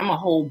a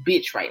whole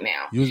bitch right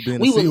now. You was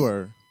being a C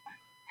word.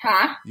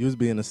 Huh? You was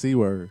being a C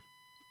word.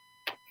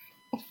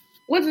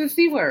 What's the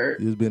C word?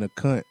 You was being a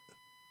cunt.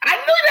 I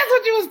knew that's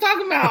what you was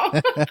talking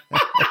about.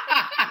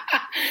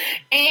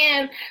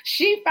 And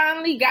she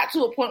finally got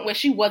to a point where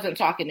she wasn't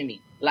talking to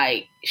me.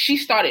 Like, she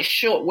started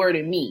short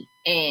wording me.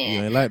 And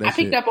you ain't like that I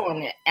picked up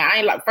on that. And I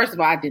ain't like, first of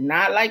all, I did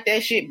not like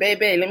that shit,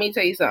 baby. Let me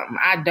tell you something.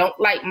 I don't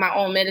like my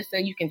own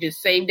medicine. You can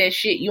just save that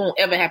shit. You don't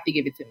ever have to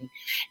give it to me.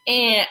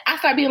 And I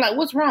started being like,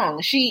 what's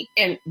wrong?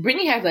 And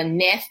Brittany has a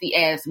nasty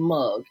ass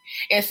mug.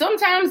 And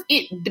sometimes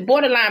the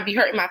borderline be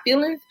hurting my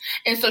feelings.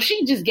 And so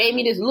she just gave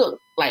me this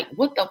look like,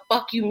 what the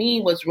fuck you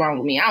mean? What's wrong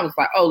with me? I was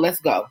like, oh, let's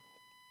go.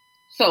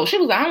 So she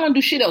was like, I don't want to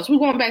do shit else. We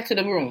going back to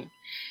the room.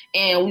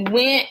 And we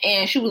went,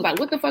 and she was like,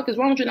 what the fuck is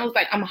wrong with you? And I was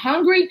like, I'm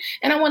hungry,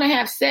 and I want to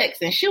have sex.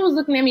 And she was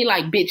looking at me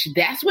like, bitch,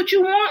 that's what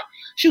you want?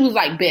 She was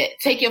like, bet,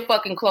 take your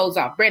fucking clothes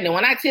off. Brandon,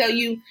 when I tell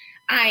you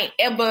I ain't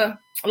ever,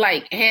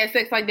 like, had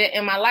sex like that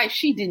in my life,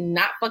 she did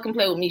not fucking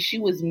play with me. She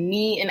was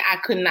me, and I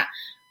could not.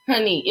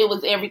 Honey, it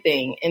was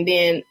everything. And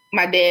then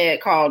my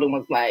dad called and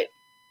was like,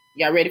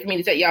 y'all ready for me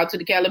to take y'all to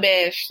the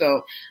Calabash?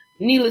 So,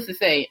 needless to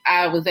say,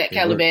 I was at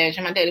Calabash,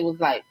 and my daddy was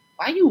like,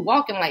 why you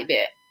walking like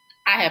that?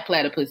 I had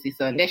platypussy,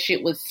 son. That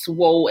shit was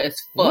swole as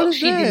fuck. What is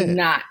she that? did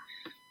not.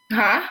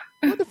 Huh?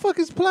 What the fuck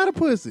is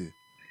platypussy?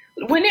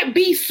 When it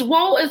be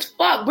swole as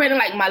fuck, Brandon,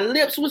 like my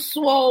lips was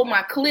swole,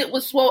 my clit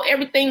was swole,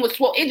 everything was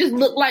swole. It just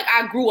looked like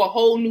I grew a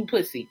whole new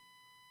pussy.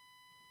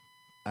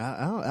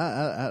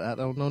 I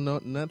don't know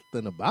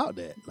nothing about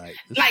that. Like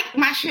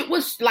my shit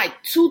was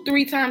like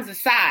 2-3 times the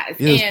size.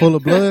 It was full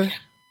of blood?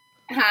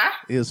 Huh?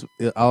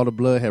 All the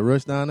blood had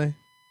rushed down there?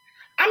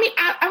 I mean,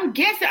 I'm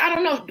guessing. I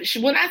don't know.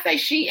 When I say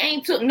she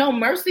ain't took no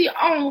mercy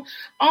on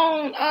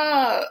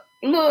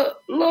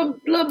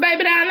little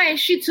baby down there,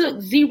 she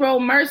took zero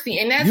mercy,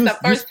 and that's the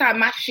first time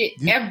my shit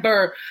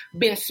ever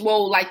been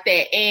swole like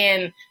that.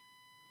 And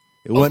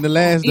it wasn't the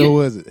last though,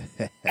 was it?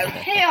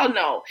 Hell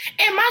no.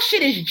 And my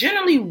shit is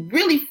generally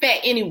really fat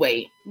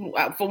anyway,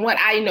 from what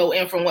I know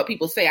and from what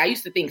people say. I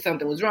used to think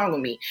something was wrong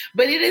with me,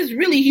 but it is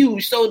really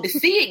huge. So to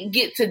see it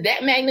get to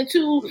that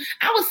magnitude,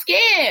 I was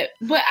scared.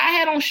 But I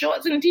had on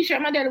shorts and a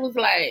t-shirt. My daddy was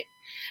like,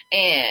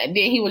 and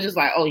then he was just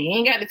like, oh, you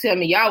ain't got to tell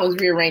me y'all was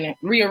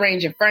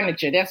rearranging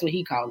furniture. That's what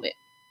he called it.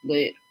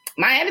 But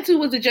my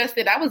attitude was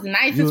adjusted. I was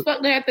nice as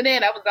fuck after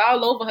that. I was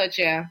all over her,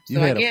 child. So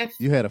I guess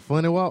you had a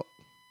funny walk?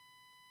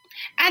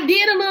 I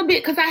did a little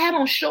bit because I had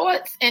on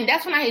shorts, and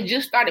that's when I had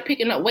just started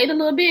picking up weight a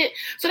little bit.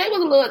 So they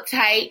was a little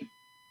tight.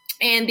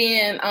 And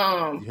then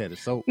you had a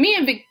soap. Me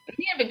and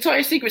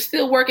Victoria's Secret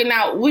still working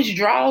out which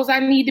drawers I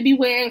need to be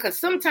wearing, because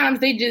sometimes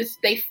they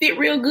fit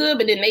real good,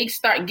 but then they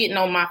start getting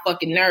on my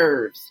fucking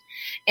nerves.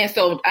 And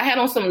so I had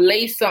on some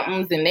lace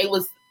somethings, and they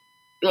was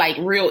like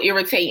real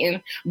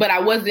irritating, but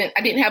I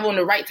didn't have on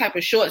the right type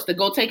of shorts to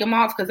go take them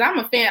off, because I'm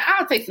a fan.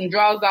 I'll take some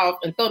drawers off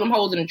and throw them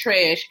hoes in the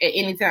trash at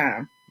any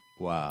time.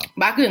 Wow.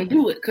 But I couldn't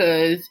do it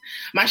because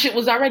my shit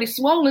was already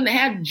swollen. To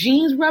have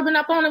jeans rubbing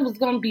up on it was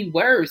going to be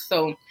worse.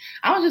 So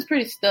I was just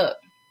pretty stuck.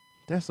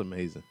 That's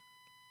amazing.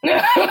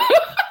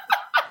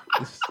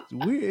 It's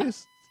weird.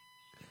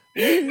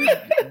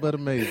 But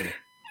amazing.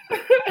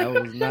 I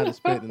was not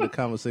expecting the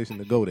conversation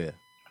to go there.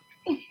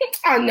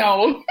 I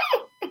know.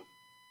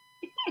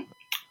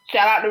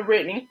 Shout out to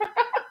Brittany.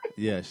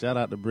 Yeah, shout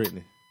out to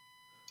Brittany.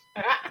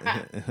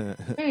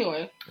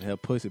 Anyway. Her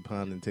pussy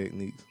pounding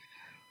techniques.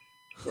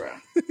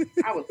 Bruh.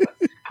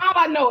 All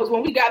I know is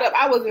when we got up,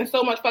 I was in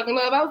so much fucking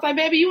love. I was like,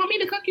 baby, you want me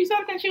to cook you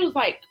something? She was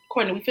like,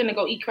 Courtney, we finna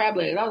go eat crab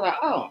legs. I was like,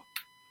 oh,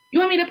 you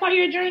want me to pour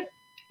you a drink?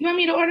 You want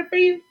me to order for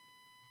you?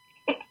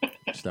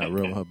 Start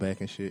rubbing her back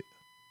and shit.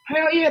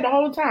 Hell yeah, the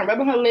whole time.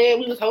 Rubbing her leg.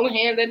 We was holding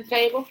hands at the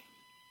table.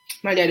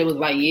 My daddy was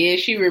like, yeah,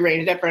 she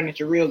rearranged that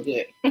furniture real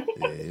good.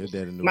 Yeah, your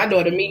daddy knew. My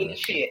daughter mean as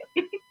shit.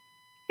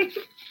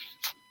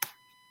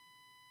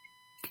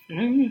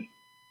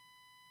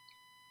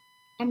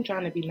 I'm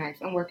trying to be nice.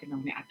 I'm working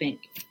on it, I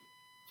think.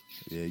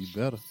 Yeah, you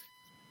better.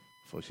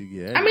 Before she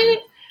get I mean,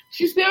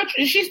 she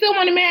still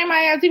want to marry my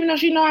ass, even though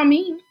she know I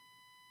mean.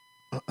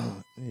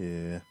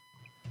 Yeah.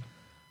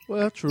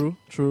 Well, true.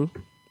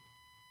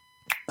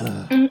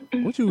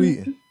 What you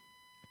eating?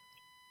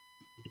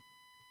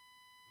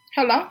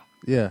 Hello?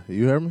 Yeah,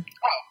 you heard me?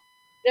 Oh,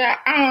 yeah.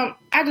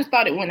 I just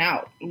thought it went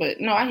out,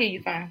 but no, I hear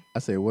you fine. I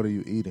said, what are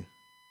you eating?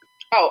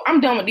 Oh, I'm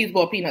done with these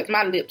boiled peanuts.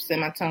 My lips and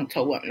my tongue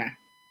toe up now.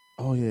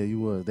 Oh yeah, you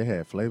was. They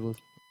had flavors.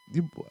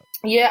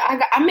 Yeah,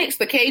 I mixed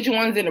the Cajun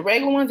ones and the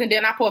regular ones, and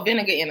then I pour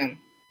vinegar in them.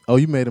 Oh,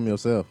 you made them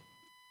yourself?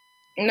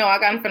 No, I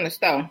got them from the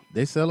store.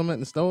 They sell them at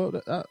the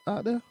store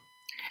out there?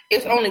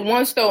 It's only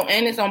one store,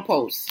 and it's on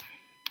post.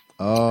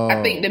 Oh.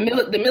 I think the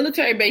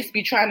military base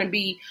be trying to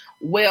be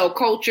well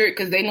cultured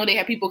because they know they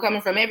have people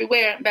coming from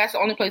everywhere. That's the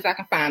only place I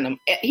can find them.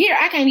 Here,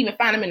 I can't even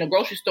find them in the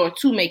grocery store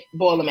to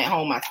boil them at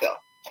home myself.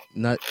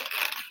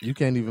 You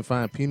can't even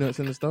find peanuts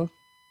in the store?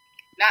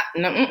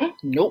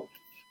 Nope.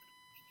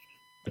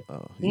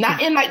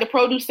 Not in like the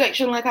produce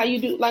section, like how you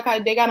do, like how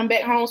they got them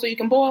back home so you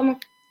can boil them.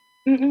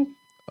 You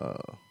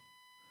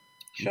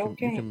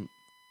can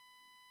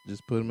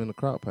just put them in the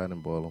crock pot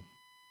and boil them.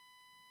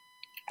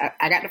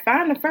 I got to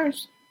find them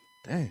first.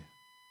 Damn.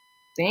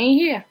 They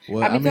ain't here.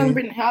 Well, I be telling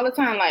Brittany all the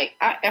time. Like,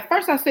 at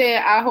first I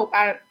said, I hope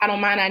I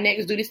don't mind our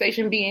next duty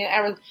station being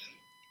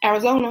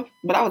Arizona.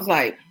 But I was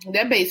like,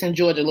 that base in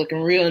Georgia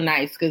looking real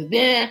nice. Because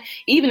then,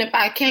 even if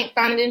I can't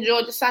find it in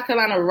Georgia, South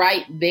Carolina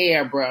right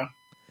there, bro.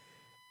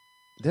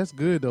 That's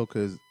good, though,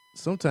 because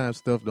sometimes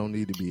stuff don't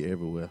need to be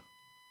everywhere.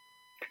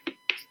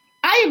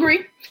 I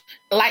agree.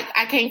 Like,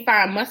 I can't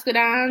find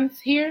muscadines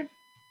here.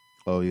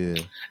 Oh,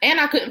 yeah. And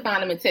I couldn't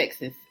find them in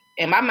Texas.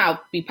 And my mouth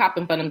be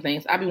popping for them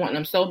things. I be wanting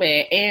them so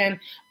bad. And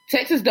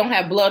Texas don't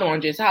have blood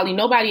oranges. Holly,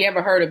 nobody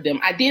ever heard of them.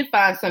 I did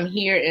find some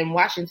here in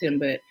Washington,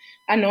 but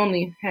I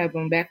normally have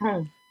them back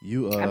home.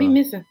 I be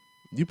missing.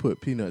 You put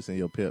peanuts in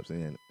your Pepsi,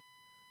 ain't it?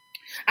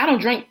 I don't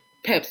drink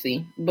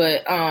Pepsi,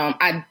 but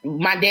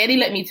my daddy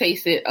let me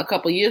taste it a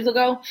couple years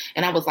ago,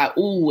 and I was like,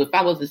 ooh, if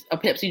I was a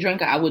Pepsi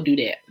drinker, I would do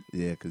that.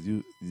 Yeah, because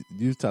you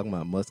was talking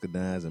about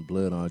muscadines and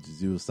blood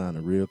oranges. You was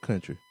sounding real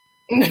country.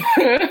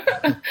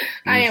 I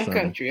am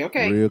country,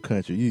 okay? Real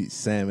country. You eat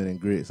salmon and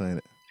grits, ain't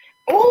it?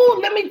 Oh,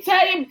 let me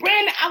tell you,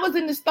 Brandon, I was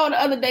in the store the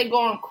other day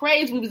going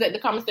crazy. We was at the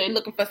commissary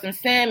looking for some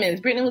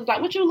salmons. Brittany was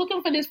like, what you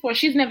looking for this for?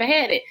 She's never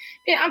had it.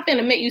 Yeah, I'm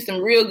finna make you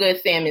some real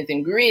good salmons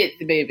and grits,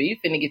 baby. You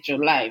finna get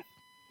your life.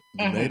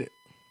 You made it?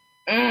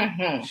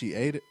 Mm-hmm. She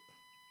ate it?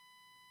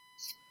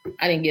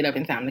 I didn't get up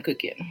in time to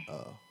cook it.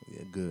 Oh,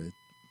 yeah, good.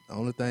 The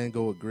only thing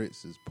go with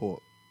grits is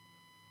pork.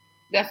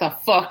 That's a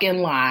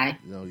fucking lie.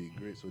 You don't eat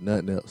grits with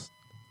nothing else.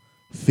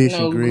 Fish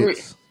and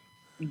grits.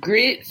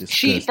 Grits,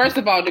 cheese. First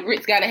of all, the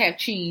grits gotta have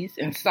cheese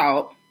and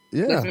salt.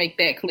 Yeah. Let's make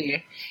that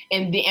clear.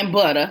 And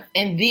butter.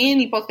 And then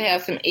you're supposed to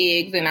have some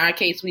eggs. In our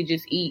case, we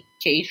just eat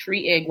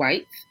cage-free egg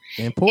whites.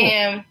 And pork.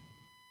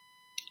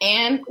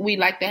 And we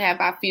like to have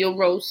our field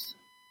roast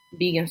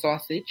vegan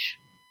sausage.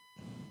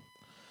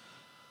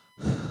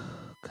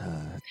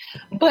 God.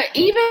 But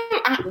even,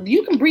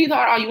 you can breathe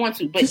hard all you want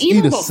to, but just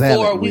even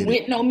before we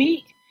went no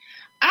meat,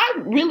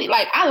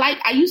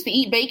 I used to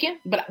eat bacon,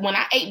 but when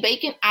I ate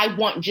bacon, I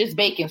want just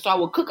bacon. So I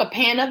would cook a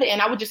pan of it and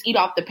I would just eat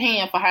off the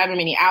pan for however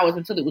many hours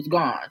until it was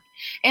gone.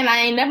 And I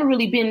ain't never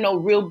really been no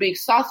real big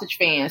sausage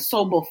fan.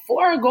 So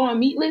before going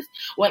meatless,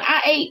 when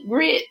I ate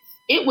grits,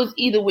 it was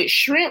either with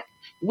shrimp,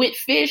 with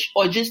fish,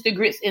 or just the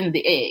grits in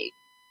the egg.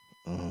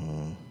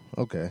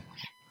 Okay.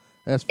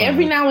 That's fine.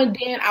 Every now and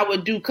then I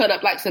would cut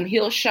up like some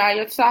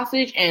Hillshire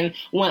sausage, and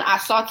when I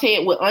saute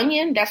it with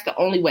onion, that's the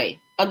only way.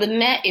 Other than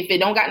that, if it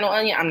don't got no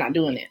onion, I'm not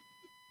doing it.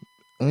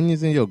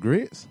 Onions in your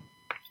grits?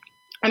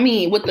 I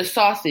mean, with the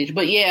sausage,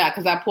 but yeah,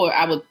 because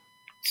I would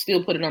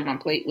still put it on my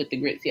plate with the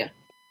grits. Yeah,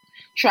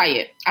 try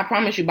it. I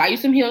promise you. Buy you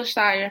some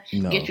Hillshire,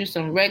 get you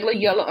some regular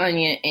yellow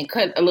onion, and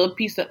cut a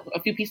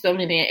few pieces of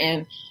it in there,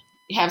 and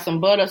have some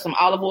butter, some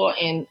olive oil,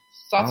 and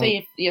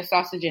saute your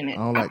sausage in it.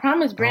 I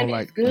promise, Brandon,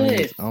 it's good.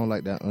 Onions. I don't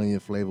like that onion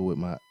flavor with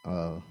my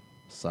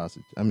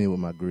sausage. I mean, with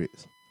my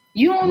grits.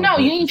 You don't know.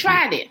 You ain't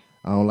tried it.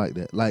 I don't like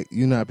that. Like,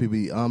 you know how people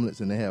eat omelets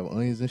and they have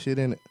onions and shit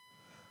in it?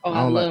 Oh,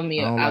 I love me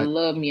an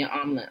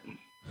omelet.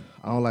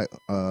 I don't like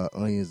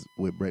onions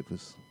with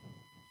breakfast.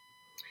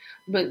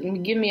 But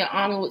give me an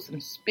omelet with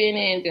some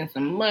spinach and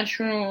some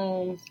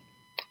mushrooms,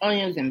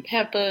 onions and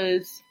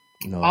peppers,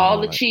 all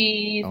the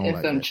cheese, and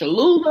some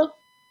Cholula.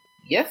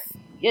 Yes.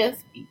 No.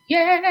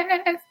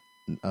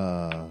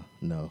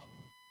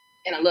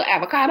 And a little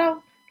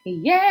avocado.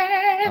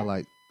 Yes. I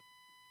like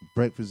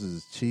breakfast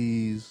is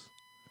cheese,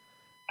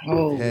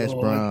 hash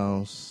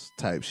browns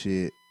type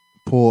shit,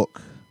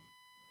 pork.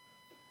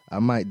 I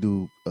might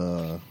do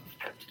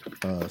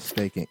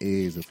steak and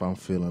eggs if I'm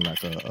feeling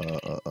like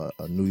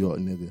a New York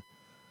nigga.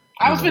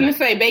 I was finna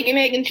say bacon,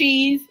 egg, and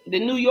cheese, the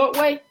New York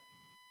way.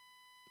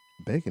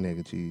 Bacon, egg,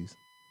 and cheese.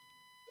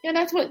 Yeah,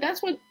 that's what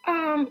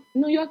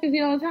New Yorkers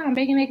eat all the time,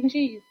 bacon, egg, and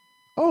cheese.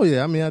 Oh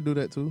yeah, I mean I do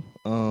that too.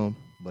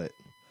 But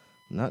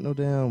not no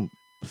damn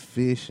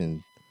fish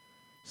and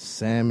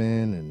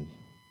salmon and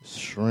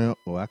shrimp.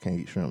 Well, I can't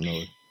eat shrimp,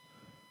 no.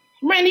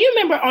 Randy, you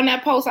remember on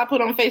that post I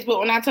put on Facebook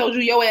when I told you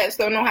your ass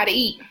don't know how to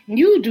eat?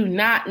 You do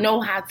not know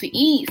how to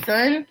eat,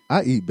 son.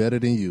 I eat better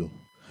than you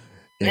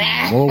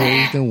in more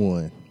ways than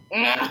one.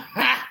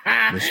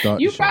 Let's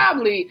start you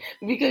probably,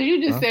 because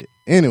you just said...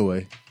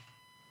 Anyway,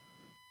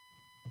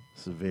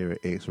 it's a very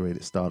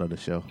X-rated start of the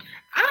show.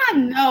 I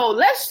know.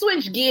 Let's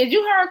switch gears.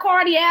 You heard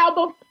Cardi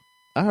album?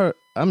 I heard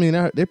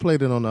they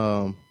played it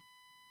on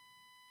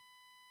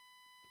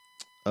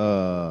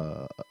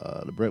the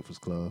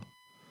Breakfast Club.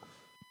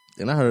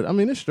 And I heard,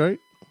 it's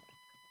straight.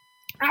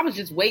 I was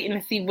just waiting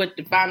to see what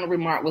the final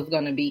remark was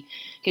going to be.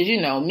 Because,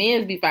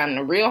 men's be finding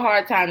a real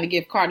hard time to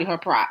give Cardi her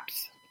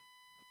props.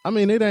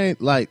 It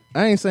ain't like,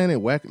 I ain't saying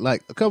it whack.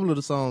 Like, a couple of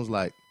the songs,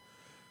 like,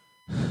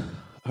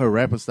 her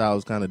rapping style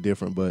is kind of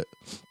different, but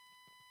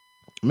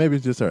maybe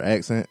it's just her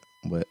accent.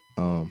 But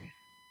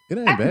it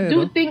ain't bad. I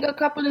do think a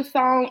couple of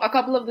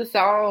the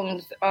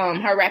songs,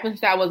 her rapping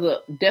style was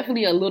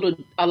definitely a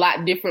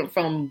lot different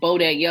from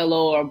Bodak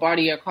Yellow or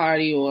Barty or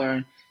Cardi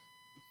or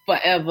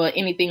Forever,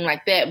 anything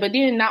like that. But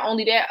then not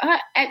only that, her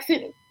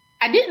accent,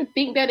 I didn't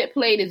think that it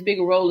played as big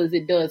a role as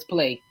it does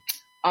play.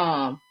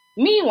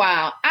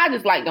 Meanwhile, I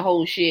just like the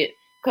whole shit.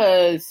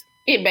 because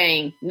it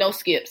banged, no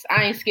skips.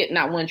 I ain't skipped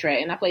not one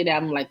track, and I played the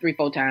album like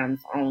 3-4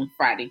 times on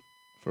Friday.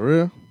 For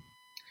real?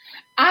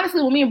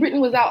 Honestly, when me and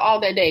Brittany was out all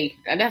that day,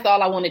 that's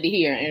all I wanted to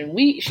hear. And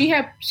she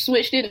had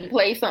switched it and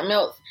played something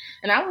else.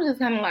 And I was just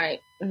kind of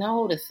like,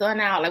 no, the sun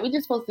out. Like, we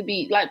just supposed to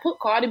be, like, put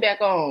Cardi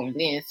back on.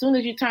 Then as soon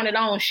as you turn it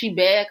on, She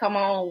Bad come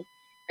on.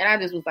 And I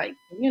just was like,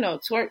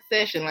 twerk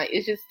session. Like,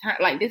 it's just,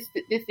 like, this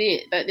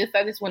it.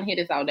 I just want to hear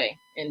this all day.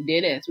 And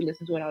dead ass, we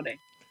listen to it all day.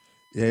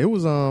 Yeah, it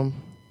was,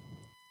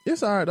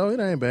 it's all right, though. It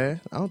ain't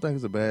bad. I don't think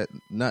it's a bad,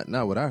 not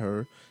what I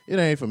heard. It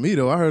ain't for me,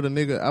 though. I heard a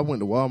nigga, I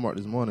went to Walmart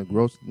this morning,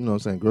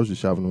 grocery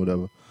shopping or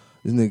whatever.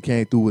 This nigga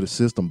came through with a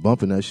system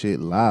bumping that shit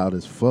loud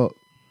as fuck.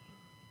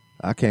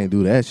 I can't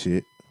do that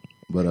shit.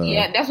 But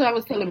yeah, that's what I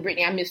was telling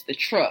Brittany. I missed the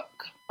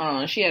truck.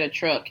 She had a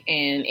truck,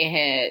 and it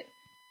had,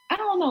 I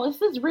don't know, it's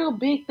this real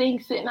big thing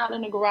sitting out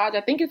in the garage.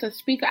 I think it's a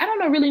speaker. I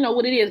don't really know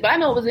what it is, but I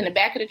know it was in the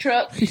back of the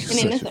truck, and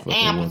then there's an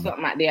amp or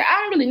something out there.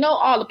 I don't really know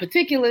all the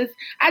particulars.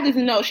 I just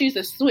know she used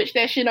to switch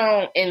that shit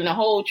on, and the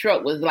whole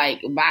truck was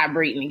like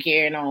vibrating and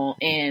carrying on.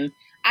 And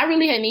I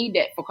really had need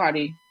that for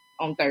Cardi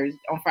on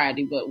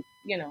Friday, but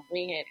we ain't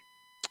had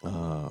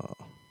it.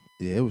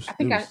 Yeah, it was.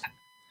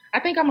 I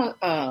think I'm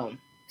a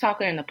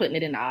talker and putting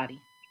it in the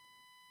Audi.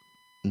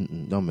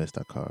 Don't mess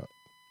that car up.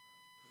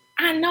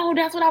 I know,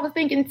 that's what I was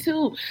thinking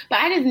too. But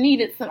I just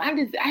needed some. I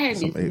just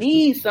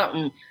need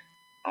something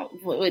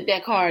with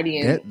that Cardi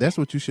in. That's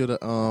what you should.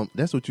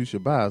 That's what you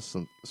should buy.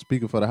 Some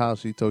speaker for the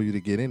house. She told you to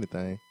get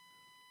anything.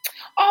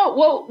 Oh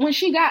well, when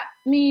she got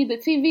me the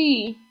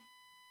TV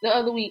the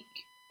other week,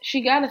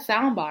 she got a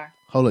sound bar.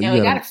 Hold on,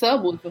 you got a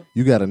subwoofer.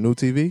 You got a new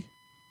TV?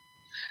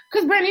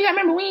 Because, Brandon, you got to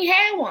remember, we ain't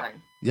had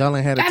one. Y'all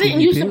ain't had a TV. I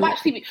didn't used to watch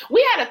TV.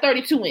 We had a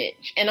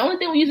 32-inch. And the only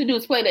thing we used to do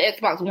is play the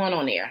Xbox One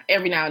on there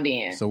every now and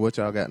then. So what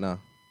y'all got now?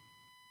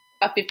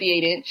 A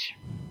 58-inch.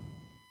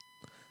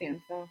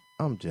 Samsung.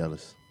 I'm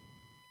jealous.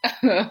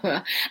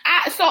 I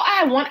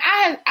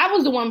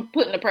was the one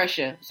putting the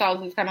pressure. So I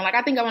was just kind of like,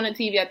 I think I want a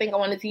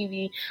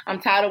TV. I'm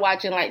tired of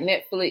watching like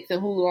Netflix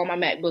and Hulu on my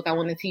MacBook. I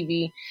want a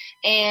TV.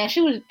 And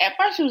at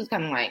first she was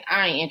kind of like,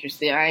 I ain't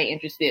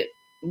interested.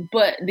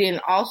 But then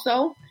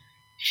also,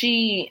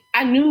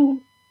 I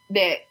knew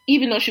that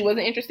even though she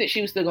wasn't interested,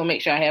 she was still going to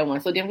make sure I had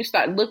one. So then we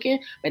started looking,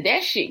 but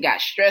that shit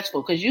got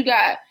stressful because you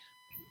got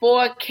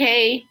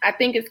 4K, I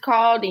think it's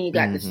called, and you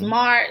got the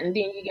Smart, and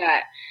then you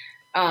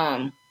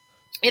got,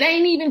 it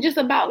ain't even just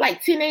about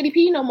like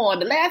 1080p no more.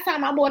 The last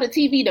time I bought a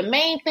TV, the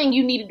main thing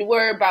you needed to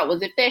worry about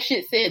was if that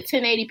shit said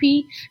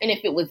 1080p and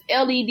if it was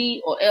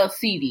LED or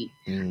LCD.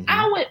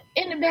 I went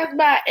in the Best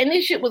Buy and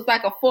this shit was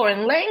like a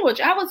foreign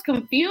language. I was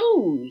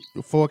confused.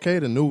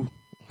 4K, the new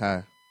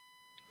high.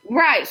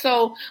 Right.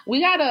 So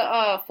we got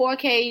a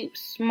 4K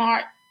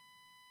Smart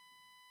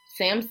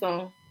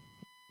Samsung.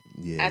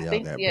 Yeah, I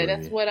think,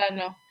 that's what I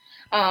know.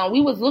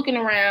 We was looking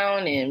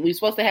around and we were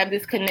supposed to have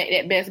this connect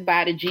at Best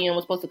Buy. The GM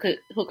was supposed to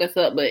hook us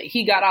up, but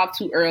he got off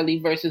too early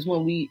versus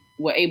when we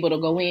were able to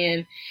go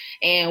in.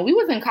 And we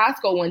was in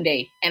Costco one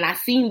day and I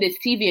seen this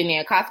TV in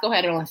there. Costco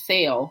had it on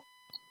sale,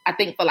 I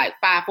think for like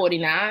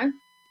 $5.49.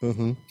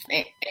 And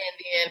then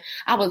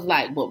I was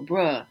like, but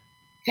bruh,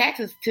 tax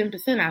is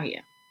 10% out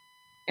here.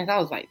 And so I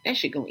was like, that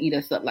shit gonna eat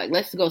us up. Like,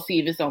 let's go see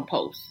if it's on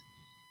post.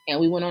 And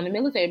we went on the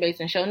military base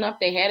and sure enough,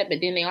 they had it, but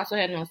then they also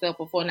had it on sale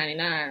for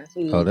 $4.99.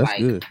 So that's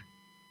good.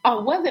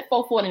 Oh, was it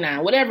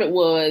 $4.49? Whatever it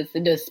was,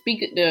 the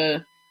speaker,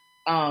 the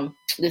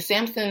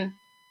Samsung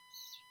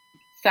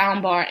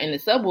soundbar and the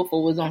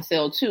subwoofer was on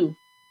sale too.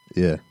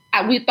 Yeah.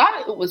 We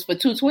thought it was for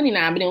 $229,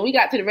 but then we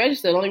got to the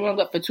register, it only rung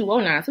up for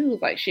 $209. So we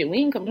was like, shit, we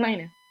ain't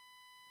complaining.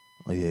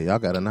 Oh yeah, y'all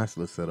got a nice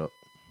little setup.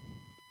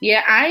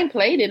 Yeah, I ain't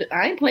played it.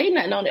 I ain't played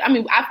nothing on it. I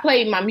mean, I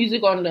played my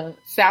music on the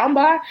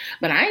soundbar,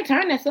 but I ain't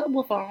turned that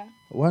subwoofer on.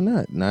 Why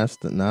not? Now's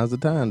the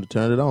time to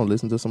turn it on.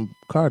 Listen to some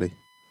Cardi,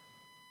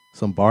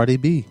 some Barty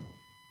B.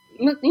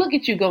 Look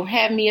at you gonna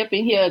have me up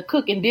in here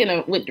cooking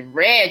dinner with the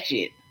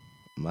ratchet.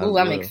 Ooh,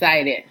 I'm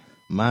excited.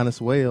 Minus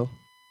Whale.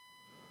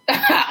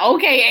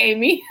 Okay,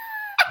 Amy.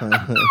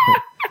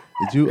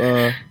 Did you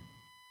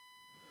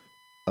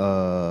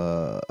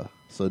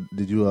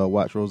did you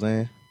watch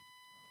Roseanne?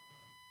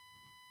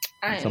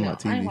 I ain't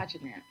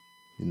watching that.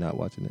 You're not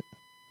watching it?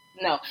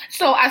 No.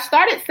 So I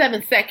started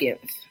 7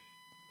 Seconds.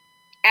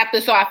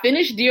 So I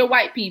finished Dear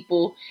White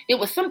People. It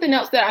was something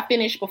else that I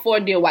finished before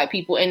Dear White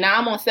People, and now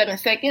I'm on 7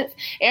 Seconds.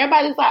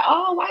 Everybody's like,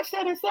 "Oh, watch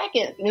 7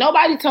 Seconds."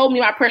 Nobody told me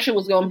my pressure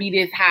was gonna be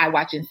this high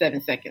watching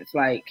 7 Seconds.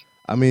 Like,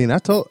 I mean, I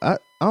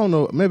don't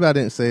know. Maybe I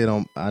didn't say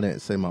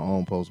my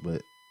own post,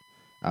 but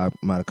I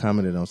might have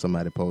commented on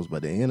somebody's post.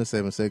 But the end of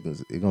 7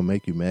 Seconds, it's gonna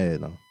make you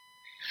mad, though.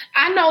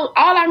 I know.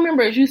 All I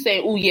remember is you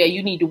saying, "Oh yeah,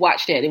 you need to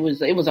watch that." It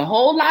was a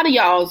whole lot of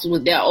y'all's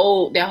with that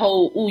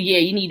whole. "Oh yeah,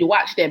 you need to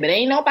watch that." But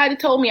ain't nobody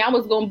told me I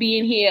was gonna be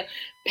in here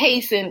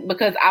pacing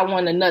because I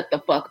want to nut the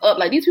fuck up.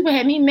 Like, these people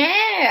had me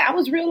mad. I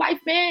was real life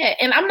mad,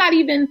 and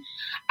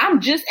I'm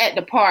just at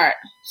the part.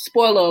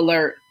 Spoiler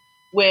alert.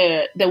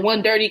 Where the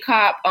one dirty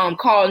cop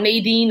called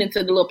Nadine into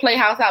the little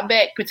playhouse out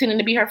back, pretending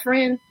to be her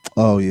friend.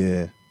 Oh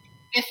yeah.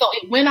 And so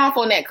it went off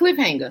on that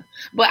cliffhanger.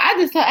 But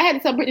I had to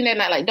tell Brittany that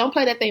night, like, don't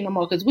play that thing no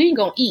more because we ain't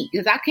gonna eat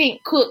because I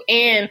can't cook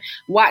and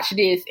watch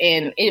this,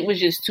 and it was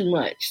just too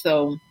much.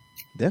 So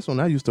that's when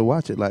I used to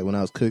watch it, like when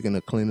I was cooking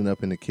or cleaning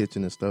up in the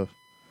kitchen and stuff.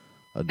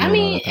 I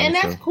mean, and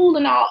that's cool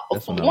and all.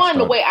 One,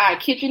 the way our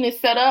kitchen is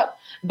set up,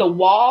 the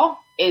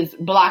wall is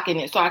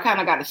blocking it, so I kind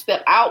of got to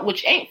step out,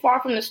 which ain't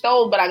far from the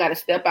stove, but I got to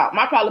step out.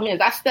 My problem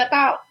is I step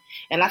out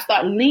and I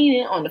start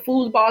leaning on the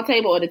foosball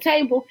table or the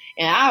table,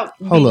 and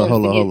hold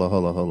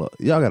up.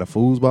 Y'all got a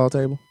foosball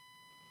table?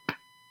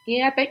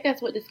 Yeah, I think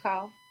that's what it's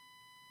called.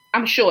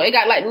 I'm sure it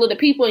got like little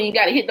people, and you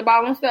got to hit the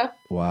ball and stuff.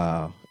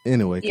 Wow.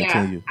 Anyway,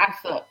 continue. I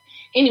suck.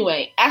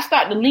 Anyway, I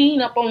start to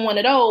lean up on one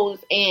of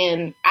those,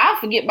 and I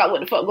forget about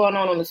what the fuck going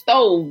on the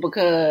stove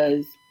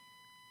because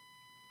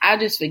I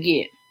just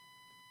forget.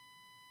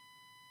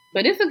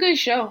 But it's a good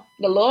show.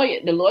 The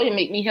lawyer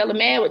make me hella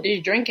mad with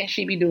this drinking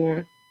she be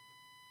doing.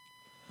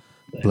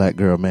 Black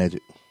girl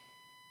magic.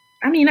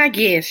 I mean, I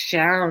guess,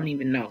 I don't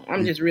even know.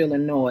 I'm just real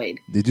annoyed.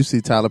 Did you see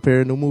Tyler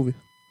Perry's new movie?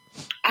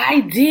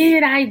 I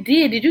did.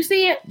 Did you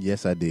see it?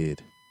 Yes, I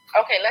did.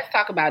 Okay, let's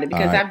talk about it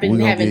because I've been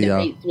having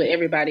debates with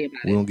everybody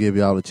about it. We're going to give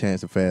y'all a chance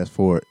to fast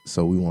forward,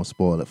 so we won't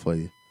spoil it for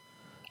you.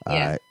 All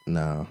right,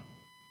 now.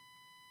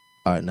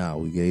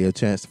 We gave you a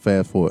chance to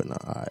fast forward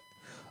now.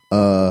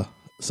 All right.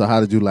 So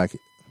how did you like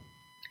it?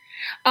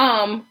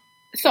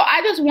 So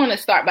I just want to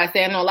start by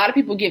saying, I know a lot of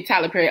people give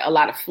Tyler Perry a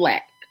lot of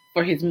flack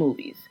for his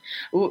movies.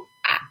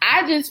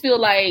 I just feel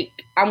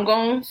like I'm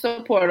going to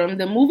support him.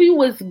 The movie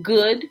was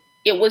good.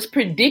 It was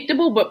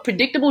predictable, but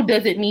predictable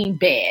doesn't mean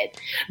bad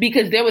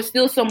because there was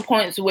still some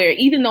points where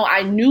even though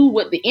I knew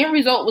what the end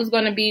result was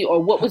going to be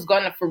or what was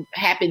going to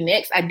happen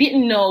next, I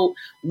didn't know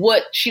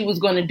what she was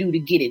going to do to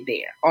get it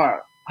there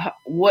or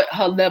what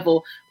her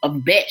level of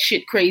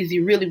batshit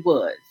crazy really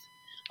was.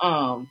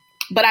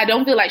 But I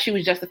don't feel like she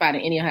was justified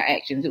in any of her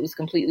actions. It was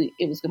completely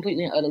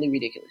and utterly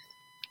ridiculous.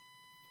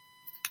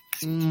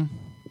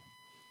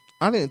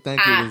 I didn't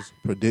think it was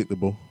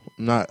predictable.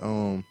 Not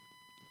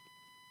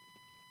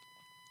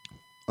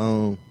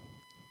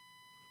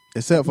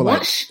except for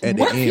once at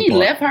the end he part.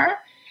 left her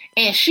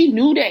and she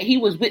knew that he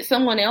was with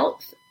someone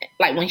else.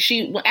 Like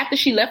after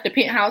she left the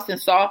penthouse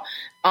and saw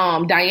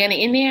Diana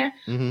in there,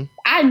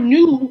 I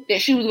knew that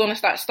she was going to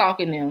start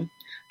stalking them.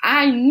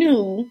 I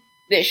knew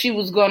that she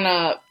was going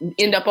to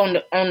end up on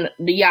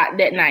the yacht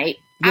that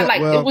night.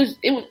 Yeah, it was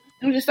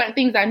just certain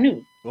things I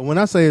knew. But when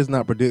I say it's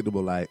not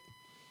predictable, like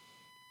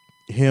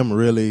him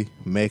really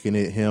making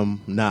it,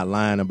 him not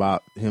lying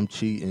about him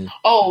cheating.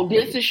 Oh,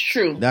 this is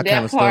true. That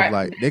kind of stuff.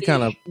 Like they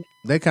kind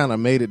of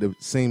made it to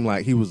seem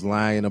like he was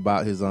lying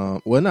about his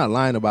well, not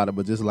lying about it,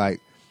 but just like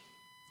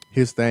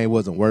his thing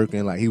wasn't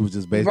working. Like he was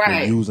just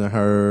basically using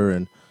her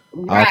and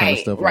all kind of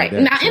stuff like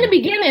that. Now, in the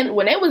beginning,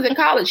 when they was in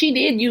college, he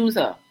did use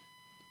her.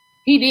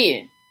 He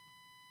did.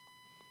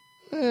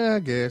 Yeah, I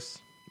guess.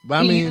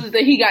 But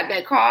he got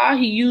that car.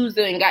 He used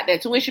it and got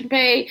that tuition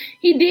paid.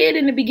 He did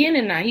in the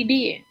beginning. Now he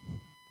did.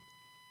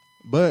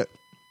 But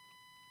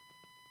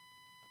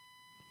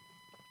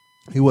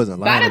he wasn't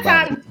lying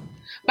about it.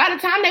 By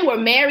the time they were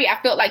married,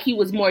 I felt like he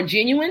was more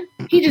genuine.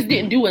 He just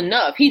didn't do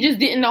enough. He just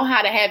didn't know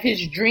how to have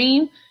his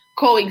dream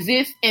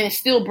coexist and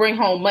still bring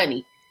home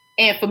money.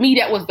 And for me,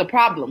 that was the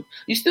problem.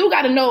 You still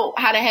got to know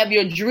how to have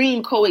your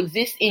dream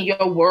coexist in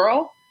your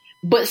world,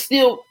 but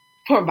still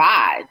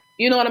provide.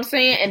 You know what I'm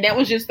saying? And that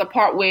was just the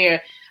part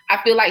where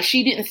I feel like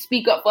she didn't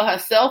speak up for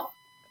herself.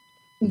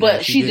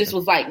 But she just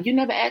was like, you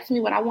never asked me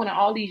what I wanted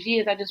all these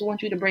years. I just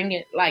want you to bring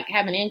it, like,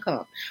 have an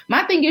income.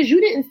 My thing is, you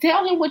didn't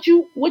tell him what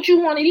you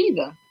wanted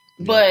either.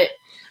 Yeah. But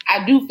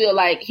I do feel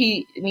like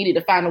he needed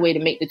to find a way to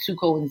make the two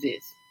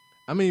coexist.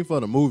 I mean, for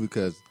the movie,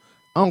 because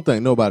I don't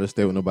think nobody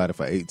stay with nobody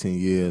for 18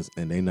 years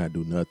and they not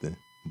do nothing.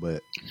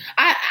 But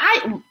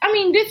I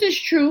mean, this is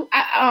true.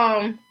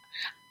 I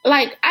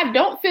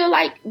don't feel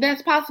like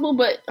that's possible.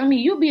 But I mean,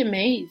 you'll be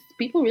amazed.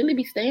 People really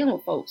be staying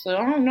with folks. So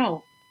I don't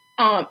know.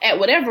 At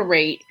whatever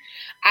rate,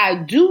 I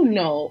do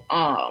know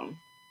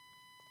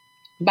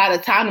by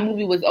the time the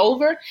movie was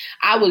over,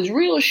 I was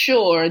real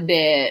sure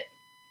that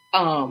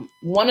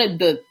one of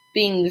the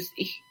things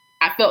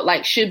I felt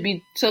like should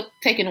be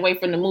taken away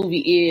from the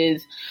movie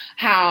is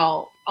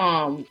how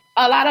a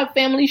lot of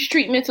families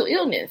treat mental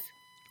illness.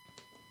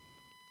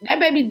 That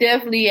baby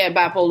definitely had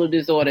bipolar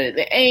disorder.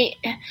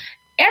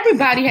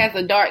 Everybody has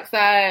a dark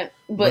side,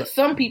 but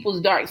some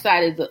people's dark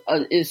side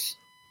is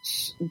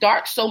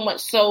dark so much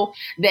so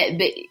that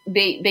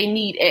they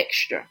need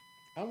extra.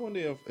 I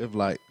wonder if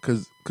like,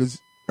 cause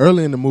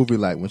early in the movie,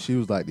 like when she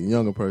was like the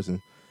younger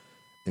person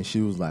and she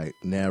was like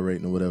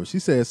narrating or whatever, she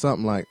said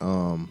something like,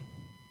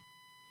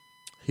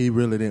 he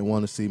really didn't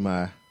want to see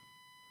my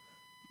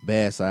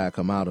bad side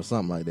come out or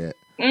something like that.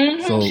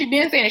 Mm-hmm. So she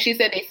been saying it. She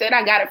said, they said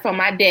I got it from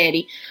my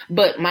daddy,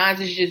 but mine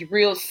is just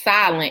real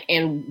silent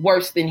and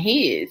worse than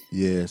his.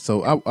 Yeah.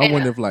 So I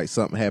wonder if like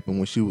something happened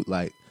when she was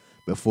like,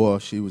 before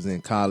she was in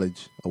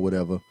college or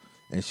whatever,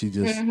 and she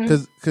just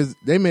because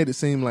they made it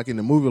seem like in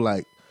the movie,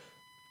 like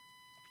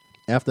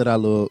after that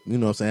little, you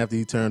know what I'm saying, after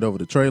she turned over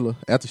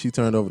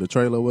the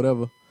trailer or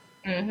whatever,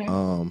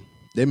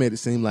 they made it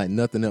seem like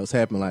nothing else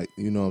happened. Like,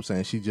 you know what I'm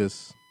saying? She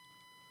just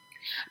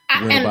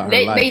went about her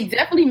And life. they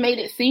definitely made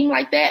it seem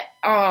like that.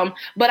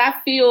 But I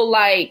feel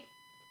like,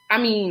 I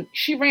mean,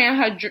 she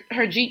ran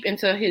her Jeep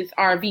into his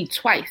RV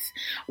twice.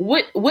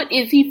 What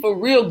is he for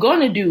real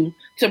gonna do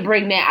to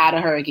bring that out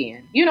of her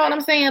again? You know what I'm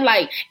saying?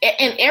 Like,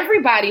 and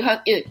everybody,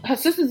 her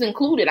sisters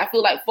included, I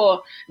feel like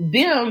for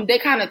them, they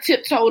kind of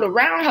tiptoed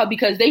around her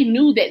because they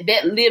knew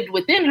that lived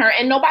within her,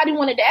 and nobody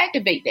wanted to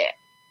activate that.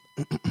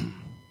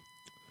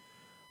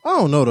 I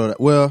don't know though.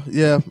 Well,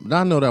 yeah,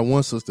 I know that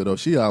one sister though.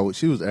 She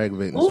was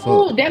aggravating as fuck.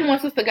 Ooh, that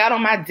one sister got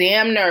on my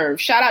damn nerves.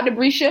 Shout out to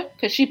Brescia,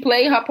 because she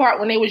played her part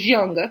when they was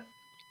younger.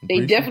 They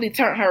Brescia? definitely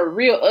turned her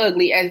real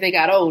ugly as they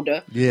got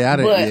older. Yeah, I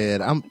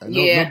didn't.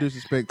 No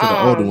disrespect to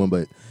the older one,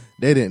 but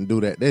they didn't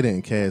do that. They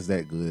didn't cast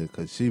that good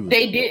because she was.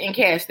 They didn't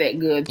cast that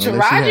good.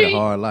 Taraji, she had a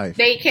hard life.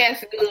 They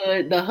cast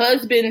good. The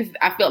husbands,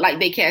 I felt like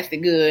they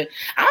casted good.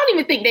 I don't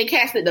even think they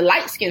casted the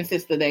light skinned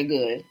sister that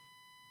good.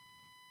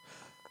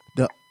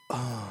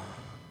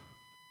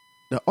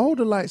 The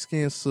older light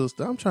skinned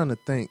sister, I'm trying to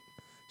think.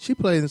 She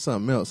played in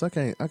something else. I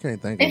can't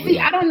think of And see,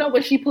 it. I don't know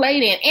what she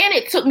played in. And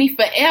it took me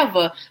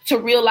forever to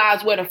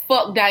realize where the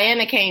fuck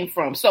Diana came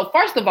from. So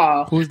first of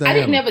all, I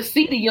didn't ever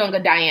see the younger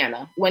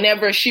Diana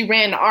whenever she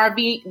ran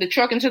the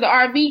truck into the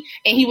RV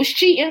and he was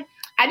cheating.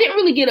 I didn't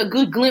really get a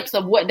good glimpse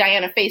of what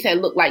Diana's face had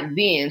looked like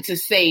then to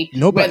say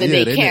whether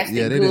they cast it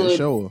good. They didn't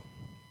show her.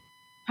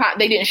 Huh?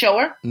 They didn't show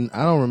her?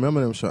 I don't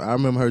remember them showing. I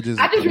remember her I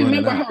just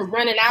remember her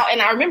running out,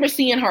 and I remember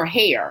seeing her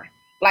hair.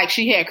 Like,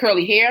 she had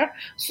curly hair.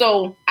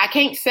 So I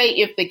can't say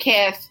if the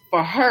cast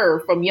for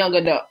her from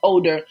younger to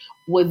older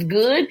was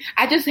good.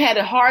 I just had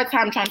a hard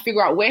time trying to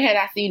figure out where had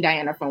I seen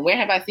Diana from? Where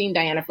have I seen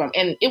Diana from?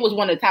 And it was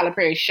one of Tyler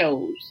Perry's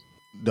shows.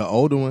 The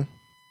older one?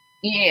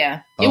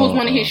 Yeah. It was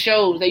one of his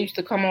shows that used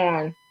to come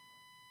on.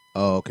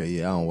 Oh, okay.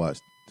 Yeah, I don't watch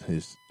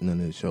none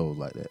of his shows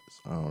like that.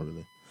 So I don't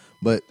really.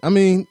 But, I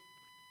mean,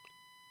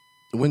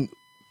 when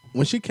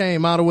she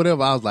came out or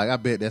whatever, I was like, I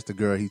bet that's the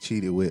girl he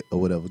cheated with or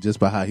whatever,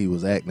 just by how he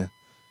was acting.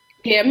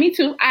 Yeah, me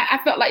too. I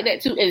felt like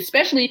that too,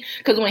 especially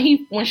because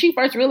when she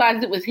first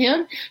realized it was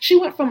him, she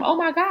went from oh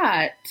my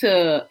god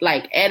to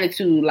like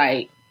attitude,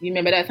 like you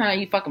remember that time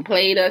you fucking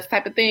played us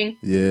type of thing.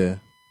 Yeah.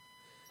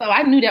 So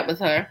I knew that was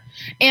her,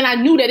 and I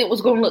knew that it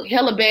was gonna look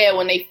hella bad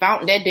when they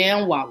found that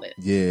damn wallet.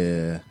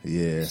 Yeah.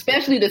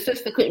 Especially the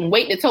sister couldn't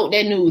wait to tote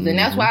that news, and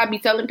that's why I be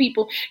telling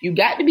people you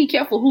got to be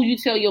careful who you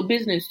tell your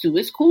business to.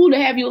 It's cool to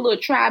have your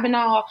little tribe and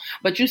all,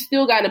 but you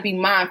still got to be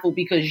mindful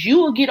because you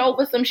will get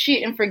over some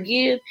shit and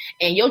forgive,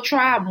 and your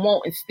tribe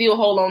won't and still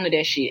hold on to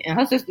that shit. And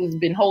her sister's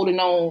been holding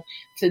on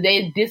to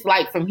their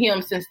dislike from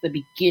him since the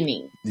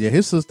beginning. Yeah,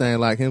 his sister ain't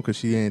like him because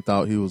she ain't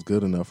thought he was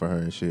good enough for her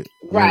and shit.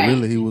 Right?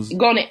 Really, he was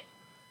gonna.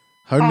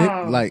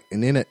 Her like,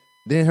 and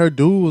then her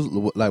dude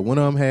was like one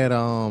of them had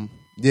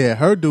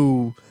her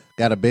dude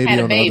got a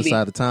baby on the other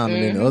side of town,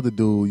 and then the other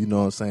dude, you know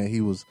what I'm saying,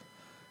 he was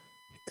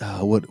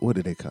what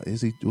do they call it?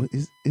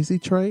 Is he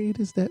trade?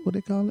 Is that what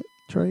they call it?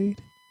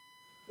 Trade?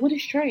 What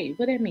is trade?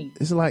 What that mean?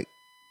 It's like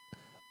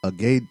a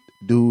gay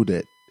dude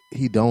that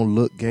he don't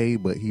look gay,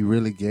 but he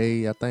really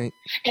gay, I think.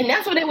 And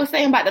that's what they were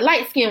saying about the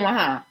light skin one,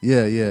 huh?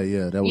 Yeah.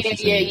 That was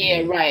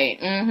right.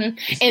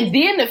 Mm-hmm. And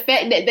then the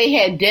fact that they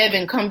had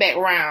Devin come back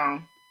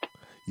around.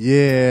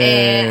 Yeah.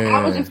 And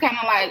I was just kind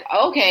of like,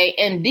 okay.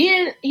 And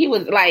then he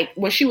was like,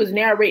 when she was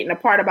narrating the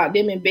part about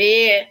them in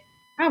bed,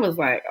 I was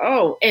like,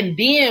 oh. And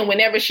then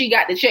whenever she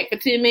got the check for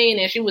 $10 million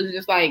and she was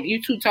just like,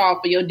 you too tall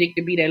for your dick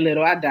to be that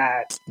little, I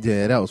died.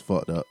 Yeah, that was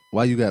fucked up.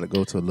 Why you got to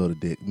go to a little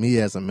dick? Me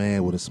as a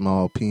man with a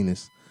small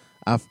penis,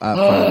 I find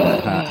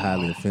that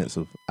highly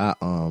offensive.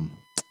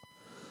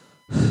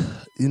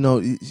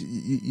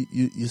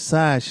 You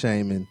side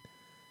shaming,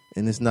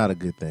 and it's not a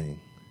good thing.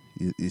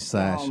 You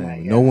side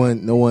shaming. No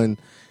one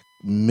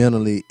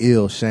mentally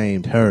ill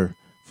shamed her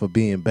for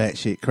being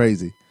batshit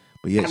crazy,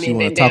 but yet she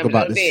want to talk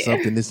about this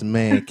something this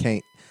man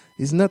can't.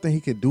 There's nothing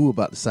he can do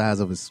about the size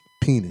of his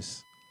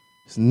penis.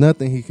 There's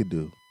nothing he could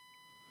do.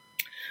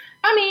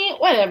 I mean,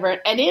 whatever.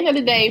 At the end of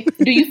the day,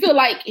 do you feel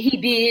like he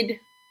did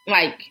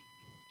like?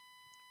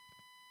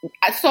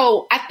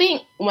 So I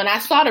think when I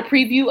saw the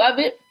preview of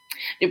it,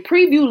 the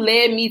preview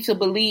led me to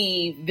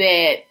believe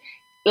that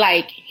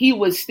like he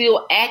was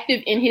still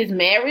active in his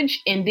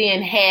marriage and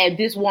then had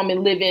this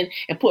woman living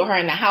and put her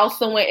in the house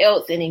somewhere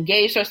else and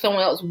engaged her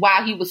somewhere else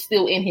while he was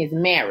still in his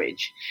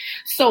marriage.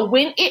 So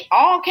when it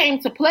all came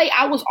to play,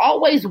 I was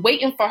always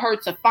waiting for her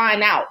to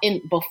find out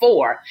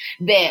before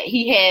that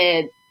he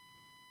had,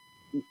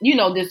 you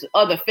know, this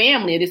other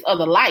family, this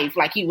other life,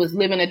 like he was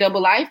living a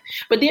double life.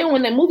 But then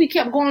when the movie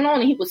kept going on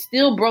and he was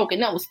still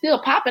broken up, was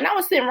still popping, I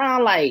was sitting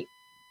around like,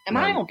 am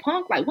I on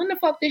punk? Like, when the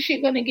fuck this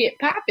shit gonna get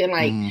popping?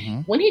 Like,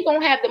 when he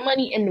gonna have the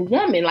money and the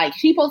woman? Like,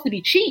 she supposed to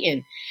be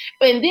cheating.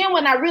 And then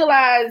when I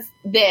realized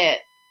that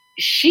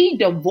she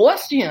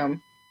divorced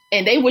him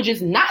and they were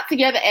just not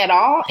together at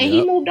all, and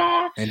he moved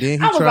on, and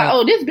then I was like,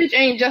 oh, this bitch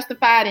ain't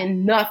justified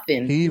in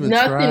nothing.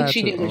 Nothing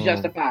she did was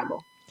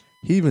justifiable.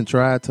 He even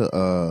tried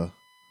to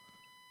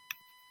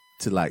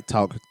like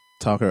talk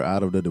talk her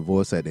out of the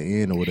divorce at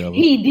the end or whatever.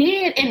 He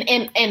did,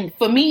 and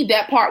for me,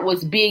 that part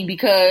was big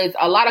because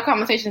a lot of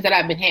conversations that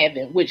I've been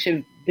having, which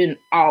have been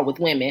all with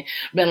women,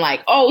 been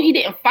like, oh, he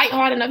didn't fight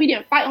hard enough,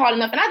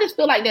 and I just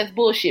feel like that's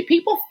bullshit.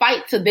 People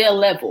fight to their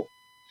level.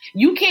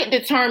 You can't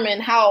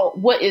determine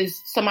what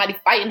is somebody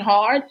fighting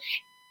hard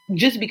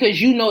just because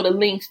you know the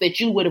links that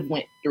you would have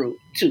went through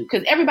too,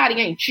 because everybody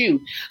ain't you.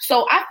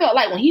 So I felt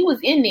like when he was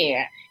in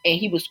there and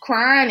he was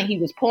crying and he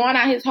was pouring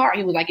out his heart,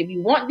 he was like, if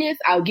you want this,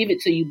 I'll give it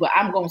to you, but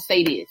I'm going to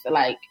say this.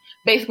 Like,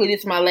 basically,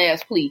 this is my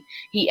last plea.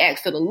 He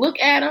asked her to look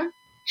at him.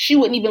 She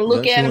wouldn't even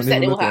look at him,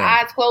 sat there with her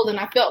eyes closed, and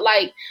I felt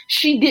like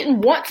she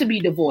didn't want to be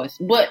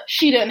divorced, but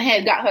she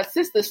had got her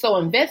sister so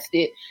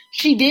invested,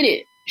 she did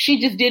it. She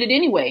just did it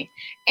anyway.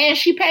 And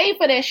she paid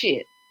for that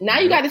shit. Now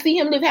you got to see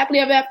him live happily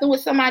ever after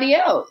with somebody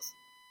else.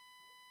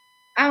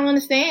 I don't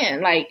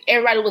understand. Like,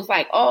 everybody was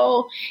like,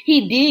 oh,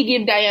 he did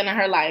give Diana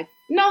her life.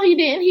 No, he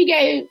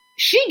didn't.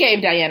 She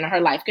gave Diana her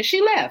life because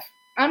she left.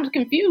 I'm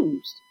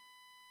confused.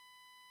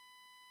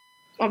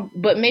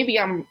 But maybe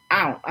I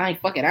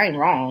ain't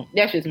wrong.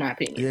 That's just my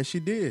opinion. Yeah, she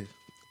did.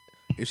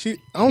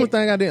 Only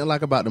thing I didn't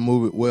like about the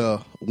movie,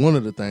 well, one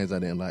of the things I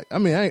didn't like. I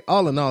mean,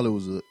 all in all, it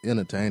was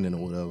entertaining or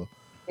whatever.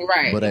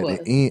 Right. But at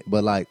the end,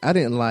 like, I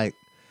didn't like.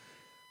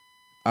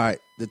 All right,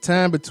 the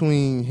time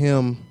between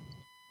him,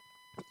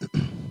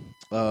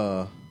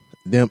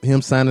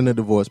 him signing the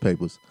divorce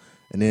papers,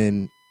 and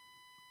then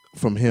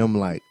from him,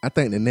 like, I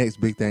think the next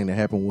big thing that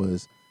happened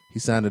was he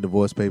signed the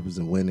divorce papers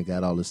and went and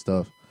got all this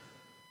stuff,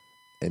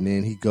 and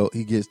then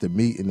he gets to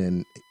meet, and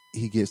then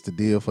he gets the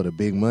deal for the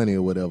big money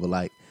or whatever.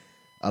 Like,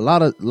 a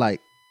lot of, like,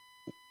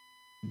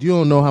 you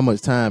don't know how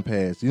much time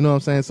passed. You know what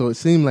I'm saying? So it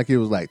seemed like it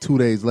was like 2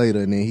 days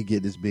later, and then he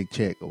get this big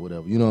check or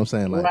whatever. You know what I'm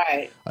saying? Like,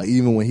 right.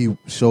 Even when he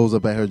shows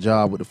up at her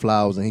job with the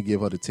flowers and he give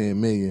her the $10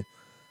 million,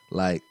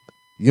 like,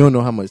 you don't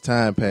know how much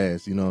time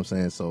passed. You know what I'm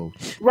saying? So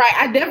right,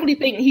 I definitely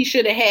think he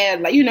should have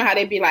had, like, you know how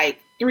they be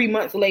like 3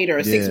 months later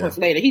or 6 months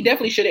later. He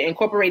definitely should have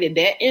incorporated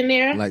that in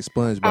there, like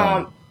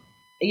SpongeBob.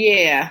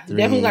 Yeah,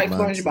 definitely like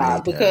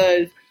SpongeBob,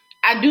 because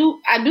I do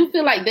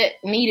feel like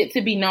that needed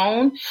to be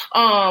known.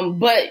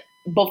 But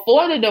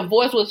before the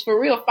divorce was for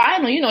real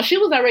final, you know, she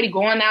was already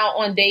going out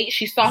on dates.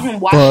 She saw him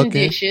washing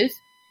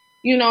dishes.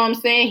 You know what I'm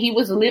saying? He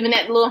was living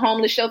at the little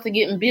homeless shelter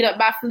getting bit up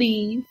by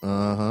fleas.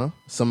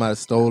 Somebody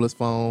stole his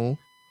phone.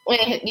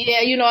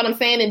 Yeah, you know what I'm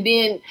saying? And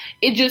then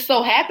it just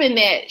so happened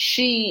that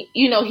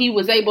he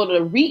was able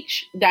to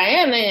reach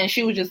Diana, and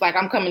she was just like,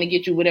 I'm coming to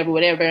get you,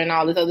 whatever, and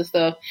all this other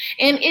stuff.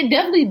 And it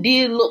definitely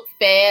did look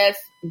fast,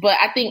 but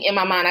I think in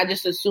my mind, I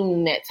just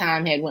assumed that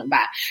time had went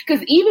by.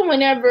 Because even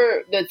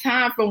whenever the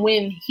time from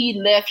when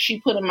he left, she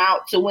put him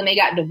out to when they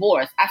got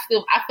divorced, I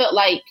felt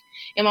like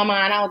in my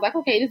mind, I was like,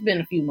 okay, it's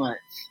been a few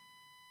months.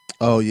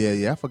 Oh,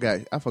 yeah.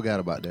 I forgot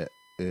about that.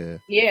 Yeah.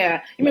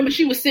 Yeah. You remember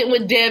she was sitting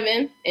with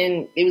Devin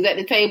and it was at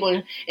the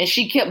table and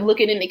she kept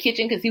looking in the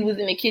kitchen because he was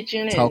in the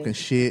kitchen. Talking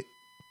shit.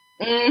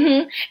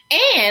 Mm-hmm.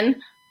 And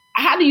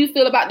how do you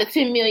feel about the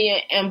 $10 million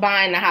and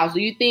buying the house?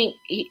 Do you think,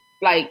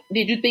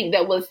 did you think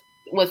that was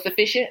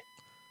sufficient?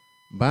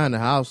 Buying the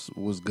house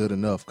was good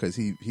enough because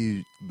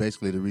he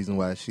basically the reason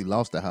why she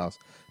lost the house.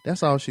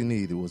 That's all she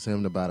needed was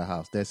him to buy the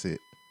house. That's it.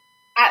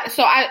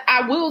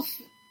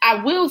 I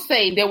will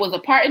say there was a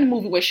part in the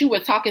movie where she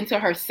was talking to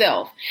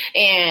herself,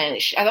 and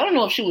I don't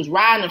know if she was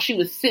riding or she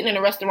was sitting in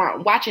a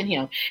restaurant watching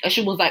him, and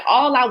she was like,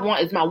 all I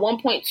want is my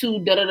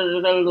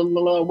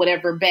 1.2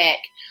 whatever back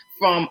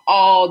from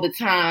all the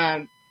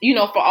time, you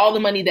know, for all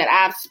the money that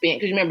I've spent.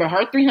 Because remember,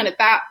 her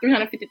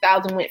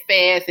 $350,000 went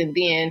fast, and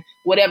then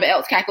whatever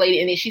else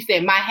calculated, and then she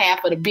said my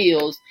half of the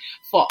bills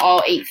for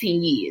all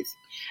 18 years.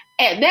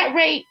 At that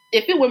rate,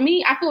 if it were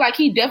me, I feel like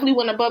he definitely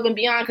went above and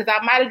beyond, because I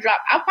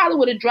probably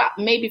would have dropped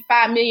maybe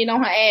 $5 million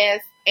on her ass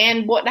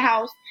and bought the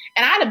house,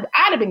 and I'd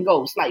have been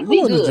ghost. Like,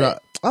 we good.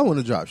 I wouldn't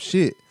have dropped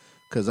shit,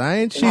 because I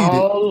ain't cheated.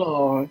 Oh,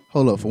 Lord.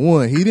 Hold up, for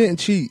one, he didn't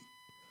cheat.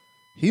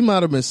 He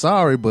might have been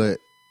sorry, but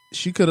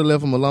she could have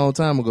left him a long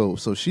time ago,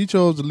 so she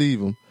chose to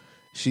leave him.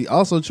 She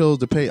also chose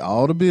to pay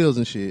all the bills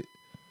and shit.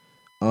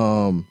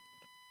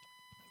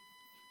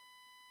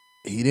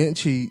 He didn't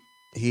cheat.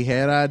 He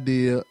had an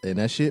idea, and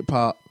that shit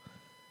popped.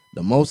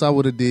 The most I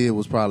would have did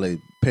was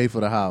probably pay for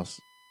the house.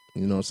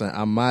 You know what I'm saying?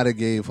 I might have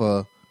gave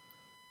her,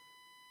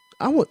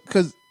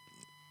 because,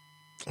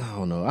 I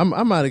don't know,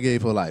 I might have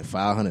gave her like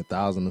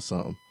 $500,000 or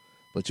something.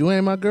 But you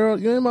ain't my girl.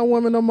 You ain't my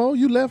woman no more.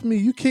 You left me.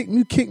 You kicked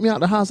me out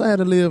the house. I had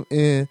to live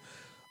in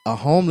a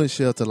homeless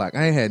shelter. Like,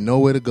 I ain't had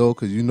nowhere to go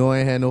because you know I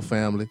ain't had no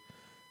family.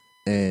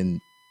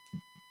 And,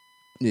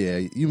 yeah,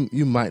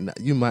 you might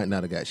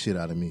not have got shit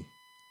out of me.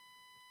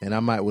 And I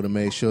might would have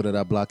made sure that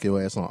I block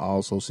your ass on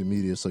all social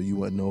media so you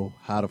wouldn't know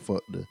how the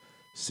fuck to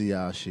see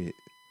our shit.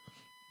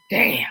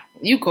 Damn,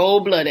 you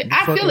cold blooded.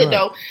 I feel it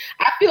though.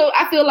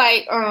 I feel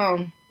like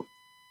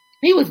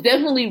he was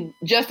definitely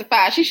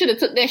justified. She should have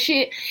took that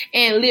shit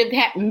and lived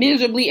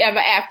miserably ever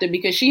after,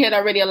 because she had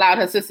already allowed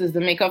her sisters to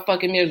make her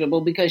fucking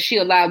miserable because she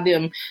allowed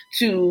them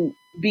to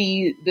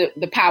be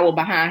the power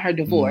behind her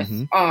divorce.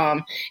 Mm-hmm.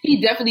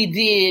 He definitely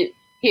did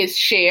his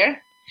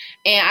share.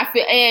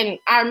 And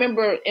I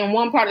remember in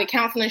one part of the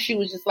counseling, she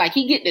was just like,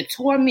 he get to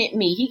torment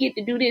me. He get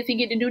to do this. He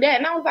get to do that.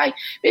 And I was like,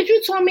 bitch,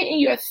 you tormenting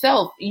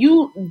yourself.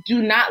 You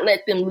do not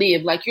let them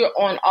live. Like, you're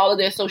on all of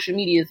their social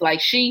medias.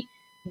 Like, she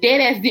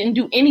dead ass didn't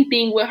do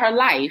anything with her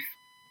life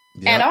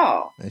at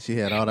all. And she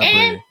had all that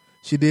bread.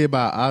 She did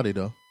buy Audi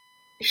though.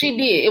 She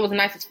did. It was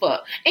nice as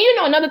fuck. And you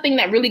know, another thing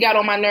that really got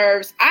on my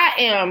nerves, I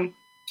am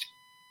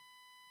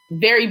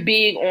very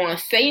big on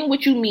saying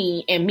what you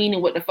mean and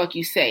meaning what the fuck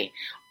you say.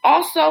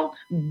 Also,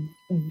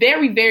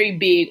 very, very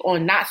big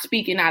on not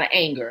speaking out of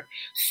anger.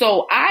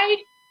 So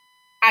I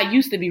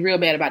used to be real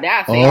bad about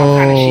that. I say all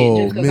kind of shit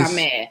just because I'm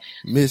mad.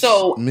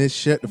 Miss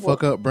Shut the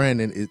fuck up,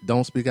 Brandon.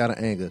 Don't speak out of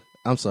anger.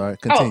 I'm sorry.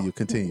 Continue.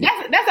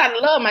 That's out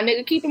of love, my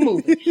nigga. Keep it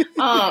moving.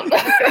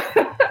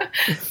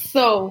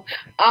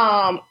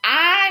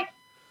 I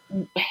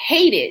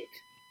hate it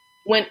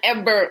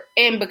whenever,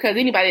 and because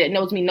anybody that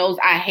knows me knows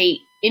I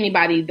hate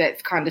anybody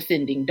that's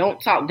condescending. Don't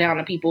talk down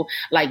to people.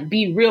 Like,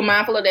 be real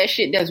mindful of that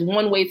shit. That's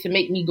one way to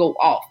make me go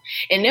off.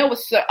 And there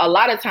was a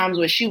lot of times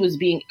where she was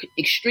being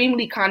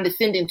extremely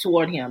condescending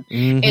toward him,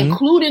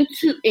 including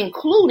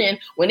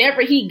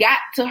whenever he got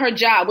to her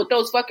job with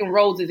those fucking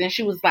roses, and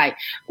she was like,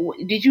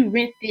 "Did you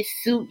rent this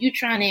suit? You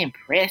trying to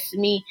impress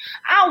me?"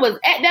 I was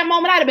at that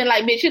moment, I'd have been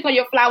like, "Bitch, here come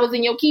your flowers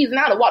and your keys," and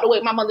I'd have walked away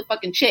with my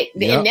motherfucking check.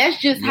 Yep. And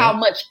that's just how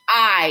much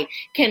I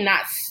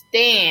cannot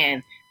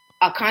stand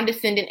a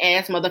condescending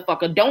ass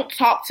motherfucker. Don't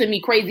talk to me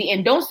crazy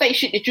and don't say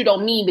shit that you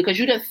don't mean because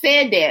you done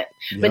said that.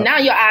 Yep. But now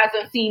your eyes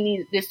done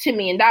seen this $10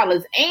 million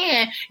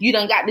and you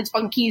done got this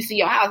fucking keys to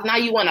your house. Now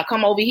you want to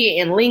come over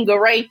here and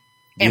lingerie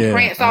and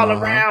prance all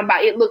around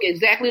by it look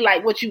exactly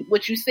like what you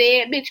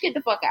said. Bitch, get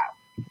the fuck out.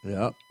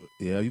 Yep.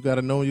 Yeah, you got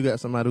to know you got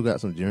somebody who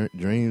got some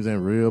dreams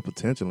and real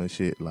potential and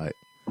shit. Like,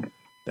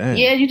 damn.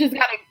 Yeah, you just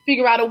got to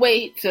figure out a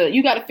way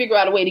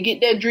to get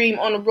that dream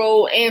on the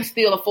road and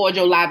still afford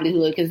your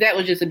livelihood, because that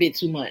was just a bit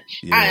too much.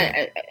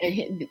 Yeah.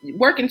 I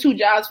working 2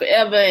 jobs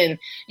forever and,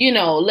 you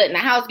know, letting the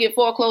house get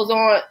foreclosed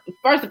on.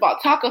 First of all,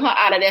 talking her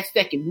out of that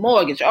second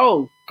mortgage.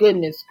 Oh,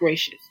 goodness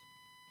gracious.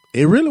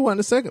 It really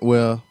wasn't a second.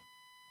 Well,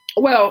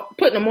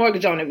 putting a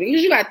mortgage on it,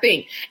 because you got to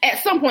think, at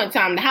some point in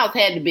time, the house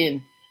had to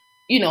been,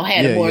 you know,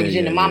 had a mortgage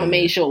and the mama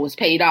made sure it was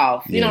paid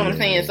off. You know what I'm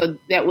saying? Yeah. So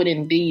that would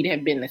indeed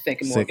have been the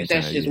second mortgage.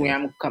 That's just where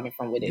I'm coming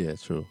from with it. Yeah,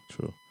 true.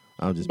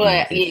 I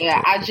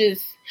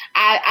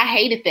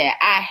hated that.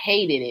 I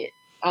hated it.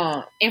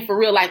 And for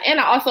real life. And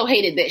I also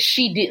hated that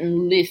she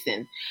didn't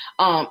listen.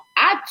 I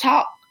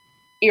talk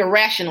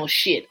irrational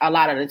shit a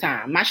lot of the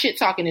time. My shit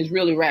talking is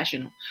really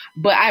rational,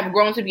 but I've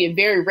grown to be a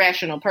very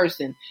rational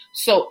person.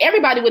 So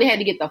everybody would have had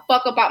to get the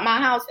fuck up out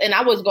my house, and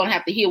I was going to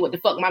have to hear what the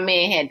fuck my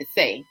man had to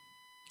say.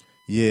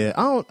 Yeah,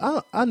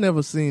 I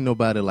never seen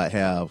nobody like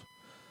have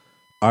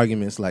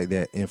arguments like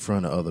that in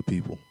front of other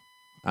people.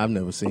 I've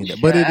never seen that,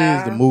 but it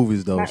is the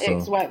movies though. My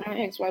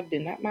ex-wife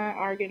did not mind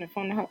arguing in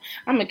front of her.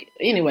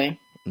 Anyway.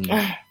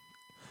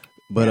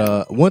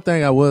 But one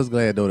thing I was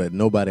glad though that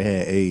nobody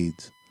had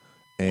AIDS.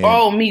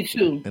 And, me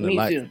too.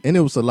 Too. And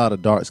it was a lot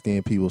of dark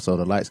skinned people, so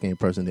the light skinned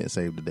person didn't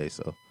save the day.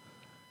 So,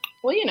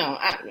 well, you know,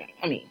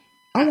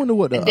 I wonder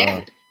what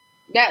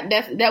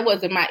that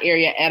wasn't my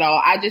area at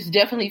all. I just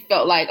definitely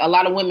felt like a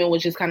lot of women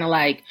was just kind of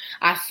like,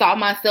 I saw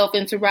myself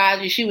in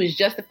Taraji. She was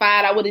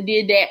justified. I would have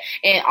did that.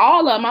 And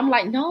all of them, I'm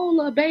like, no,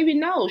 little baby,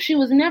 no. She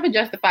was never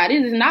justified.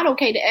 It is not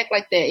okay to act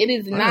like that. It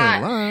is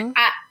not.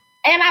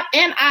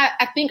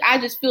 I think I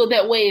just feel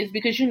that way is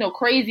because, you know,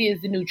 crazy is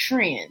the new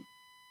trend.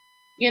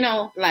 You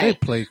know, like they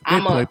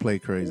play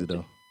crazy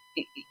though.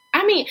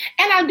 I mean,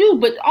 and I do,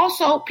 but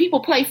also people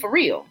play for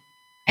real.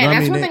 And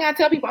that's one thing I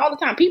tell people all the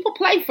time. People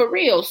play for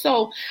real.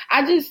 So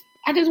I just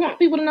want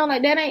people to know,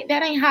 like, that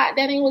ain't hot.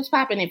 That ain't what's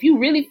popping. If you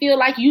really feel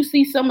like you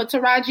see some of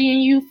Taraji in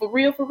you for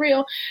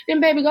real,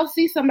 then baby, go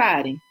see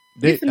somebody.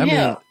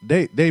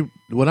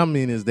 What I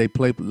mean is they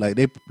play like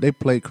they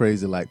play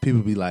crazy. Like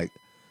people be like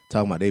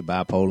talking about they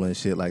bipolar and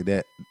shit like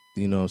that.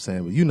 You know what I'm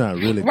saying? But you're not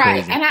really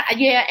right. Crazy.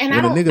 And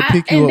when a nigga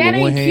pick you up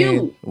with one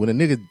hand, when a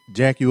nigga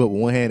jack you up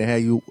with one hand and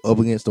have you up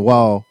against the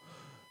wall,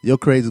 your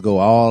crazy go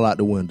all out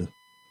the window.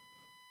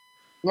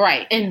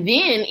 Right. And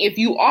then if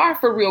you are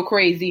for real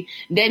crazy,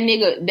 that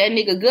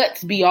nigga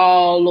guts be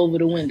all over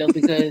the window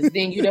because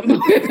then you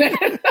done.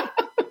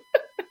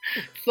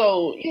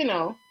 So, you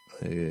know,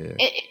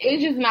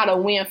 it's just not a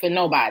win for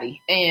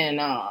nobody. And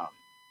I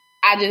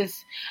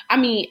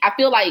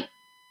feel like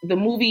the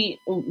movie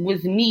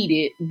was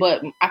needed,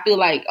 but I feel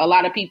like a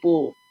lot of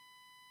people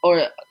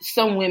or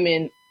some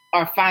women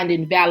are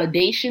finding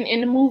validation in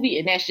the movie,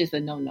 and that's just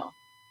a no-no.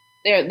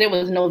 There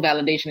was no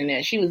validation in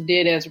that. She was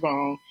dead as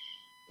wrong.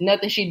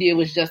 Nothing she did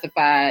was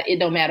justified. It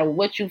don't matter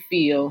what you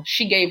feel.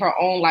 She gave her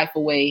own life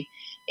away.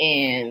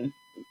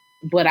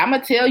 But I'm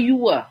going to tell you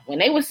what, when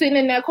they were sitting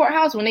in that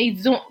courthouse, when they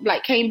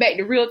came back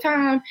to real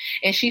time,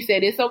 and she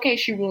said, it's okay,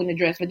 she ruined the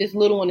dress, but this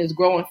little one is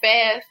growing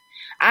fast.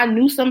 I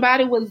knew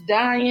somebody was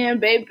dying,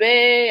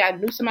 baby. I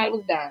knew somebody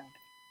was dying.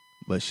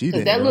 But she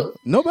didn't.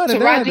 Nobody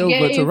died though,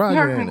 but Taraji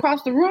her from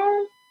across the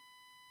room.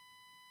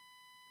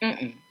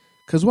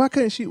 Because why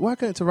couldn't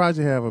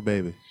Taraji have a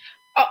baby?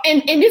 Oh,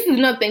 and this is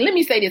another thing. Let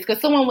me say this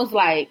because someone was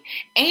like,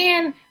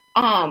 and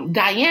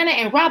Diana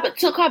and Robert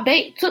took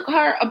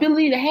her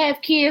ability to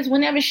have kids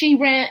whenever she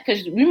ran.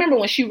 Because remember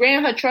when she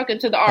ran her truck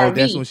into the RV,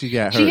 that's when she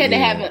got hurt. She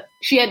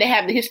had to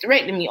have the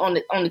hysterectomy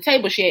on the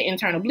table. She had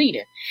internal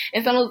bleeding,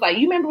 and someone was like,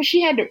 you remember when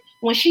she had to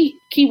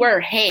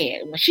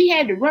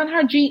run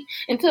her Jeep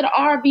into the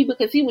RV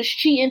because he was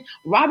cheating.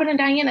 Robert and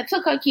Diana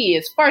took her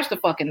kids first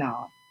of fucking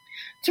all.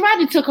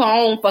 Taraji took her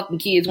own fucking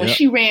kids when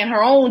she ran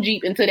her own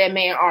Jeep into that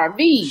man RV.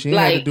 She didn't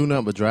have to do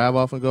nothing but drive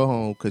off and go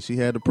home because she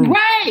had the proof.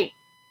 Right.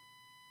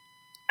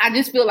 I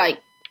just feel like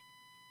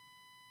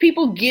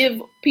people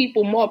give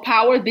people more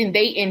power than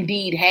they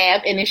indeed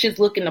have, and it's just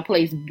looking to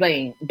place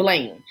blame.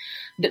 Taraji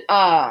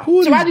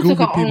took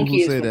her own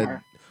kids from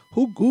her.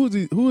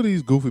 Who are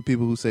these goofy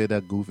people who say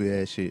that goofy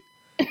ass shit?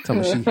 Tell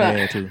me she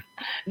had to.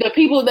 The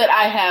people that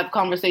I have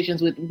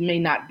conversations with may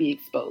not be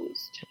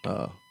exposed.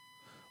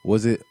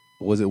 Was it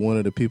one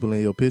of the people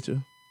in your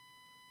picture?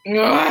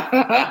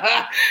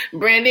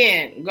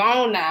 Brandon, go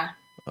on now.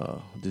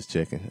 Just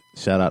checking.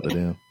 Shout out to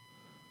them.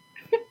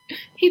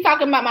 He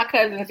talking about my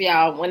cousins,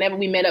 y'all. Whenever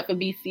we met up for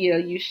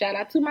BCLU, shout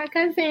out to my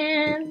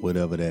cousins.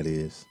 Whatever that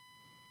is.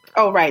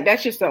 Oh, right.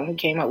 That's just something we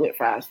came up with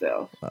for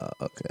ourselves.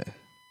 Okay.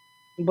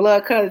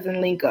 Blood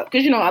cousin link up.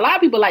 Because, a lot of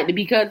people like to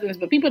be cousins,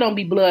 but people don't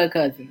be blood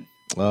cousins.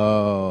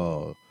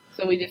 Oh.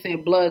 So we just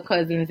said blood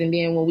cousins, and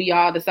then when we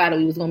all decided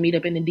we was going to meet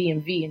up in the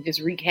DMV and just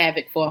wreak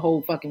havoc for a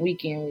whole fucking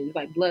weekend, we was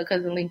like, blood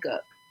cousin link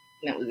up.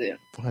 And that was it.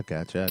 I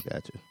got you.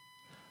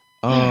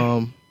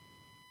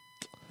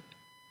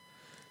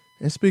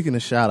 And speaking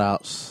of shout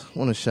outs, I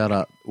want to shout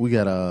out, we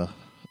got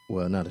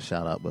not a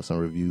shout out, but some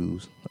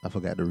reviews. I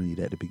forgot to read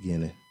at the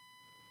beginning.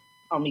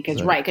 Oh,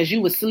 because you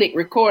was slick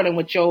recording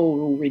with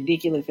your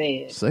ridiculous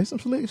ass. Say some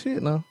slick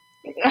shit now.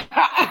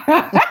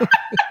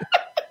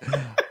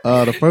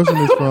 The first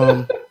one is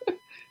from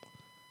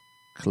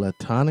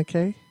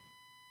Clatonike.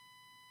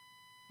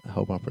 I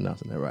hope I'm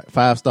pronouncing that right.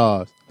 5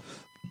 stars.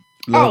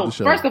 Love the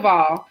show. First of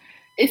all,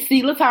 it's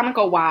C.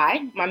 Latonica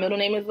Y. My middle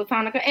name is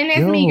Latonica, and that's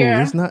me,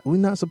 girl. We're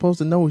not supposed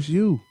to know it's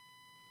you.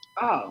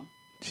 Oh.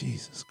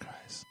 Jesus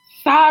Christ.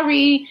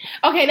 Sorry.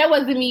 Okay, that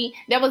wasn't me.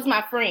 That was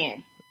my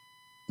friend.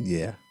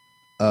 Yeah.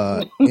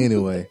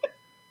 Anyway.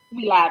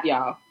 We live,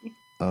 y'all.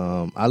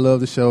 I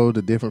love the show,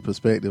 the different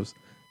perspectives.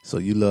 So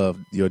you love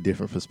your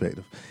different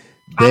perspective.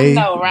 I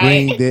know,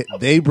 right?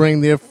 They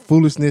bring their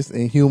foolishness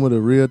and humor to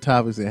real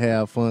topics and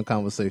have fun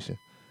conversation.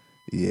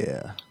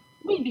 Yeah.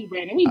 We do,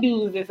 Brandon. We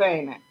do the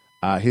same thing.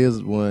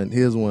 Here's one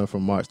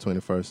from March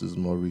 21st. This is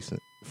more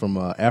recent. From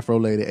Afro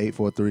Lady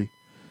 843.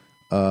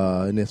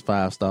 And it's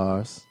 5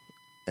 stars.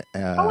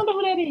 I wonder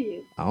who that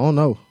is. I don't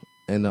know.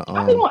 And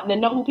I be wanting to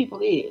know who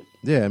people is.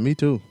 Yeah, me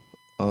too.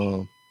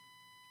 And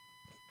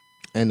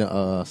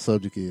the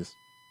subject is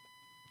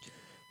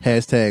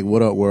hashtag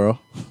what up world.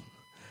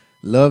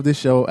 Love this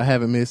show. I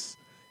haven't missed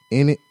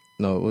I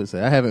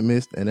haven't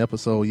missed an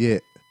episode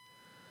yet.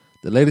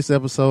 The latest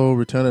episode,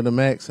 Return of the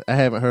Max, I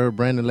haven't heard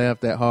Brandon laugh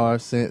that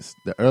hard since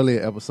the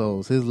earlier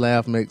episodes. His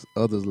laugh makes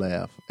others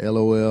laugh.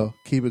 LOL.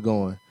 Keep it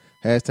going.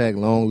 Hashtag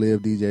long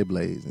live DJ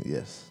Blaze. And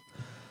yes,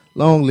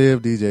 long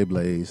live DJ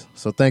Blaze.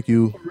 So thank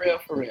you.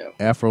 For real.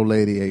 Afro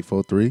Lady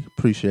 843.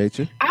 Appreciate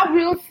you. I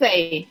will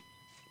say,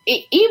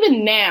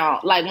 even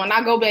now, like when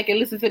I go back and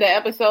listen to the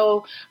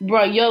episode,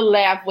 bro, your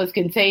laugh was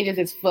contagious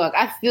as fuck.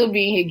 I still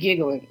be in here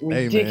giggling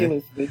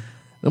ridiculously. Hey,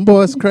 them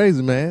boys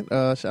crazy, man.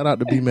 Shout out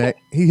to B-Mac.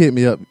 He hit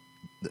me up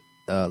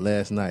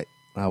last night.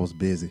 I was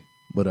busy.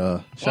 But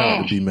shout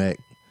out to B-Mac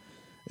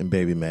and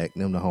Baby Mac.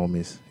 Them the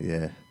homies.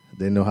 Yeah.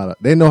 They know how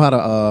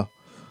to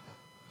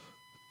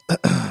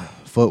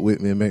fuck with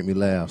me and make me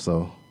laugh.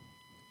 So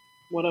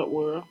what up,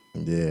 world?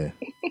 Yeah.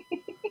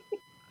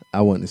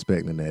 I wasn't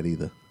expecting that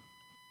either.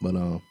 But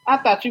I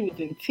thought you was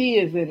in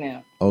tears in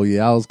there. Oh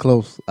yeah, I was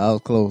close.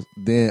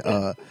 Then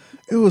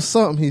it was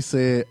something he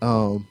said. He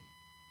was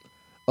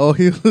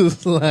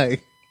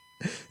like,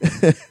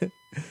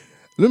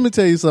 let me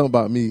tell you something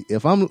about me.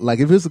 If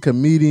it's a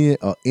comedian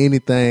or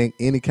anything,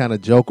 any kind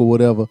of joke or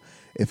whatever,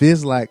 if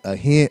it's like a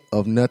hint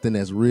of nothing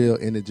that's real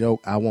in the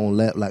joke, I won't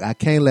laugh. Like I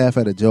can't laugh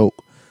at a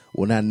joke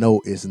when I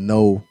know it's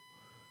no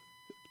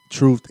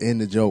truth in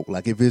the joke.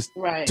 Like if it's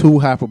too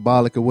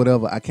hyperbolic or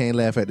whatever, I can't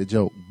laugh at the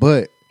joke.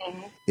 But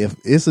if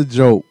it's a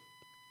joke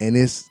and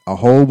it's a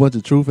whole bunch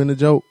of truth in the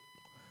joke,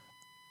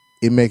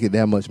 it make it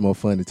that much more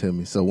funny to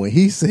me. So when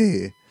he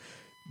said,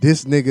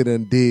 this nigga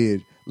done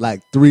did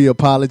like 3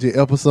 apology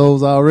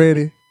episodes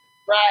already.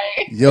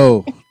 Right.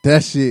 Yo,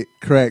 that shit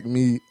cracked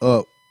me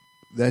up.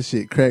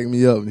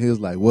 And he was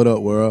like, what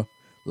up, world?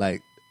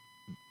 Like,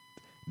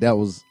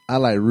 I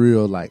like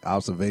real, like,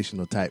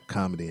 observational type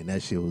comedy, and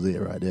that shit was it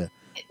right there.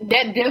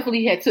 That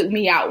definitely had took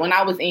me out when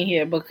I was in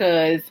here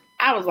because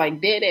I was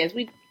like, dead ass.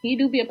 He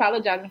do be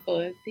apologizing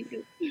for us. He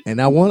do. And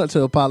I wanted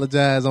to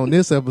apologize on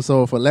this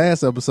episode for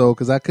last episode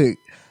because I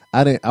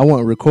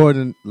wasn't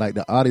recording, like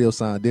the audio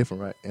sound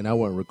different, right? And I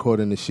wasn't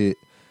recording the shit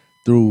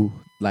through,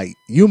 like,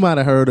 you might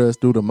have heard us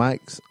through the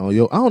mics on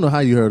I don't know how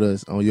you heard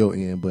us on your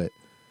end, but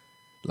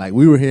like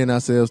we were hearing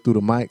ourselves through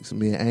the mics,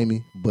 me and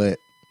Amy, but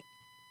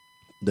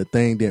the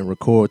thing didn't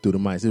record through the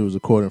mics. It was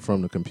recording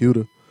from the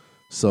computer.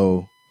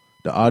 So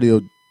the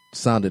audio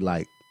sounded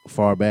like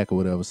far back or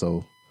whatever.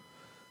 So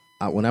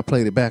when I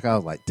played it back, I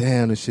was like,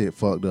 damn, this shit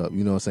fucked up.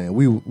 You know what I'm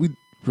saying? We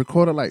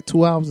recorded like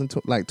 2 hours and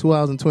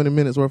 20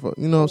 minutes worth of,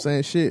 you know what I'm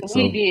saying, shit. So,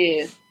 we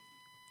did.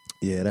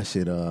 Yeah, that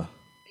shit.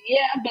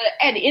 Yeah, but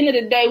at the end of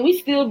the day, we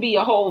still be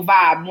a whole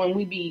vibe when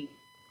we be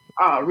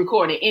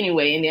recording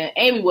anyway. And then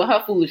Amy with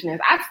her foolishness,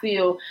 I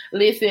still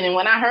listen. And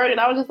when I heard it,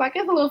 I was just like,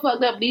 it's a little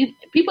fucked up. These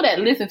people that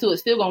listen to it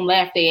still gonna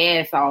laugh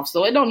their ass off.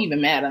 So it don't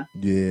even matter.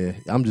 Yeah,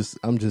 I'm just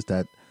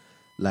that,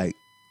 like,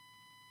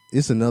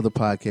 it's another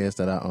podcast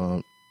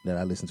that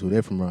I listen to.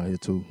 They're from around here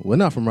too. Well,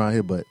 not from around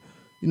here, but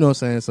you know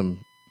what I'm saying,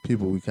 some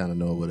people we kind of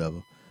know or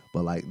whatever.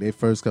 But like their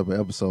first couple of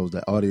episodes,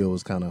 the audio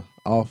was kind of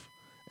off,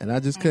 and I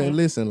just couldn't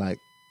listen. Like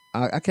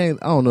I can't.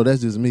 I don't know.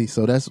 That's just me.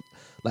 So that's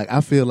like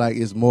I feel like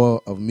it's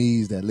more of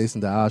me's that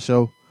listen to our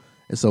show,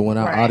 and so when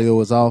our audio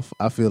is off,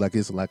 I feel like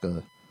it's like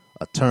a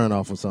turn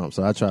off or something.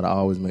 So I try to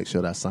always make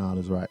sure that sound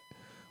is right.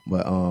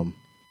 But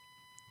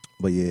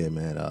yeah,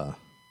 man.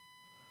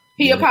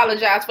 He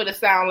apologized for the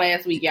sound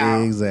last week,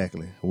 y'all.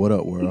 Exactly. What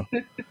up, world?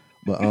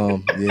 But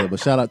yeah. But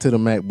shout out to the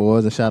Mac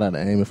boys and shout out to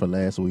Amy for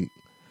last week,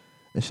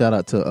 and shout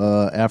out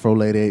to Afro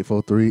Lady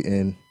 843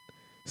 and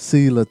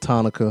C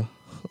Latonica.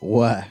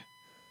 Why?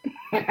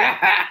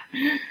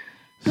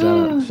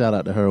 shout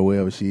out to her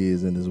wherever she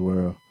is in this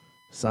world.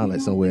 Sound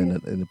like somewhere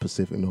in the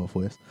Pacific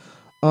Northwest.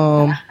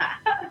 What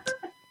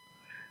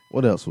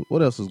else?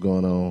 What else was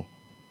going on?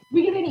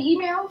 We get any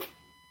emails?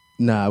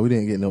 Nah, we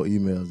didn't get no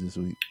emails this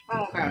week.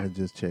 Okay. I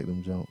just checked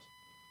them jumps.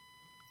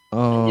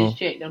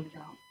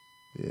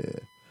 Yeah.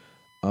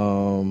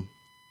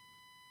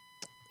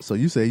 So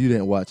you say you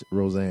didn't watch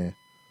Roseanne?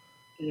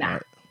 Nah.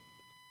 Right.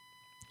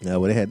 Yeah,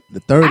 well, they had the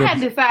third. I had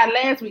decided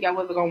last week I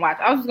wasn't gonna watch.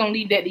 I was just gonna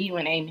leave that to you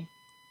and Amy.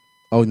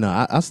 Oh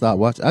no, I stopped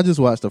watching. I just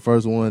watched the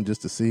first one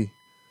just to see,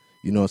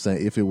 you know what I'm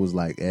saying, if it was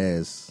like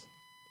as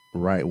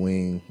right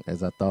wing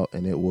as I thought,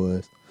 and it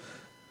was.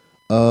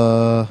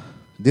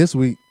 This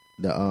week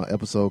the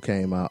episode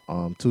came out.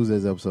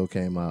 Tuesday's episode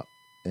came out,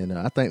 and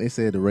I think they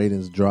said the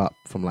ratings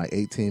dropped from like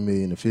 18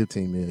 million to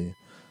 15 million.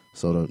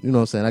 So you know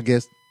what I'm saying. I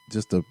guess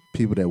just the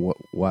people that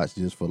watch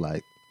just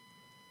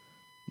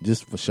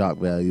for shock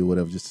value or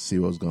whatever, just to see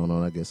what's going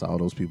on. I guess all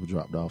those people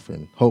dropped off,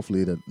 and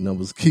hopefully the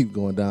numbers keep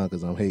going down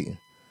because I'm hating.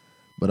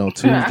 But on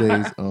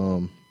Tuesdays,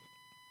 on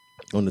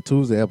the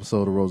Tuesday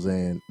episode of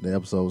Roseanne, the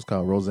episode was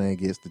called Roseanne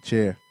Gets the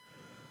Chair.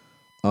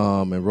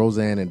 And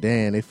Roseanne and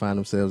Dan, they find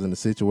themselves in a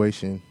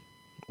situation.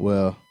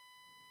 Well,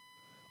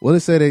 they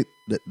say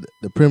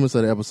the premise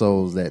of the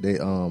episode is that they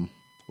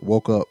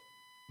woke up,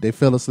 they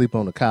fell asleep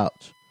on the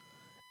couch,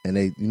 and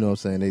they, you know what I'm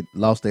saying, they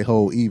lost their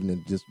whole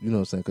evening, just, you know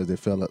what I'm saying, because they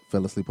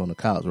fell asleep on the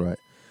couch, right?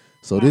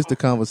 So this the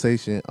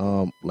conversation,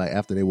 like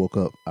after they woke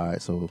up. All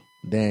right, so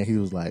Dan, he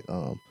was like,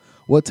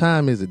 what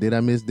time is it? Did I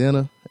miss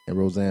dinner? And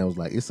Roseanne was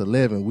like, it's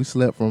 11. We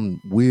slept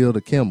from Will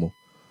to Kimmel.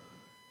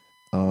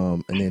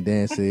 And then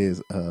Dan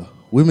says,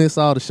 we miss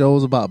all the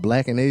shows about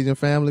black and Asian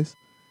families.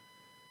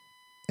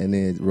 And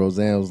then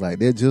Roseanne was like,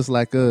 they're just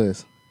like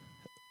us.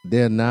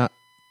 They're not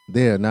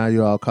there. Now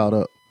you're all caught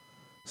up.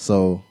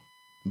 So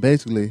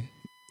basically,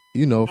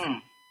 you know,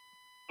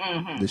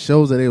 the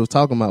shows that they was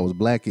talking about was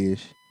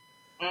Blackish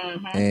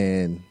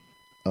and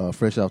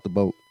Fresh Off the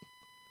Boat.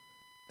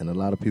 And a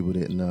lot of people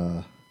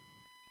didn't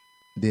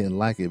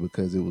like it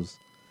because it was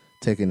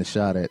taking a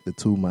shot at the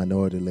two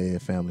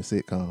minority-led family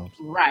sitcoms.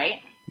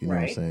 Right. You know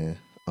what I'm saying?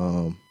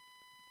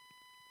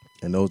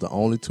 And those are the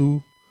only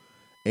two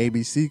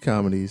ABC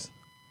comedies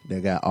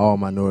that got all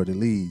minority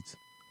leads.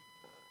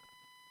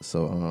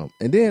 So,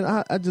 and then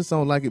I just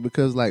don't like it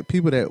because, like,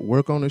 people that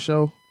work on the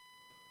show,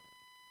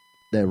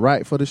 that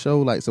write for the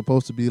show, like,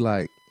 supposed to be,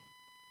 like,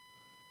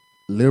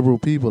 liberal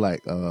people,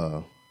 like,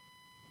 oh,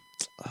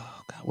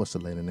 God, what's the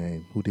lady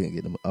name? Who didn't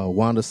get them?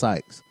 Wanda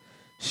Sykes.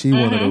 She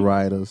one of the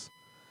writers.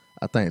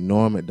 I think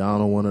Norm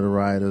Macdonald, one of the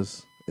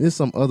writers. There's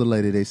some other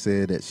lady they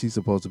said that she's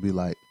supposed to be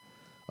like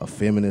a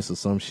feminist or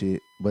some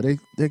shit. But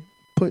they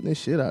putting this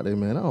shit out there,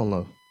 man. I don't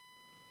know.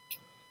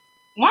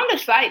 Wanda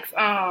Sykes,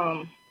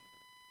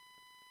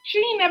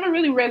 she never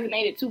really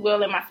resonated too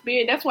well in my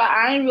spirit. That's why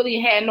I ain't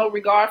really had no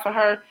regard for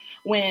her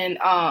when,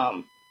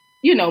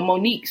 you know,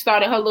 Monique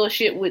started her little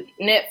shit with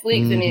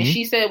Netflix and then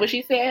she said what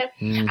she said.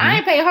 I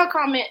ain't paid her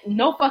comment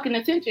no fucking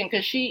attention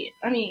because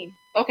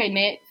okay,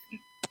 next.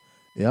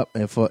 Yep,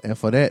 and for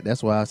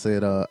that's why I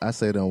said on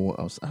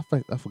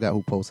I forgot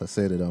who post I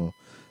said it on,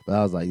 but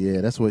I was like,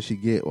 yeah, that's what she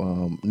get.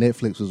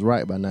 Netflix was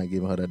right by not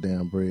giving her that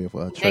damn bread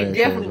for her trash. They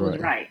definitely was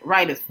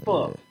right as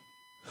fuck. Yeah.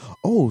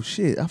 Oh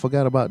shit, I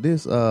forgot about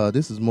this.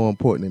 This is more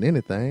important than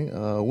anything.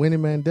 Winnie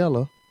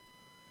Mandela,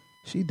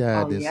 she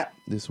died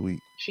this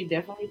week. She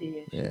definitely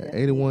did. Yeah,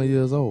 81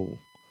 years old.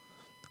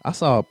 I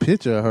saw a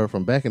picture of her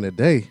from back in the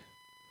day,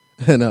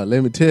 and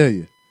let me tell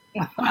you.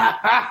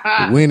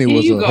 Winnie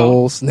was a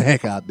whole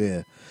snack out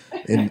there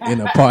in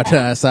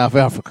apartheid South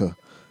Africa.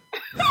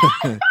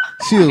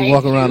 She was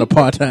walking around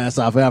apartheid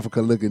South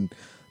Africa looking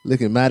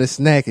mighty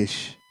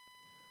snackish.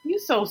 You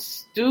so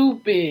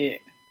stupid.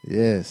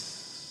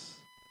 Yes.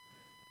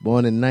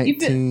 Born in You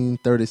feel-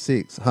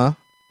 1936. Huh?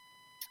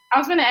 I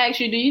was gonna ask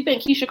you, do you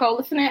think Keisha Cole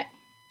is snap?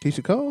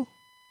 Keisha Cole?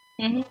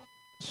 Mm-hmm.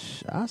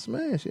 I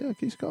smash. Yeah,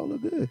 Keisha Cole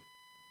look good.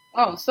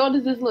 Oh, so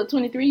does this little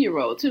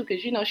 23-year-old too,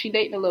 because you know she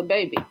dating a little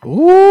baby.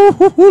 Ooh,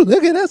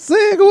 look at that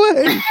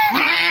segue.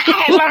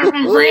 I learned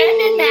from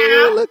Brandon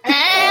now. Look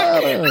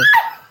at her.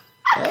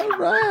 All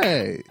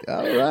right.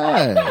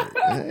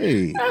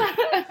 Hey,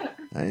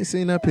 I ain't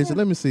seen that picture.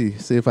 Let me see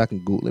if I can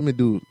Google. Let me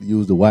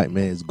use the white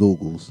man's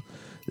Googles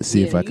to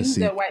see if I can use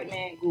see that white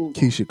man Google.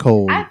 Keisha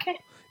Cole. I can't.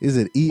 Is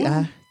it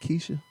EI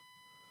Keisha?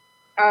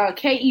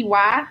 KEY.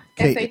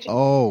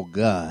 Oh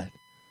God.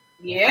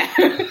 Yeah.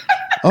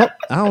 Oh,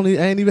 I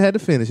ain't even had to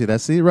finish it. I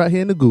see it right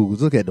here in the Googles.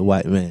 Look at the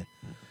white man.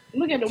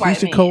 Look at the white man.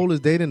 Keisha Cole is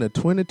dating a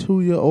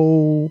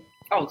 22-year-old.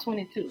 Oh,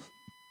 22.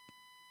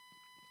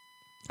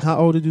 How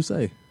old did you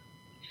say?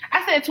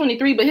 I said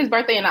 23, but his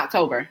birthday in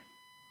October.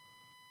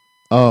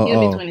 Oh,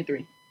 He'll be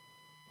 23.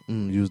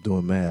 You was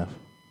doing math.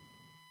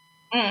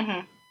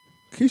 Mm-hmm.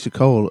 Keisha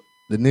Cole,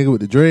 the nigga with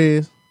the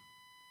dreads.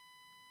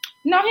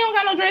 No, he don't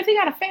got no dreads. He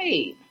got a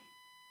fade.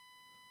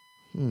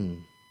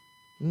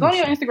 Go to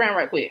your Instagram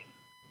right quick.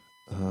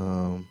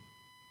 Let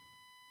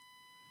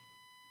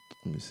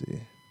me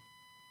see.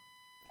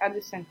 I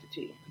just sent it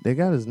to you. They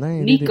got his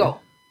name. Nico.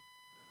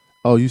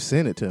 Oh, you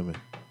sent it to me.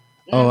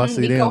 Oh, I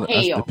see Nico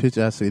the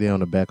picture. I see there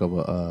on the back of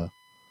a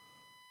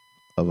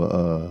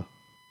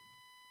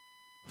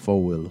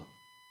 4-wheeler.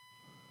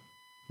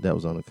 That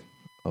was on the.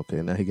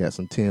 Okay, now he got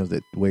some Timbs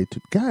that way too.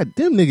 God,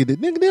 them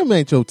them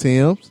ain't your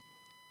Timbs.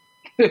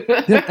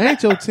 Them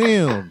ain't your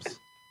Timbs.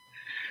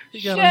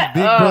 He got his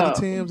big brother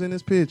Timbs in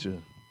this picture.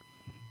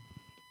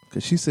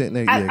 Cause she sitting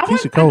there. Yeah,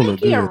 Keisha Cole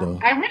look good though.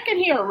 I reckon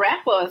he a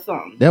rapper or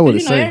something. That what it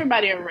say.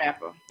 Everybody a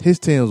rapper. His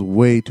Timbs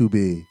way too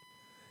big,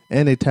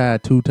 and they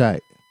tied too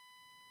tight.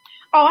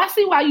 Oh, I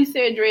see why you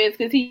said dreads,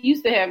 because he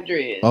used to have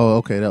dreads. Oh,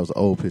 okay, that was an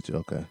old picture.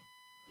 Okay.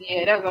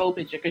 Yeah, that was an old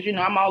picture, because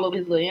I'm all over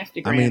his little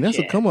Instagram. I mean, that's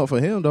a come up for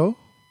him though.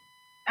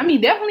 I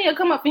mean, definitely a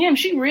come up for him.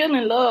 She real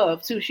in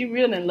love too. She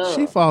real in love.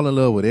 She fall in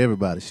love with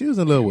everybody. She was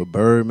in love with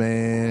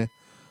Birdman.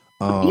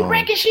 You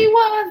reckon she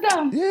was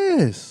though?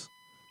 Yes.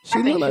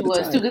 I think she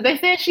was too, because they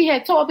said she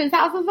had tore up his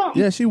house or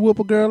something. Yeah, she whoop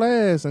a girl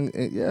ass, and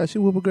yeah, she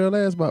whoop a girl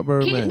ass about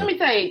Birdman. Let me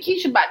tell you,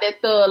 Keisha about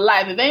that thug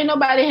life. If ain't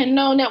nobody had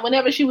known that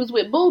whenever she was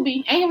with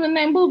Boobie, ain't him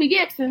named Boobie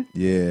Gibson.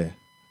 Yeah,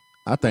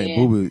 I think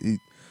Boobie.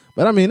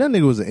 But I mean, that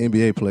nigga was an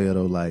NBA player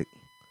though. Like,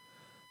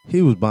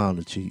 he was bound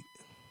to cheat.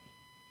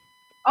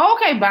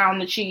 Okay,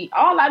 bound to cheat.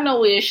 All I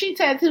know is she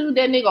tattooed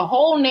that nigga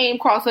whole name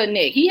across her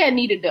neck. He had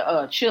needed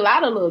to chill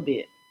out a little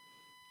bit.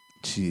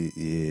 Cheat,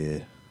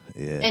 yeah.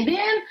 And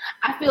then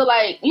I feel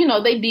like,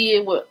 they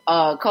did what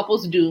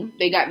couples do.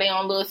 They got their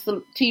own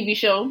little TV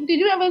show. Did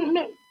you ever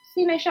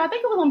see that show? I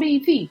think it was on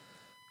BET.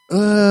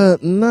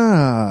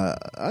 Nah.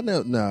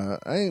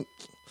 I ain't.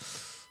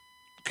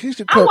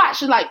 I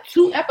watched like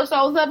 2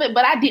 episodes of it,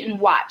 but I didn't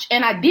watch.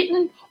 And I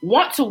didn't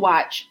want to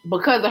watch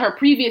because of her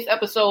previous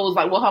episodes,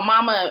 like with her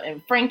mama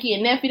and Frankie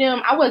and nephew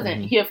them. I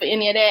wasn't here for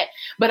any of that.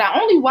 But I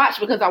only watched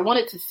because I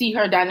wanted to see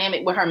her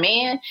dynamic with her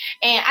man.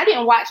 And I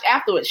didn't watch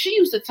afterwards. She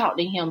used to talk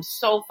to him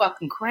so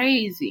fucking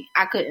crazy.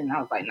 I couldn't.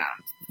 I was like, nah.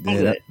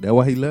 Yeah, that's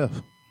why he left.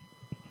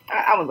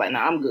 I was like,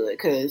 nah, I'm good.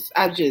 Because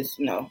I just,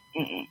 no.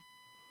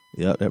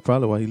 Yeah, that's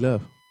probably why he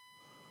left.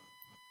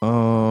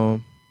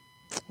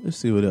 Let's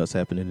see what else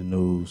happened in the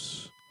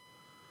news.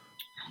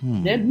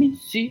 Let me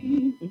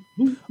see.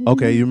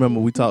 Okay, you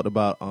remember we talked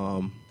about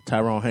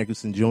Tyrone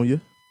Hankerson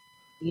Jr.?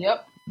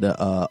 Yep.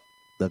 The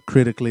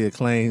critically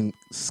acclaimed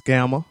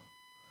scammer.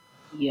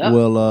 Yep.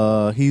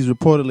 Well, he's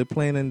reportedly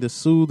planning to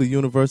sue the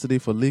university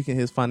for leaking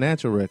his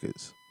financial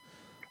records.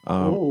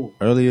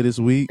 Earlier this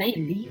week,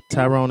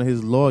 Tyrone and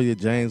his lawyer,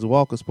 James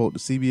Walker, spoke to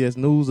CBS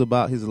News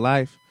about his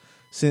life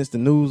since the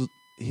news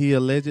he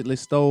allegedly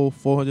stole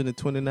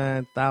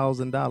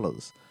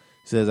 $429,000.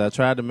 He says, I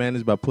tried to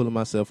manage by pulling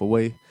myself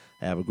away.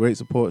 I have a great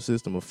support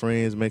system of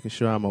friends making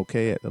sure I'm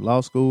okay at the law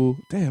school.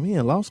 Damn, he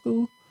in law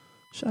school?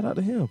 Shout out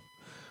to him.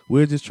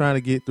 We're just trying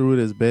to get through it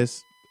as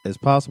best as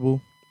possible.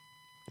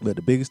 But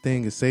the biggest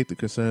thing is safety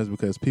concerns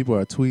because people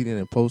are tweeting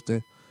and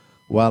posting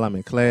while I'm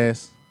in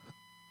class.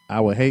 I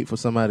would hate for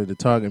somebody to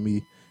target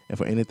me and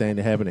for anything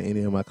to happen to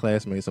any of my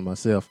classmates or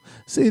myself.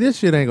 See, this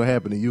shit ain't gonna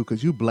happen to you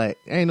because you black.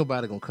 Ain't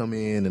nobody gonna come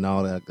in and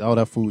all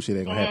that fool shit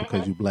ain't gonna happen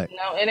because you black.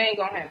 No, it ain't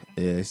gonna happen.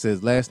 Yeah, it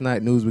says last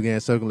night news began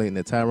circulating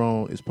that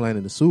Tyrone is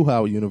planning to sue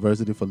Howard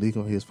University for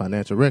leaking his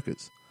financial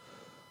records.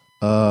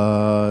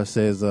 It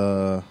says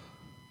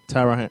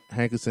Tyrone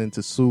Hankerson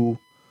to sue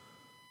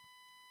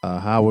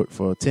Howard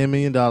for $10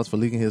 million for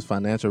leaking his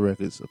financial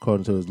records,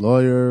 according to his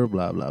lawyer.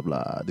 Blah blah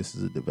blah. This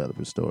is a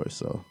developer story,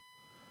 so.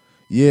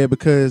 Yeah,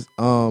 because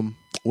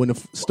when the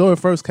story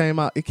first came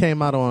out, it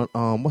came out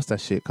on what's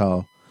that shit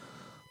called?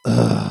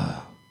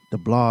 The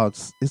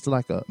blogs. It's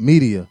like a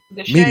Medium.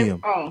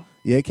 Oh.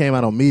 Yeah, it came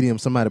out on Medium.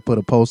 Somebody put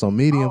a post on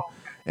Medium,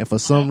 and for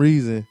some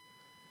reason,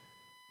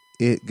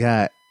 it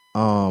got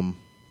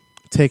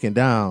taken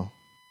down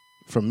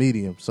from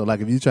Medium. So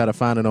like, if you try to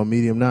find it on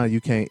Medium now, you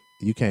can't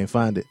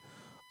find it.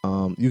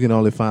 You can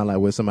only find like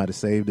where somebody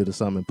saved it or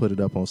something and put it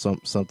up on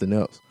something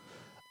else.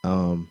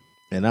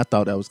 And I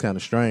thought that was kind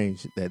of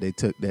strange that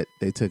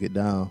they took it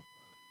down.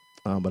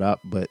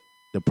 But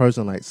the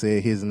person like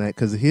said his name,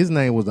 because his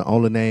name was the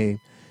only name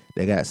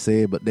that got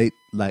said. But they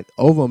like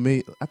over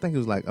me. I think it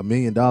was like $1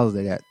 million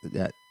that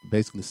got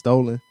basically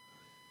stolen,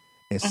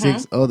 and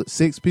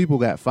six people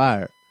got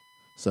fired.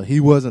 So he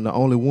wasn't the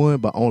only one,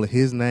 but only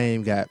his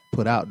name got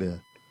put out there.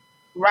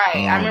 Right.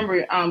 I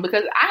remember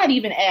because I had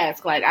even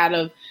asked, like, out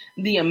of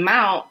the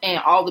amount and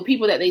all the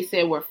people that they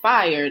said were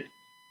fired,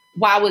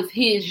 why was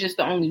his just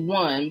the only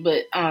one?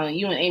 But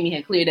you and Amy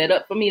had cleared that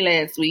up for me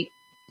last week.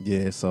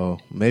 Yeah, so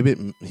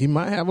maybe he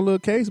might have a little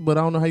case, but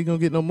I don't know how you're going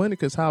to get no money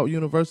because Howard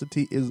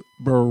University is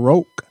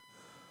broke.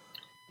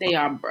 They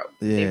are broke.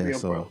 Yeah, they're real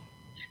broke.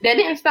 That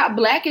didn't stop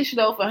Blackish,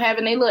 though, from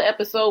having a little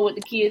episode with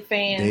the kids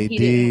saying they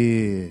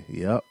did.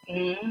 Yep.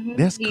 Mm-hmm.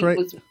 That's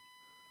crazy.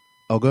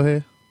 Oh, go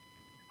ahead.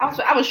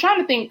 I was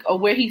trying to think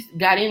of where he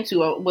got into.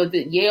 Was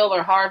it Yale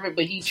or Harvard?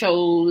 But he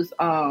chose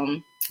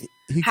Howard.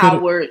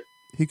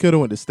 He could have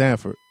went to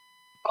Stanford.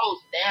 Oh,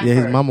 Stanford. Yeah,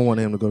 his mama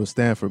wanted him to go to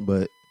Stanford,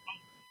 but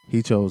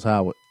he chose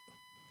Howard.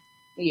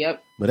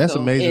 Yep. But that's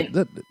amazing.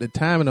 The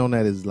timing on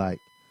that is like,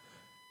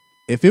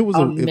 if it was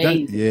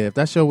if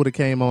that show would have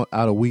came on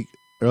out a week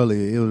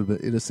earlier, it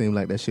would seem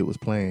like that shit was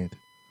planned.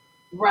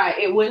 Right,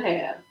 it would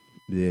have.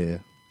 Yeah.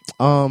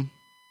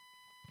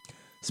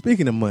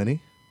 Speaking of money,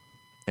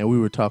 and we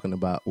were talking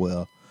about,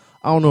 well,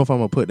 I don't know if I'm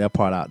gonna put that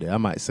part out there. I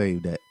might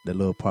save that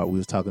little part we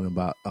was talking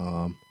about.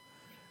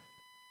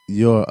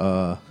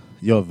 Your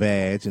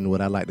vag and what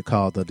I like to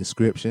call the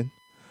description.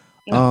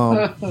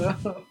 Oh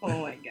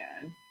my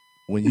God.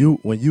 When you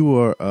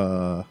were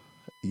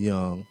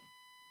young,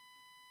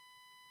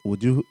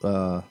 would you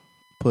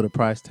put a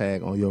price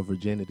tag on your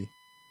virginity?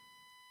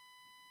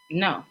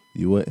 No.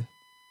 You wouldn't?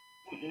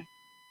 Mm-mm.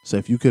 So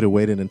if you could have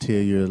waited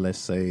until you're, let's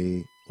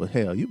say, well,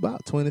 hell, you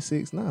about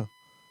 26 now.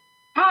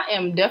 I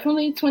am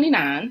definitely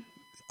 29.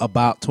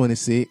 About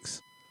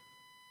 26.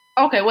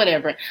 Okay,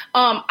 whatever.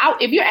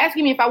 If you're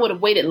asking me if I would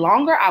have waited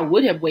longer, I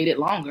would have waited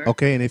longer.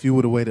 Okay, and if you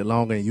would have waited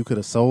longer and you could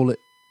have sold it?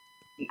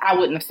 I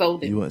wouldn't have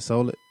sold it. You wouldn't have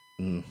sold it?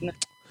 Mm. No.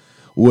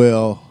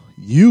 Well,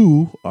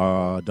 you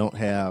don't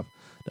have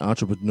the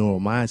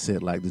entrepreneurial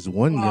mindset like this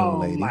one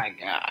young lady. Oh, my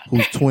God.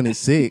 Who's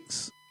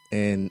 26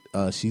 and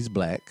she's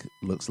black,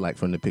 looks like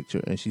from the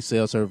picture, and she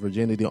sells her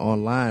virginity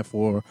online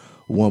for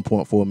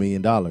 $1.4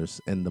 million,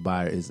 and the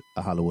buyer is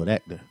a Hollywood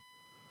actor.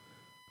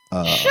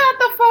 Shut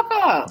the fuck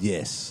up.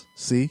 Yes.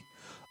 See?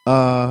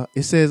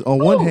 It says, on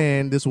one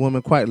hand, this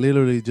woman quite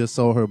literally just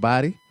sold her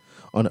body.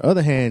 On the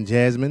other hand,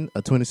 Jasmine,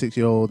 a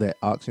 26-year-old that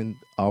auctioned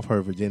off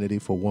her virginity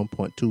for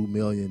 $1.2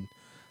 million.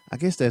 I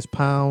guess that's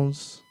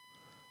pounds,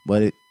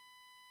 but it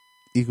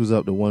equals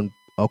up to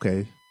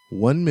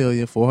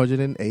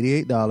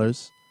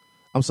 $1,488.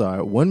 I'm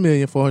sorry,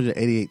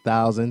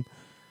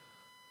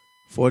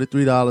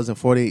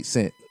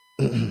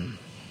 $1,488,043.48.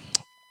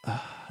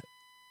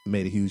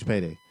 Made a huge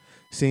payday.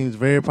 Seems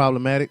very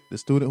problematic. The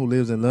student who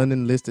lives in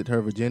London listed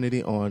her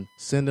virginity on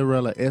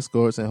Cinderella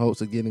Escorts in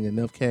hopes of getting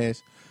enough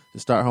cash to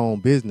start her own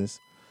business.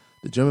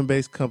 The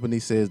German-based company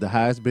says the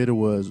highest bidder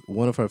was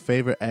one of her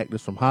favorite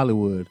actors from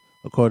Hollywood,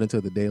 according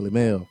to the Daily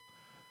Mail.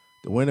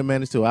 The winner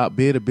managed to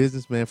outbid a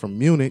businessman from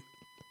Munich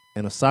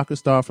and a soccer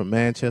star from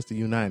Manchester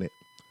United.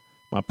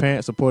 My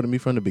parents supported me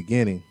from the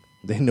beginning.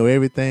 They know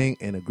everything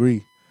and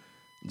agree.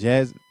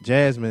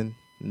 Jasmine,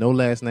 no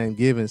last name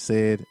given,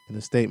 said in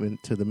a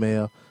statement to the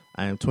Mail,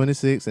 I am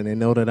 26 and they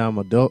know that I'm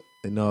adult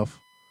enough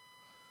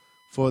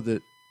for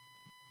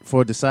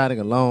deciding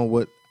alone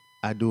what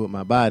I do with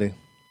my body.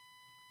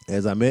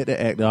 As I met the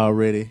actor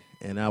already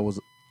and I was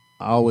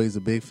always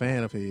a big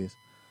fan of his,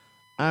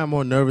 I am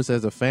more nervous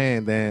as a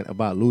fan than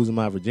about losing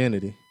my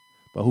virginity.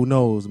 But who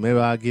knows, maybe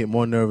I'll get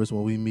more nervous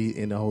when we meet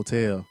in the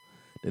hotel.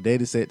 The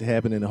date is set to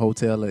happen in the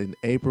hotel in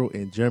April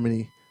in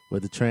Germany where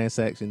the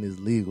transaction is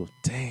legal.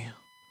 Damn.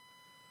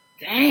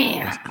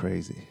 That's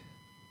crazy.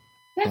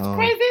 That's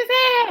crazy as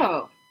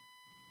hell.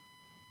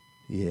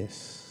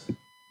 Yes.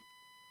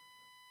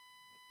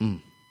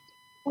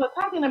 Well,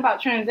 talking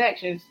about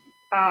transactions,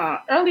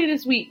 earlier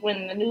this week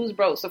when the news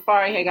broke,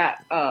 Safari had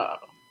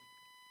got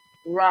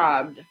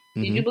robbed.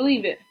 Did you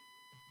believe it?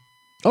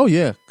 Oh,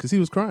 yeah, because he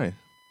was crying.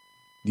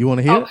 You want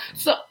to hear it?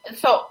 So,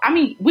 I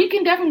mean, we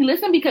can definitely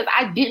listen because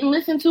I didn't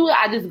listen to it.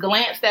 I just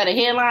glanced at a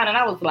headline and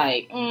I was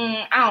like,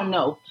 I don't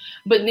know.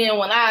 But then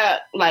when I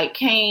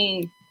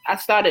I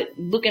started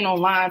looking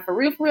online for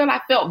real, I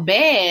felt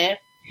bad,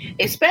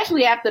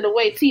 especially after the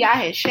way T.I.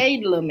 had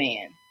shaded Lil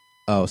Man.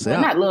 Oh, so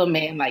not Lil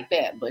Man like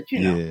that, but you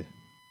know.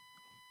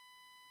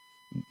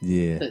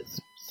 Yeah.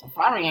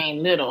 Safari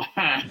ain't little.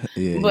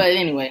 Yeah. But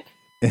anyway.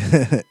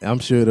 I'm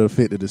sure it'll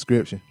fit the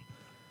description.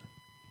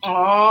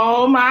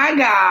 Oh, my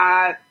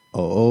God.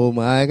 Oh,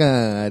 my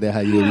God. That's how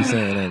you be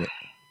saying, ain't it?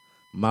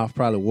 Mouth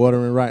probably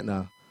watering right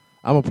now.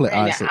 I'm going to play.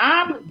 Right,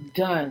 I'm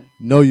done.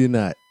 No, you're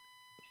not.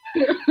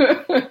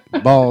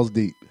 Balls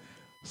deep.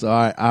 So,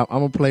 all right, I'm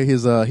going to play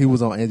his, he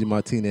was on Angie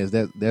Martinez.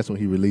 That's when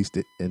he released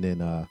it. And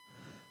then,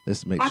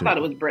 let's make sure. I thought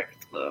it was Brett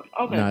Questlove.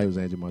 Okay. Nah, it was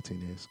Angie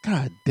Martinez.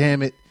 God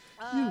damn it.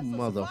 You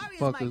So Safari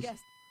is my motherfuckers.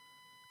 guest.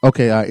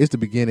 Okay, all right, it's the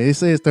beginning. It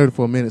says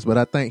 34 minutes, but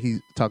I think he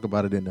talked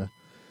about it in the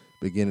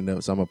beginning of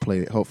it, so I'm going to play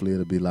it. Hopefully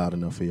it'll be loud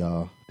enough for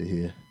y'all to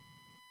hear.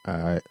 All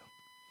right.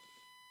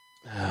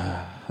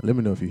 Let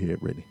me know if you hear it,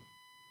 Brittany.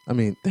 I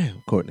mean,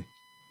 damn, Courtney.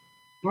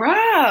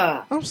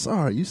 Bruh. I'm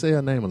sorry. You say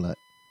her name a lot.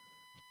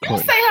 You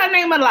Courtney. say her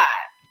name a lot.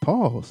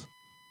 Pause.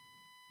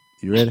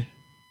 You ready?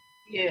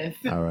 Yes.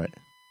 All right.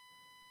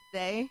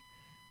 Day.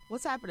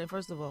 What's happening,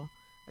 first of all?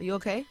 Are you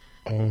okay?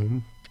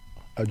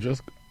 I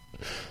just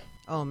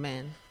Oh,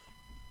 man.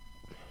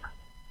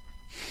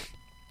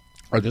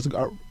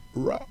 got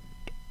robbed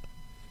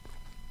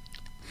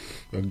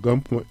at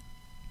gunpoint.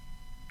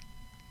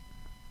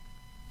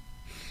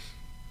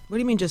 What do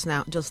you mean just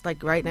now? Just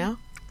like right now?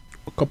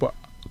 A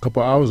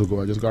couple hours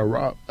ago, I just got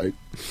robbed. Like,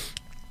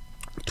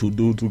 two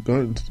dudes with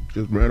guns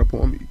just ran up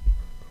on me.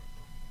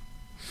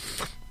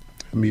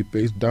 Had me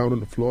face down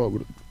on the floor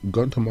with a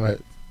gun to my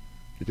head.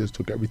 It just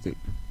took everything.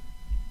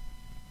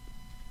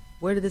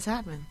 Where did this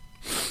happen?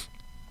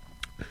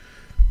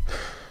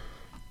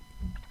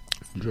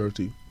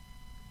 Jersey.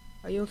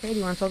 Are you okay? Do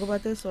you want to talk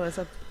about this, or it's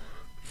up?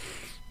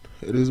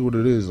 It is what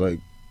it is. Like,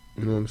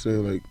 you know what I'm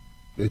saying? Like,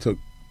 they took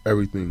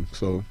everything.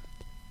 So,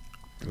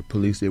 the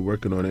police, they're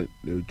working on it.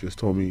 They just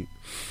told me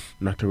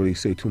not to really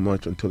say too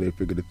much until they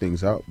figure the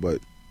things out.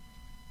 But,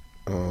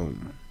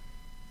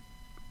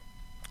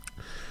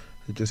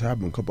 it just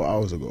happened a couple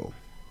hours ago.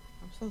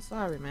 I'm so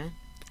sorry, man.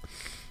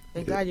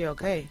 Thank God you're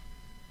okay.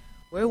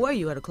 Where were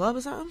you? At a club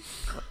or something?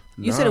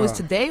 You said it was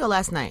today or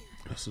last night?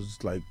 This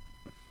is like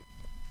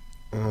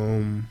 3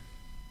 in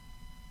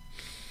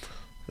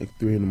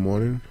the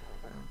morning.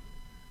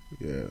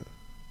 Yeah.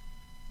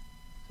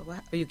 So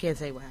what, you can't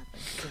say what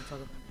happened. You can't talk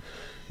about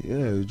it.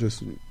 Yeah, it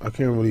just I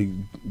can't really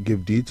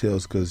give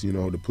details because you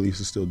know the police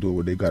is still doing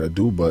what they got to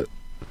do, but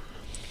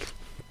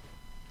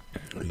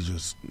it's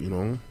just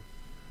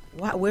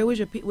Why, where was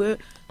your where?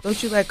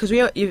 Don't you like? Because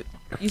you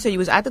said you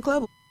was at the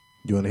club.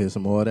 You want to hear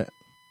some more of that?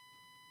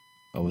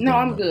 No,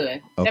 I'm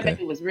good. Okay. That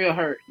baby was real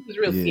hurt. He was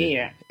real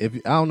scared. I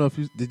don't know if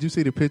did you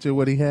see the picture of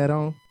what he had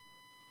on?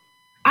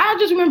 I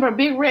just remember a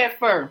big red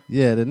fur.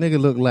 Yeah, the nigga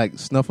looked like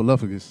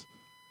Snuffleupagus.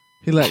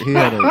 He had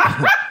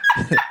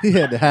he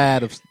had the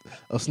hide of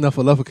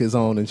Snuffleupagus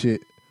on and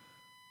shit.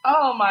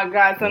 Oh my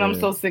God, son, I'm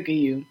so sick of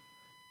you.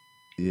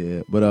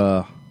 Yeah,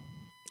 but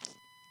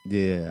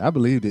yeah, I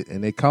believed it,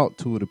 and they caught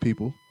two of the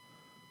people.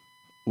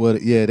 Well,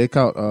 yeah, they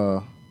caught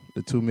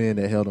the two men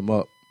that held him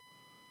up.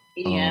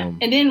 Yeah,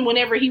 and then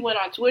whenever he went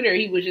on Twitter,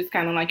 he was just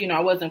kind of like,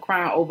 I wasn't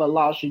crying over a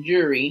lost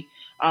jury,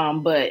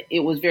 but it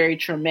was very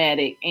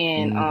traumatic.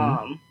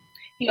 And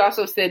he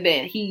also said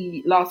that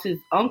he lost his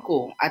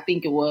uncle, I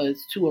think it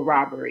was, to a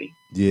robbery.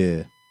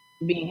 Yeah.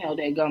 Being held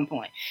at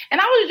gunpoint.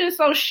 And I was just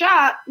so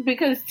shocked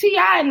because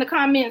T.I. in the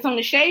comments on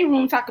the Shade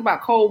Room talked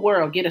about Cold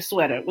World, get a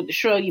sweater with the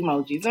shrug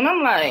emojis. And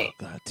I'm like,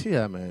 oh God,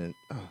 T.I., man.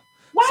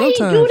 Why he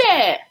do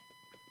that?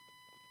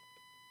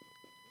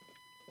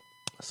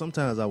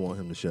 Sometimes I want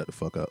him to shut the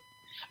fuck up.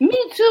 Me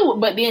too.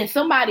 But then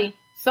somebody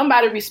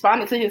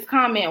responded to his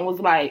comment and was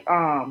like,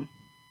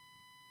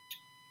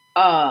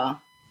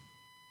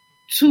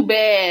 too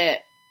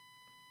bad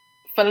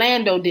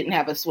Philando didn't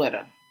have a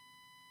sweater.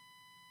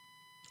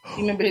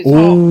 You remember his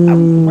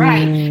home?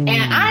 Right. And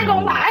I ain't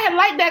gonna lie, I had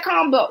liked that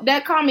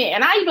comment,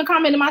 and I even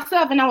commented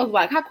myself, and I was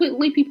like, how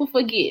quickly people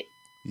forget.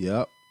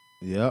 Yep.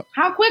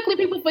 How quickly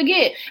people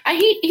forget.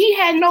 He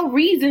had no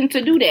reason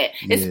to do that,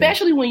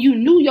 especially when you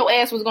knew your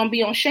ass was gonna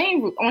be on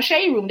Shade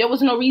Room. There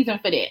was no reason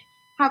for that.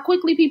 How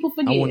quickly people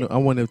forget. I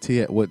wonder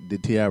if what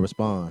did T.I.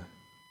 respond?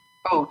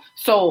 Oh,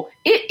 so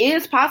it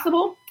is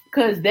possible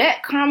because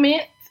that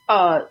comment,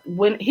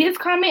 when his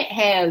comment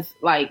has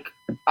like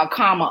a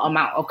comma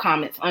amount of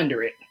comments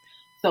under it.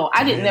 So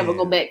I didn't never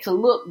go back to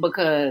look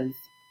because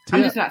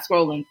I'm just not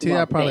scrolling.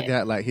 T.I. probably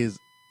got like his,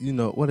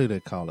 what do they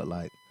call it?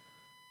 Like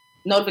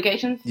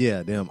notifications?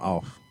 Yeah, them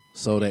off.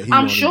 So that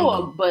I'm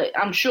sure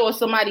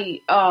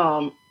somebody,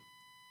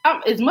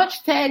 as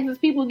much tags as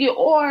people get,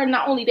 or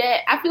not only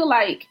that, I feel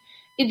like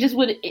it just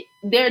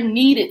there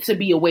needed to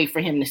be a way for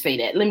him to say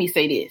that. Let me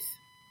say this.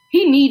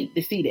 He needed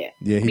to see that.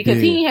 Yeah,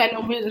 because he had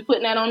no business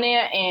putting that on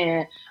there,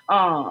 and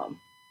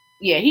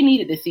he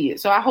needed to see it.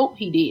 So I hope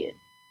he did.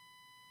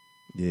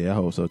 Yeah, I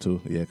hope so too.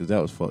 Yeah, because that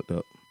was fucked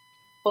up.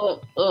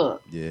 Fucked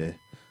up. Yeah.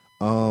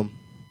 But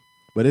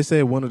they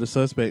said one of the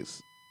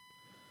suspects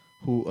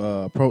who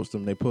approached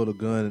them, they pulled a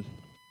gun.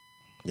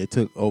 They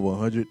took over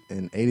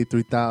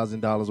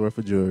 $183,000 worth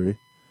of jewelry.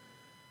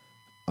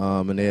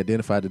 And they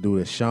identified the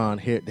dude as Sean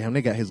Hare. Damn,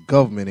 they got his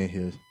government in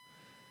here.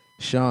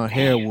 Sean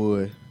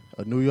Harewood,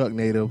 a New York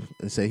native,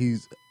 and say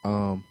he's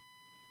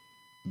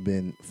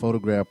been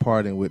photographed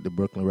partying with the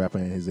Brooklyn rapper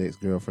and his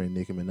ex-girlfriend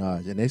Nicki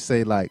Minaj. And they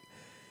say, like,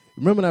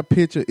 remember that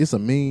picture? It's a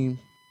meme.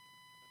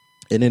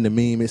 And in the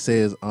meme, it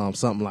says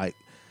something like,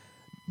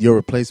 your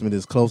replacement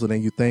is closer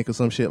than you think, or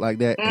some shit like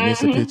that. And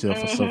it's a picture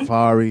of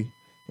Safari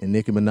and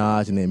Nicki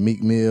Minaj and then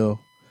Meek Mill.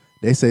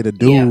 They say the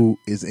dude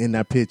is in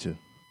that picture.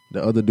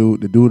 The other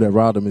dude, the dude that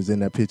robbed him, is in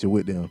that picture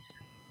with them.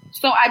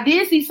 So I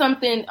did see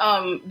something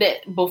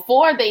that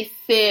before they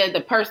said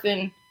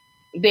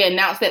they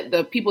announced that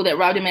the people that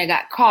robbed him had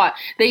got caught.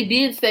 They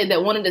did say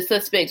that one of the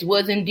suspects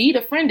was indeed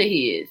a friend of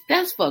his.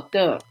 That's fucked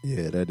up.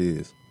 Yeah, that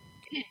is.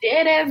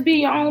 Dead ass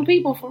be your own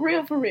people, for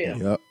real, for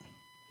real.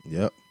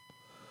 Yep.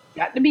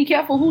 Got to be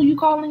careful who you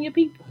calling your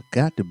people.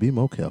 Got to be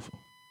more careful.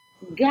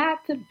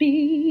 Got to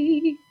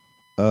be.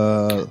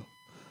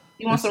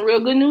 You want some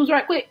real good news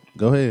right quick?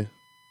 Go ahead.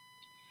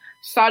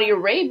 Saudi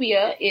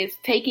Arabia is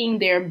taking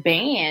their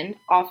ban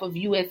off of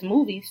U.S.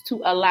 movies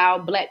to allow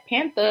Black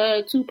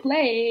Panther to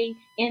play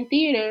in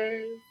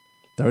theaters.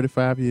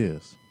 35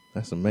 years.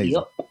 That's amazing.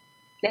 Yep.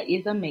 That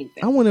is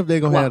amazing. I wonder if they're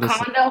going to have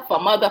Wakanda for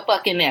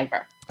motherfucking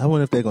ever. I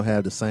wonder if they're going to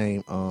have the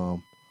same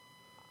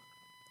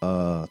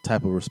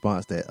type of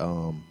response that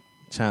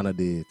China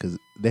did. Because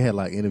they had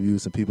like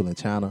interviews some people in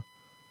China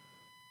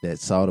that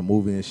saw the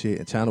movie and shit.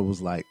 And China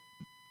was like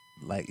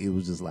it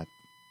was just like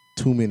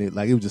too many,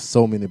 like it was just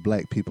so many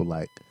black people.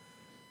 Like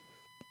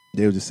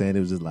they were just saying it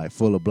was just like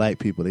full of black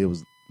people. They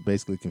was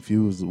basically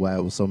confused why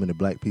it was so many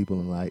black people.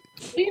 And like,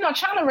 well,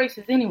 China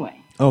racist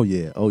anyway. Oh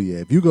yeah.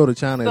 If you go to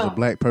China as a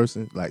black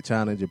person, like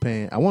China and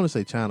Japan, I want to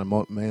say China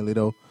mainly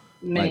though.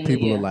 Like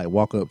people will like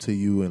walk up to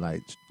you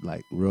and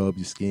like rub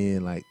your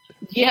skin, like.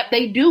 Yep,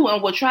 they do,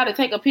 and will try to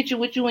take a picture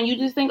with you, and you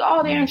just think,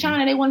 oh, they're in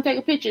China, they want to take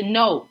a picture.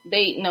 No,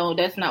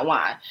 that's not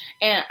why.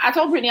 And I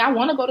told Brittany I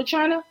want to go to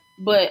China,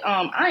 but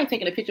I ain't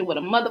taking a picture with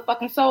a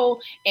motherfucking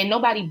soul, and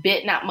nobody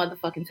bet not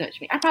motherfucking touch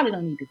me. I probably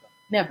don't need to go.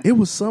 Never. It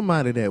was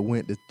somebody that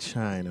went to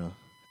China,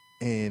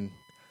 and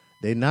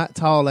they're not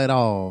tall at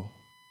all,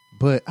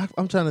 but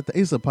I'm trying to.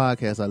 It's a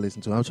podcast I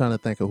listen to. I'm trying to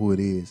think of who it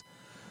is.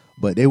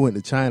 But they went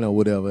to China or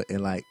whatever,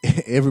 and like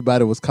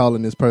everybody was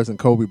calling this person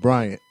Kobe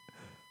Bryant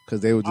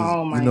because they were just,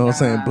 what I'm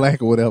saying,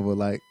 black or whatever.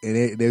 Like,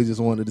 and they just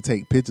wanted to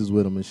take pictures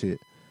with them and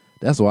shit.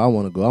 That's why I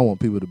want to go. I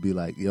want people to be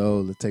like, yo,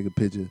 let's take a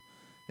picture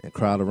and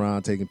crowd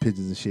around taking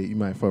pictures and shit. You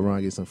might fuck around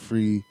and get some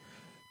free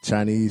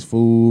Chinese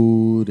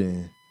food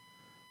and,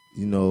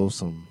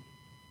 some,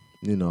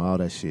 all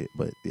that shit.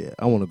 But yeah,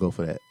 I want to go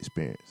for that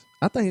experience.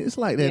 I think it's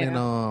like that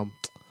in,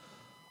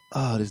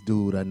 this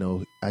dude I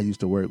know I used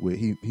to work with,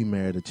 he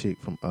married a chick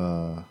from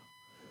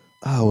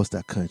what's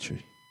that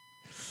country?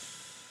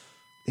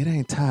 It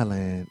ain't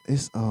Thailand.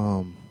 It's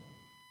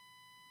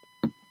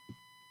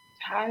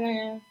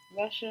Thailand,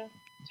 Russia,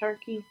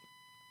 Turkey.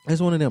 It's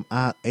one of them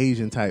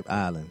Asian type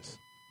islands.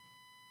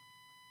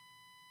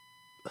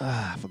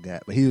 I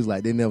forgot. But he was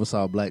like, they never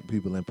saw black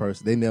people in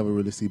person. They never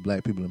really see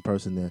black people in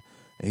person there.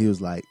 And he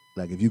was like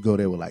if you go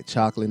there with like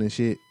chocolate and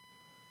shit,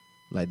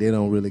 like they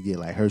don't really get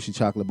like Hershey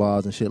chocolate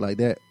bars and shit like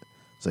that.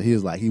 So he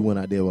was like, he went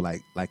out there with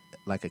like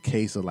a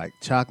case of like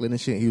chocolate and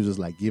shit. He was just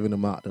like giving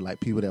them out to like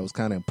people that was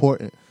kind of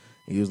important.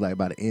 And he was like,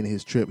 by the end of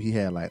his trip, he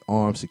had like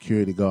armed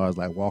security guards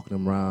like walking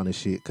him around and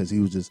shit because he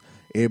was just,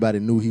 everybody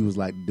knew he was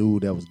like the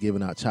dude that was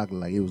giving out chocolate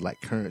like it was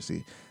like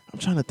currency. I'm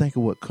trying to think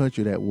of what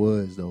country that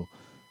was though.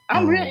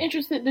 I'm real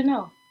interested to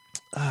know.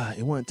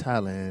 It wasn't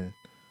Thailand.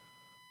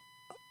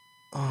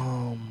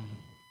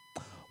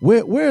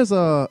 Where's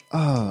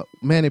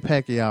Manny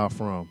Pacquiao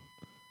from?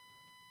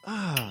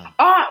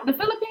 The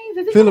Philippines?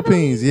 Is it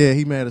Philippines, yeah.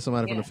 He married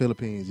somebody from the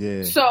Philippines,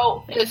 yeah.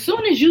 So as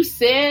soon as you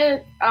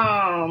said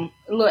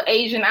little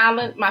Asian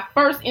island, my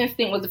first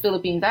instinct was the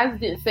Philippines. I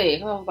just didn't say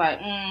it. I was like,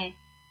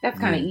 that's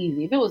kind of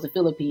easy. If it was the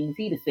Philippines,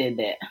 he'd have said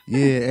that.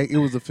 Yeah, it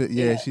was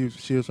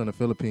she was from the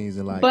Philippines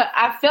and like. But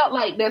I felt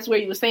like that's where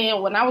you were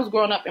saying when I was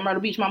growing up in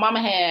Myrtle Beach, my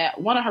mama had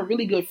one of her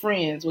really good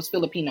friends was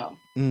Filipino.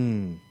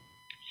 And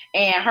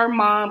her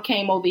mom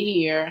came over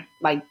here,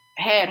 like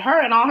had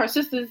her and all her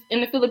sisters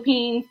in the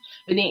Philippines,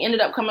 but then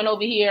ended up coming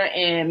over here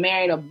and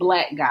married a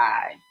black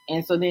guy.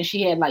 And so then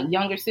she had like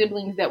younger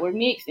siblings that were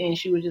mixed, and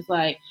she was just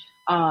like,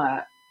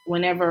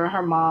 whenever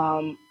her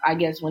mom, I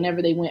guess,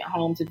 whenever they went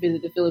home to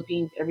visit the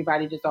Philippines,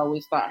 everybody just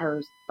always thought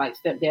her like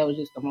stepdad was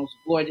just the most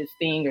gorgeous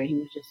thing, or he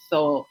was just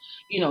so,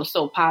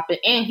 so poppin'.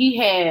 And he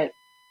had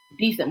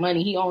decent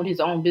money. He owned his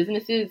own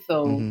businesses,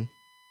 so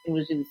it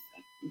was just.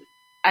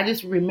 I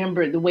just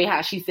remember the way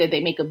how she said they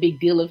make a big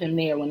deal of him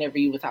there whenever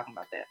you were talking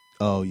about that.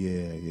 Oh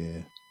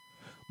yeah.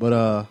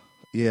 But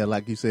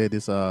like you said,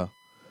 this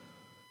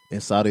in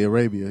Saudi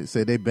Arabia, it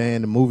said they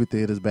banned the movie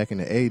theaters back in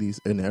the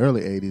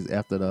early 80s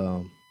after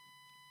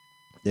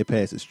they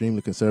passed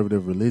extremely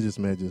conservative religious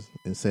measures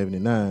in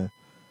 '79.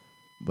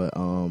 But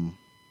the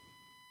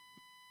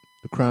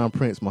Crown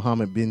Prince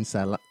Mohammed bin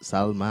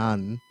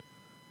Salman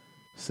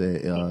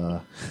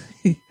said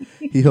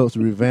he hopes to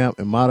revamp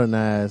and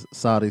modernize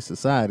Saudi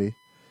society.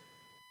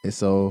 And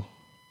so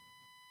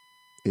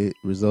it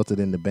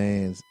resulted in the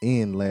ban's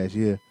end last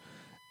year.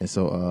 And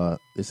so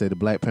they say the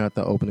Black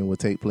Panther opening will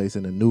take place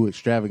in a new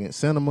extravagant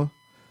cinema,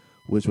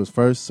 which was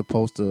first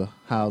supposed to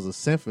house a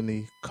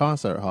symphony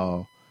concert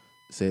hall.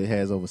 It said it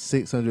has over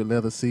 600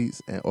 leather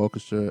seats and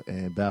orchestra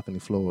and balcony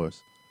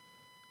floors.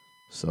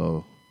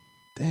 So,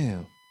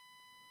 damn.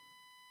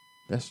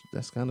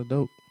 That's kind of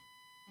dope.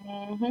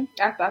 I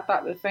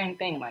thought the same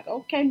thing. Like,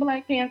 okay,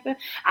 Black Panther.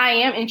 I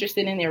am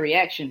interested in their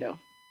reaction, though.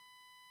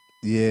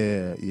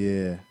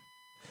 Yeah.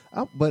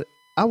 But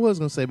I was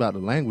gonna say about the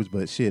language,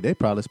 but shit, they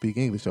probably speak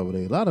English over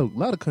there. A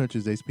lot of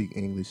countries they speak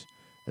English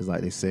as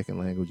like their second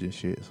language and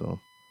shit. So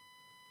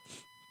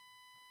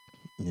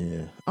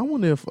yeah, I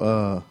wonder if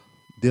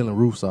Dylan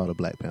Roof saw the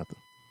Black Panther.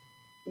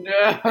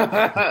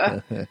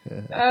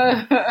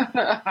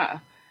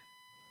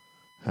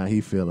 How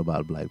he feel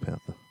about Black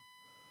Panther?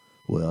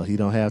 Well, he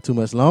don't have too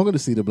much longer to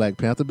see the Black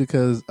Panther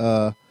because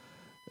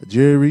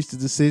jury reached a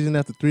decision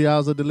after 3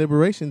 hours of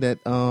deliberation that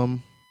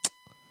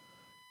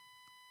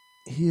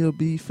he'll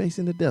be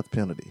facing the death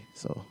penalty.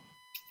 So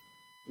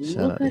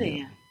look at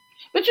him.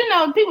 But you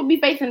know, people be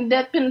facing the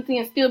death penalty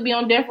and still be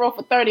on death row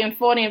for 30 and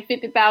 40 and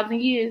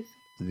 50,000 years.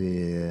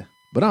 Yeah,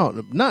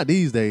 but not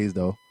these days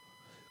though,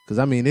 because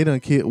I mean they done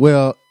kill.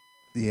 Well,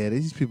 yeah,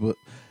 these people.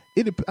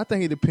 I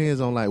think it depends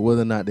on like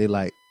whether or not they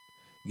like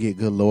get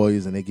good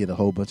lawyers and they get a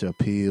whole bunch of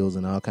appeals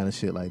and all kind of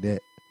shit like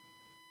that.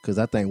 Because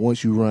I think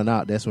once you run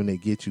out, that's when they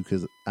get you.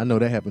 Because I know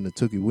that happened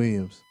to Tookie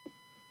Williams.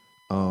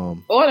 Or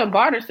the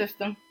barter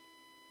system.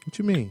 What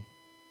you mean?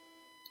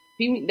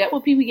 That's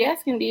what Pee Wee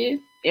Gaskin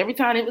did. Every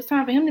time it was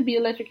time for him to be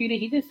electrocuted,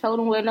 he just told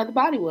him where another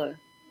body was.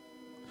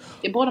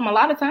 It bought him a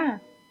lot of time.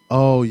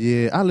 Oh,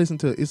 yeah.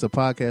 It's a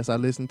podcast I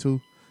listened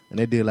to, and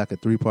they did like a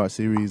 3-part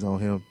series on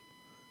him.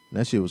 And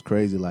that shit was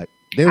crazy. Like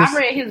I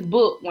read his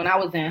book when I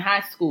was in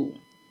high school.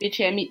 That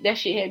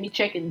shit had me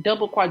checking,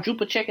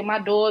 quadruple checking my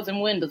doors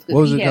and windows. What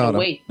was it called?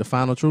 The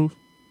Final Truth?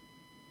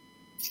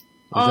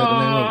 Was that the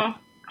name of it?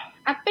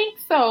 I think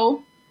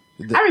so.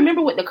 I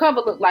remember what the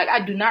cover looked like.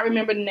 I do not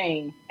remember the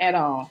name at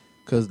all.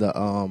 Because the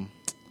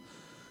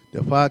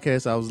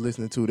podcast I was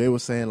listening to, they were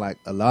saying like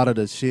a lot of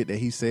the shit that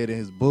he said in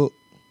his book,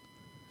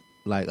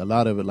 like a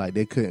lot of it, like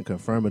they couldn't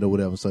confirm it or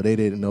whatever, so they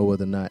didn't know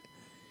whether or not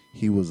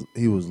he was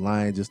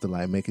lying just to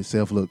like make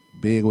himself look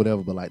big or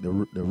whatever. But like the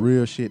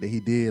real shit that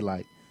he did,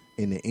 like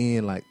in the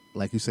end,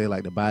 like you say,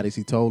 like the bodies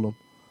he told them.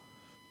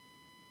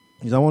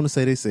 I want to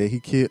say they said he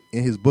killed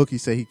in his book. He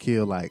said he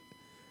killed like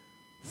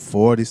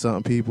 40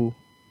 something people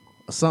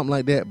or something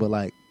like that. But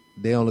like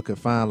they only could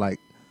find like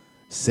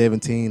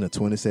 17 or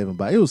 27.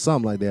 But it was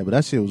something like that. But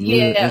that shit was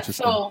really interesting.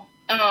 So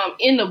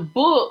in the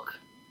book,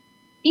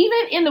 even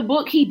in the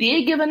book, he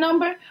did give a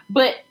number.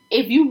 But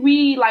if you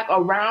read like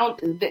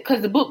around,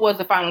 because the book was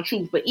The Final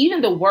Truth, but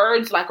even the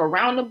words like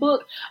around the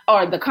book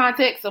or the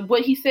context of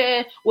what he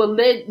said will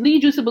lead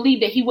you to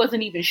believe that he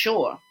wasn't even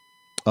sure.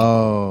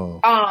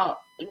 Oh.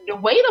 The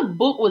way the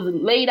book was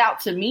laid out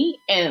to me,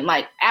 and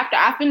like after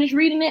I finished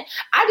reading it,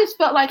 I just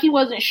felt like he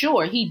wasn't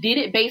sure. He did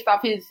it based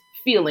off his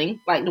feeling,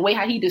 like the way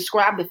how he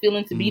described the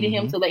feeling to be to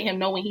him to let him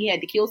know when he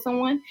had to kill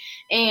someone.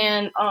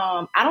 And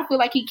I don't feel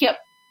like he kept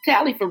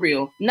tally for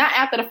real. Not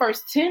after the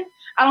first 10.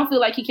 I don't feel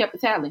like he kept a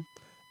tally.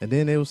 And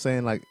then they were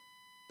saying like,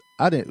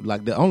 I didn't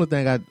like the only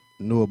thing I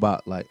knew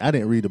about, like I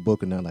didn't read the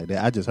book or nothing like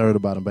that. I just heard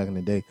about him back in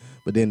the day.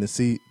 But then to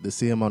see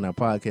him on that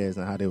podcast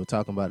and how they were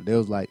talking about it, they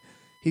was like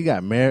he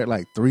got married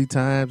like 3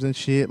 times and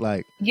shit.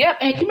 Like, yep.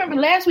 And you remember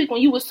last week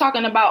when you was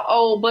talking about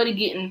old buddy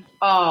getting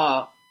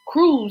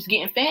Cruz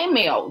getting fan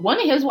mail?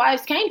 One of his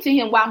wives came to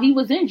him while he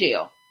was in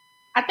jail.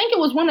 I think it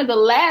was one of the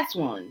last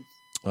ones.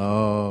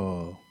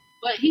 Oh.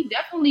 But he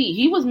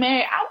was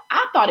married.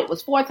 I thought it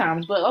was 4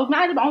 times, but it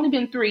might have only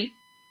been 3.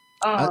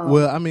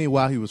 Well, I mean,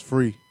 while he was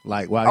free,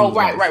 like while he was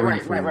right.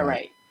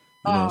 Like,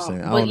 You know what I'm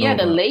saying? But yeah,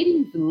 the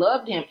ladies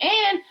loved him,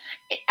 and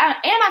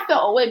I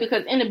felt away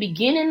because in the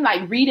beginning,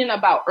 like reading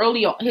about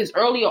his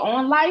earlier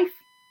on life,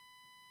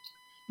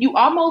 you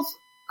almost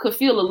could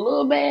feel a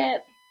little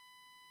bad.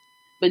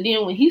 But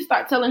then when he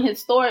started telling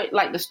his story,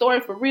 like the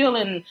story for real,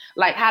 and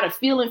like how the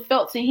feeling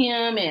felt to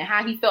him, and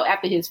how he felt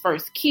after his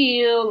first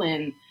kill,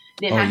 and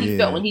then how he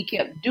felt when he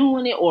kept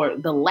doing it, or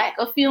the lack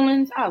of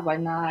feelings, I was like,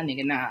 nah,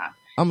 nigga, nah.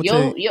 I'm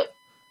gonna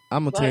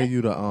tell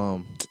you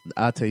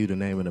I'll tell you the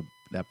name of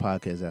that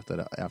podcast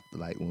after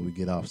like when we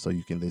get off, so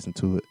you can listen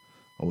to it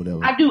or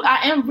whatever.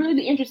 I am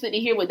really interested to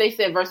hear what they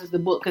said versus the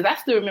book, because I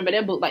still remember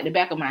that book like the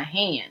back of my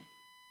hand.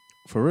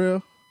 For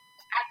real?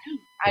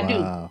 I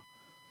do.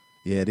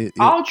 Yeah,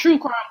 all true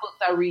crime books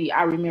I read,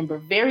 I remember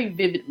very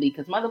vividly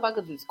because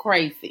motherfuckers is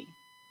crazy.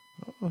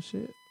 Oh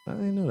shit, I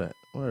didn't know that.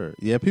 Word.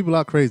 Yeah, people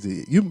are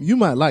crazy. You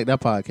might like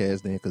that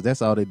podcast then, because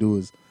that's all they do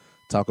is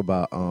talk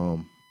about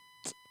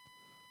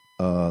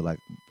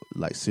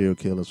like serial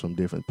killers from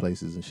different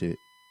places and shit,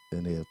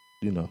 and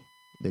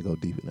they go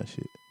deep in that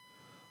shit.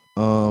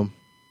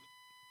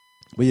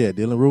 But yeah,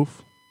 Dylan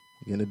Roof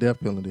getting the death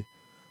penalty.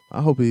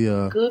 I hope he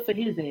good for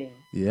his ass.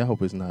 Yeah, I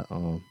hope it's not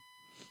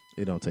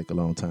it don't take a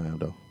long time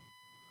though.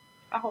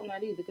 I hope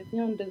not either, because he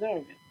don't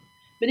deserve it.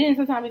 But then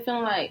sometimes I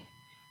feeling like,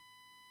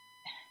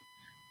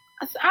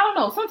 I don't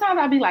know. Sometimes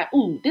I be like,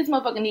 ooh, this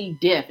motherfucker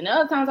need death, and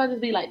other times I just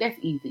be like, that's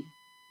easy.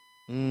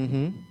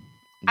 Mm-hmm.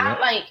 Yep.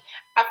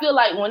 I feel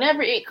like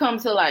whenever it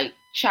comes to like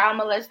child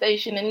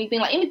molestation,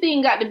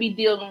 anything got to be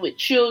dealing with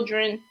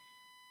children,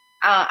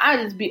 I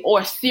just be,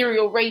 or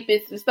serial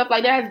rapists and stuff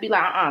like that. I just be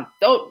like,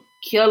 don't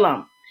kill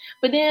them.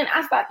 But then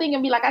I start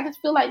thinking, be like, I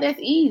just feel like that's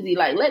easy.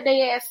 Like, let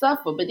their ass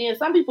suffer. But then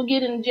some people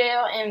get in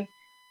jail and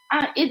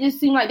it just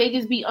seems like they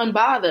just be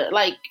unbothered.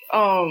 Like,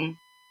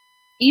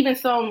 even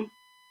some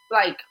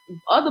like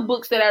other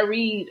books that I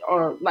read,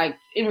 or like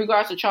in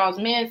regards to Charles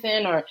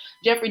Manson or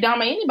Jeffrey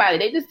Dahmer, anybody,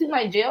 they just seem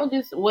like jail,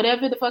 just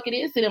whatever the fuck it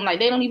is to them. Like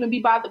they don't even be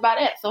bothered by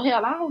that. So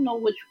hell, I don't know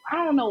what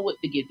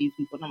to give these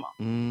people no more.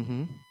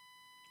 Mm-hmm.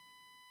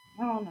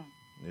 I don't know.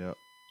 Yep.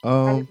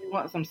 I just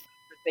want some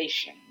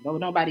conversation. Though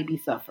nobody be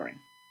suffering.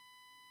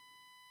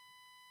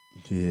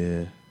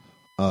 Yeah.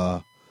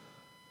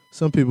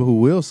 Some people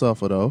who will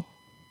suffer though,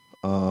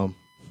 are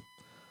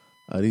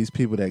these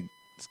people that's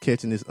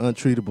catching this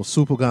untreatable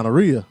super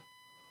gonorrhea.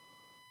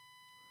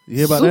 You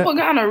hear about super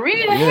that?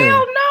 gonorrhea? Yeah.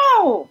 Hell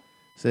no.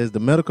 Says the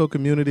medical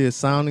community is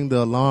sounding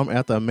the alarm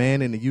after a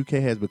man in the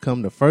UK has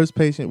become the first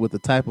patient with the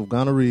type of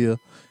gonorrhea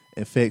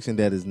infection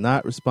that is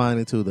not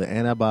responding to the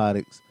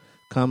antibiotics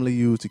commonly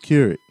used to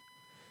cure it.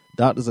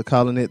 Doctors are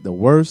calling it the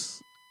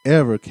worst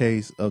ever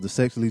case of the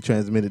sexually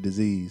transmitted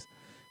disease,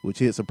 which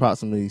hits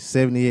approximately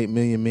 78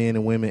 million men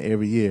and women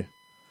every year.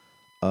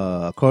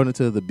 According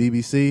to the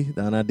BBC,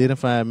 the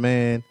unidentified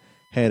man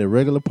had a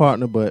regular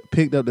partner but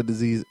picked up the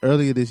disease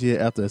earlier this year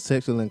after a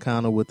sexual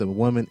encounter with a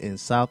woman in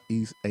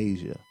Southeast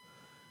Asia.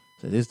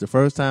 So this is the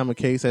first time a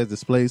case has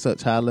displayed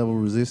such high-level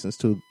resistance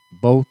to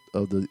both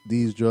of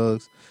these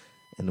drugs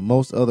and the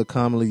most other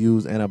commonly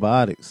used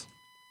antibiotics.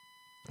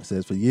 It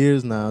says for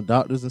years now,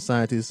 doctors and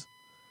scientists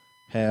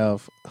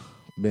have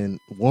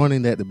been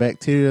warning that the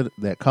bacteria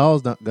that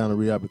cause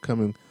gonorrhea are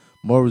becoming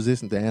more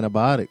resistant to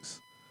antibiotics.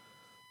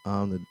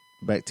 The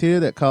bacteria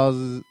that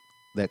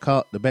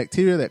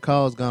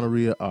cause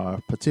gonorrhea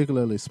are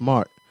particularly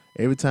smart.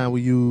 Every time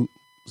we use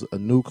a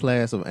new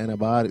class of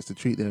antibiotics to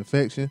treat the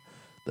infection,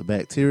 the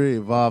bacteria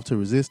evolve to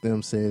resist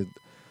them, said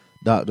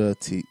Dr.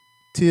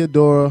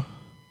 Theodora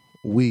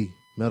Wee,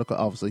 medical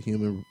officer,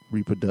 human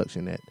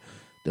reproduction at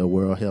the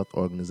World Health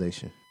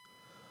Organization.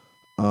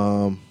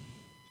 So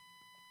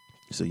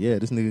yeah,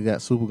 this nigga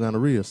got super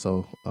gonorrhea.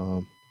 So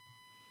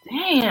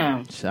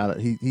damn. Shout out.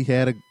 He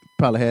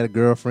probably had a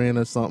girlfriend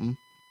or something.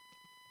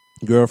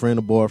 Girlfriend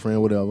or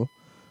boyfriend, whatever.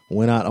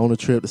 Went out on a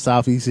trip to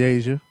Southeast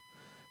Asia.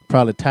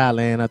 Probably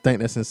Thailand. I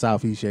think that's in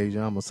Southeast Asia.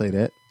 I'm gonna say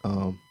that.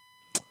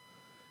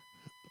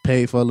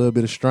 Paid for a little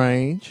bit of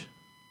strange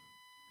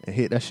and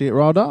hit that shit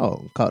raw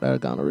dog. Caught that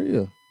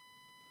gonorrhea.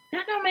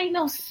 That don't make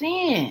no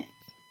sense.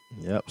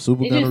 Yep,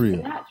 super It's gonorrhea.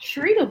 just not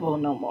treatable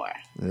no more.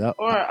 Yep.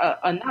 Or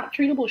a not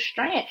treatable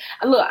strand.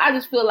 Look, I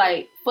just feel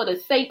like for the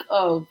sake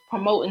of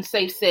promoting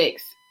safe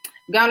sex,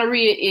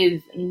 gonorrhea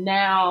is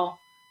now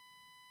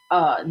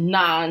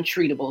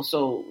non-treatable.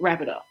 So wrap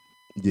it up.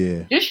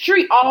 Yeah. Just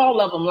treat all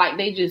of them like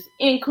they just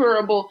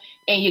incurable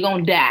and you're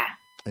gonna die.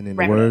 And in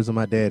the words of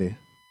my daddy,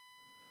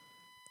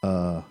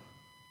 in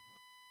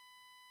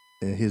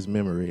his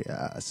memory,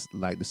 I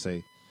like to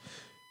say,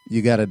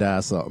 you gotta die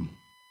of something.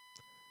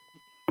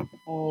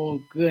 Oh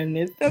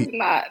goodness, that's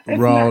not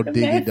raw the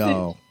diggy message.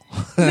 dog.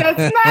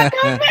 That's not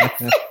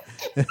the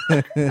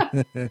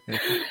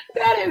message.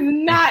 That is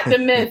not the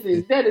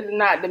message. That is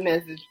not the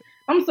message.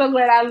 I'm so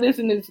glad our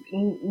listeners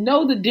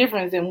know the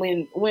difference and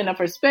when a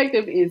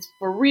perspective is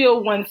for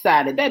real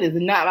one-sided. That is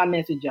not my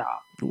message,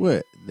 y'all.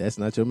 What? That's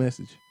not your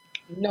message?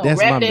 No, that's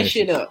wrap my that message.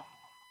 shit up.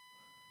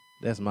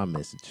 That's my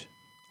message.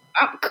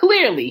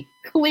 Clearly,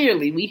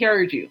 we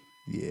heard you.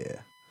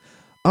 Yeah.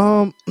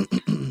 I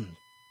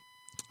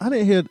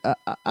didn't hear.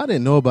 I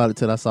didn't know about it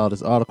till I saw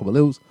this article. But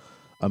it was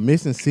a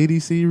missing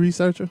CDC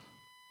researcher.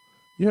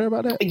 You heard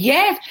about that?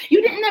 Yes,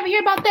 you didn't ever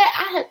hear about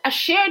that. I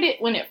shared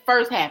it when it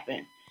first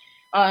happened.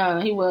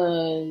 He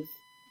was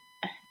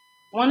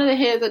one of the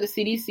heads of the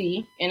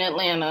CDC in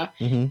Atlanta,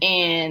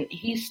 and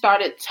he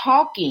started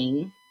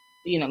talking.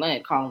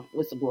 Let's call them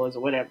whistleblowers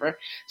or whatever.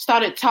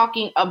 Started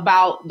talking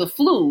about the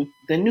flu,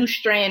 the new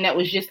strand that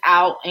was just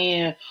out,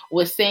 and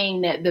was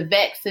saying that the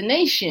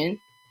vaccination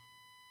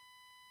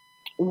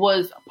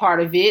was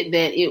part of it.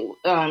 That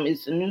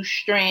it's a new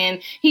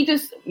strand. He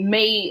just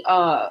made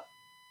a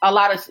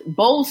lot of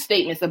bold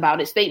statements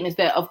about it. Statements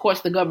that, of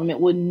course, the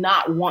government would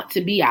not want to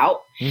be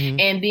out.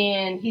 And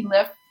then he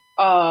left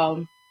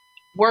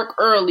work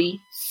early,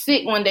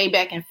 sick one day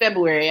back in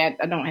February. I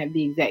don't have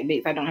the exact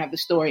dates. I don't have the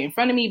story in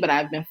front of me, but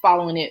I've been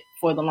following it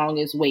for the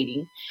longest,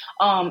 waiting.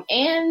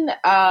 And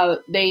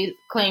they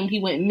claimed he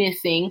went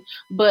missing,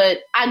 but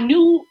I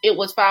knew it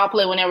was foul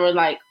play whenever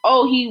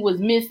he was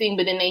missing,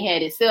 but then they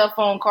had his cell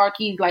phone, car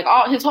keys,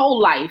 his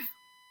whole life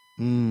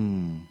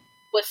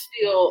was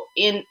still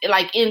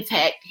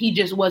intact. He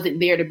just wasn't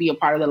there to be a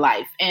part of the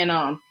life. And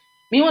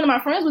me and one of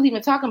my friends was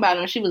even talking about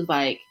him, and she was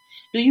like,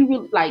 do you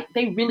really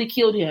they really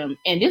killed him?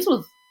 And this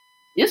was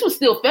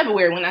still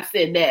February when I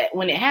said that.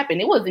 When it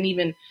happened, it wasn't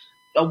even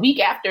a week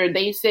after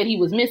they said he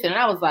was missing. And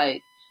I was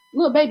like,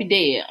 little baby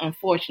dead,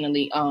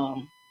 unfortunately.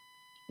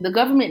 The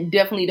government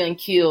definitely done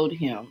killed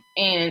him.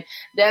 And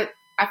that,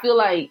 I feel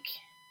like,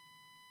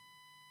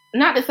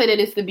 not to say that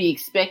it's to be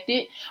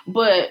expected,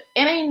 but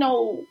it ain't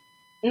no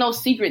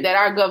secret that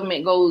our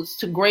government goes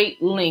to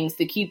great lengths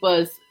to keep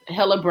us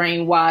hella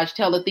brainwashed,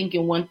 hella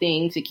thinking one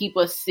thing, to keep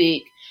us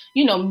sick.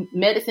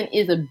 Medicine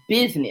is a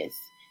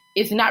business.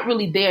 It's not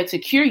really there to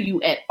cure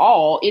you at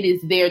all. It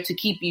is there to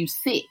keep you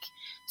sick.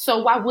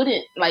 So why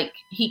wouldn't,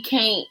 he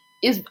can't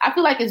I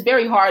feel like it's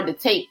very hard to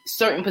take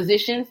certain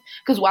positions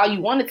because while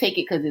you want to take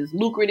it because it's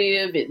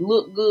lucrative, it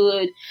look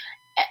good,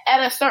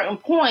 at a certain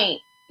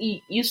point,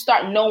 you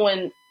start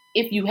knowing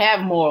if you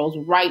have morals,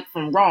 right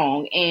from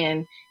wrong.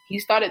 And he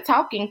started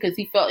talking because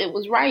he felt it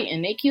was right,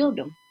 and they killed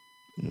him.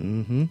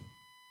 Mm-hmm. And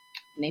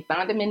they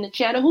found him in the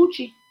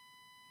Chattahoochee.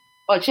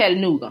 Or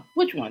Chattanooga.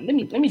 Which one? Let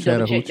me double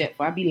check that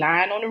before I be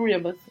lying on the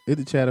rivers.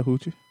 It's the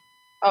Chattahoochee.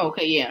 Oh,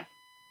 okay, yeah.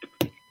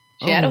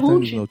 I don't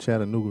think there's no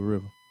Chattanooga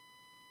River.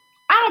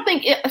 I don't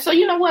think it, so.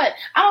 You know what?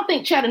 I don't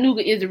think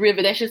Chattanooga is a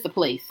river. That's just a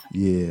place.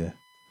 Yeah.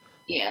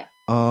 Yeah.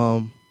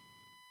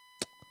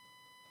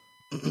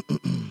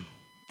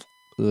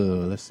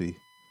 Let's see.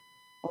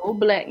 Old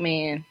black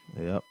man.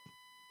 Yep.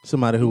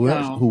 Somebody who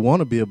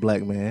want to be a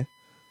black man.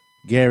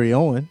 Gary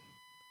Owen.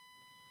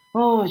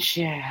 Oh,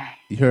 yeah.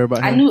 You heard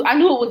about him? I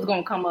knew it was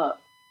gonna come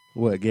up.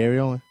 What, Gary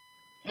Owen?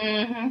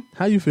 Mm-hmm.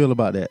 How you feel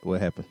about that? What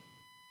happened?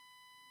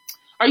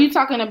 Are you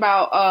talking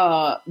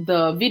about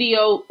the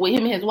video with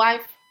him and his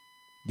wife?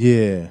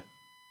 Yeah.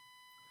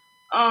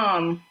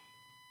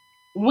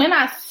 When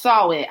I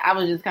saw it, I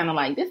was just kind of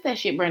like, this that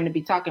shit Brandon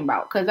be talking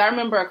about. Because I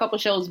remember a couple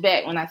shows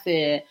back when I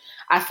said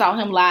I saw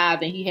him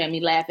live and he had me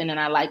laughing and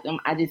I liked him.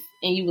 And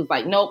you was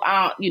like, nope,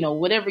 I don't,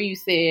 whatever you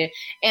said.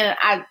 And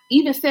I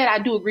even said, I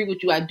do agree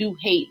with you. I do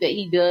hate that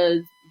he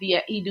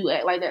do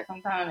act like that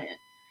sometimes. And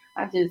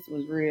I just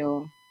was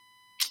real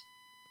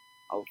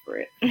over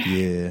it.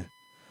 Yeah.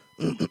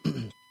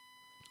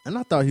 And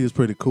I thought he was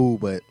pretty cool,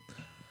 but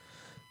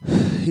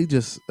he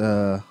just,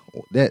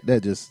 that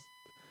just,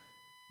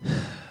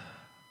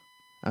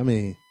 I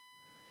mean,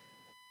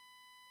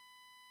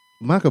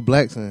 Michael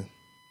Blackson,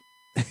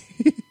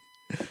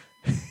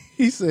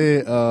 he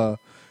said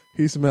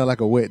he smelled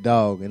like a wet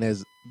dog. And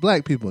as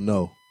black people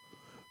know,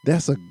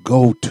 that's a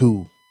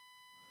go-to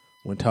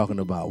when talking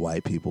about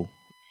white people.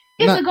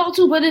 It's a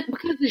go-to, but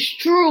because it's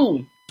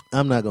true.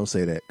 I'm not going to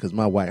say that because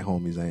my white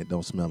homies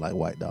don't smell like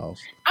white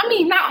dogs. I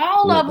mean, not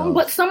all of them,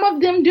 but some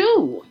of them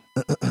do.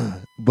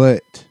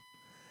 But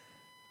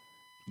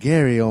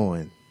Gary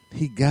Owen,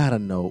 he gotta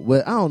know.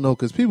 Well, I don't know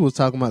because people was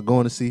talking about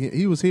going to see him.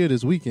 He was here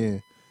this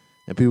weekend,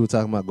 and people were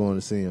talking about going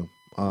to see him.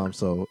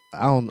 So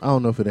I don't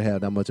know if it'll have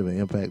that much of an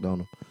impact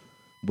on him.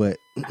 But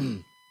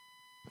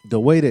the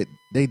way that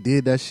they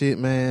did that shit,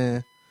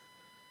 man,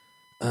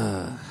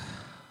 yeah,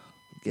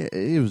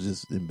 it was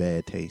just in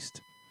bad taste.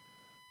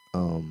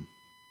 I'm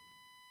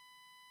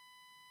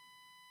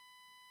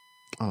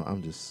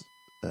just,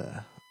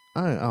 I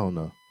don't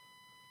know,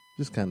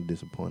 just kind of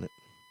disappointed.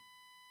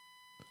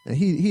 And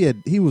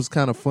he was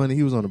kind of funny.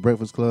 He was on the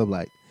Breakfast Club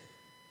like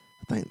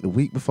I think the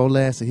week before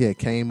last. And he had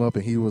came up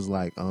and he was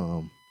like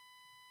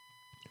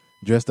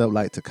dressed up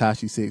like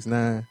Tekashi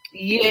 6ix9ine.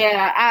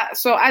 Yeah,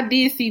 I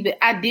did see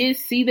that. I did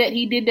see that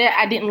he did that.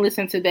 I didn't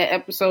listen to that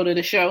episode of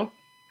the show.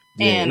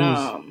 Yeah,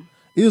 and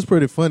it was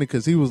pretty funny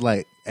because he was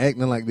like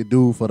acting like the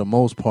dude for the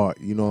most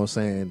part. You know what I'm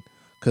saying?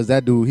 Because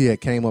that dude he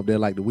had came up there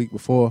like the week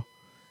before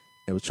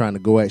and was trying to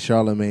go at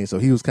Charlemagne, so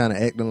he was kind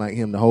of acting like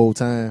him the whole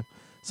time.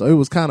 So it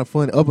was kind of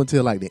funny up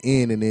until like the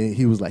end, and then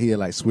he had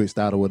like switched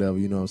out or whatever,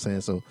 you know what I'm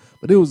saying? So,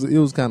 but it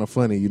was kind of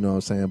funny, you know what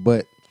I'm saying?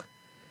 But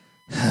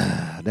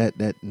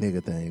that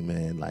nigga thing,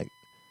 man, like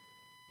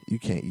you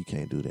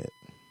can't do that.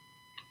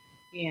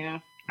 Yeah,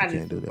 I just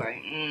can't do that.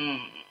 Like,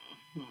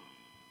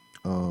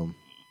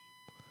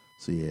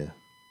 So yeah.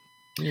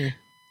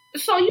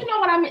 So you know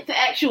what I meant to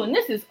ask you, and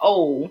this is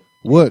old.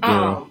 What,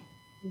 girl?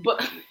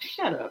 But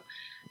shut up.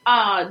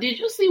 Did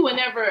you see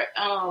whenever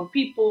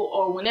people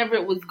or whenever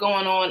it was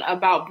going on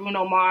about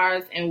Bruno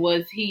Mars and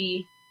was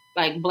he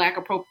like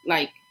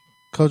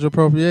cultural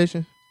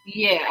appropriation?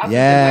 Yeah.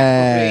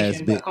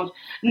 Yes.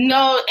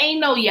 No,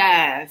 ain't no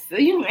yes.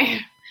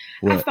 I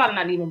started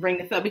not even bring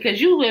this up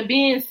because you had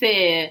been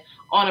said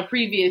on a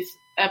previous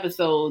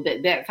episode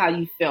that's how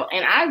you felt,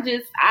 and I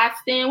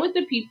stand with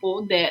the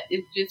people that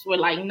it just were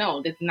like,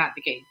 no, that's not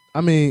the case.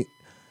 I mean,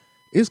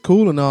 it's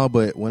cool and all,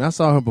 but when I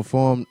saw him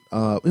perform,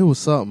 it was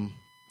something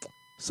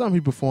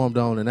he performed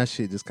on, and that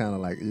shit just kind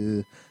of like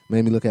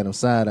made me look at him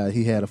side eye.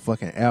 He had a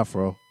fucking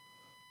afro,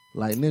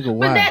 like nigga,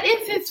 why? But that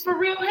is his for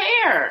real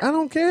hair. I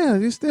don't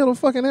care. It's still a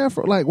fucking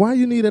afro. Like, why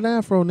you need an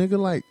afro, nigga?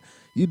 Like,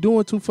 you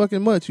doing too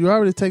fucking much. You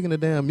already taking the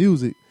damn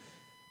music,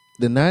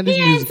 the 90s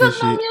music and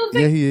shit.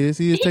 Yeah, he is.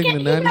 He is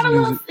taking the 90s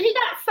music. He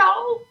got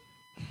soul.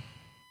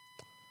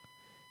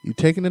 You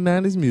taking the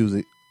 90s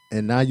music,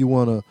 and now you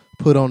want to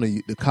put on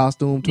the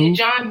costume too? Did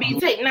John B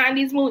take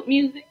 90s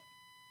music?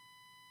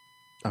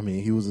 I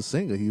mean, he was a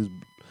singer. He's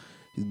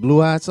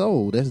Blue-Eyed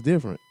Soul. That's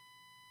different.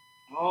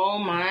 Oh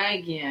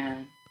my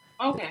god.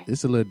 Okay.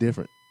 It's a little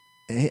different.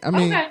 And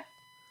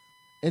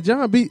and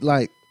John B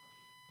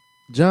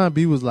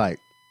was like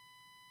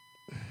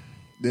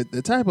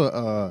the type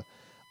of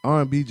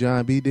R&B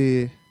John B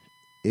did.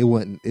 It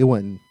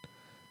wasn't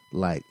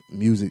like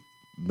music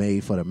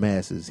made for the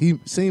masses. He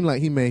seemed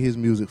like he made his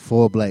music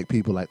for black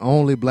people. Like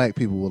only black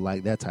people would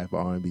like that type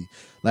of R&B.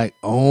 Like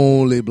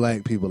only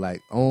black people,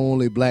 like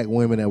only black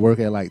women that work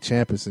at like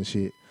Champions and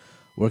shit,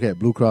 work at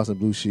Blue Cross and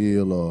Blue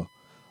Shield,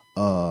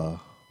 or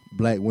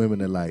black women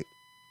that like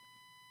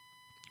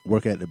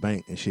work at the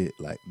bank and shit.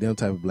 Like them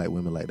type of black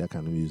women like that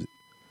kind of music.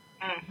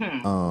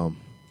 Mm-hmm.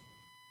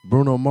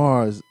 Bruno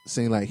Mars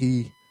seemed like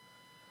he.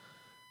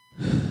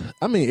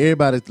 I mean,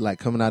 everybody's like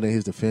coming out in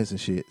his defense and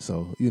shit.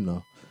 So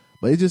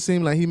but it just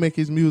seemed like he make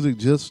his music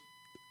just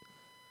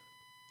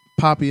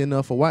poppy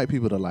enough for white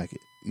people to like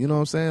it. You know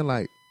what I'm saying?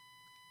 Like,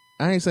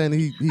 I ain't saying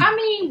he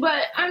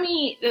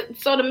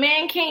so the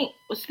man can't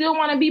still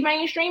want to be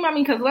mainstream. I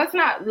mean, because let's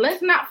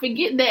not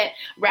forget that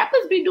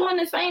rappers be doing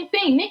the same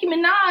thing. Nicki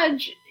Minaj,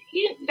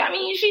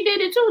 she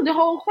did it too. The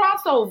whole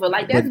crossover,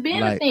 like that's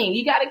been a thing.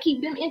 You got to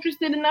keep them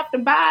interested enough to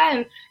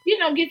buy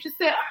and get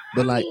yourself.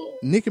 But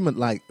Nicki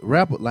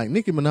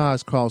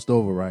Minaj crossed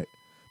over, right?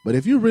 But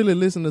if you really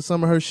listen to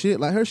some of her shit,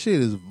 like her shit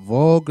is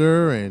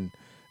vulgar and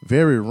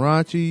very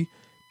raunchy.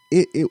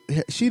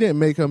 She didn't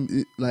make her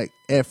like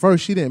at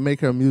first. She didn't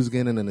make her music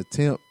in an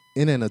attempt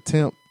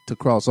to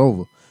cross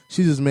over.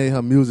 She just made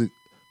her music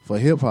for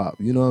hip hop.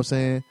 You know what I'm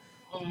saying?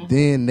 Mm-hmm.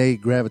 Then they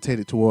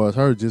gravitated towards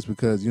her just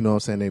because you know what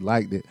I'm saying they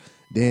liked it.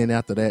 Then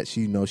after that,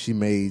 she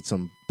made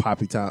some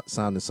poppy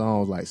sounding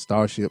songs like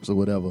Starships or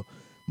whatever.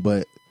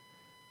 But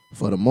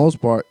for the most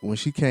part, when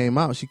she came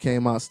out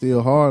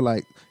still hard.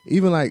 Like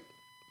even like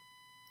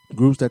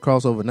groups that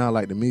cross over now,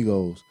 like the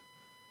Migos,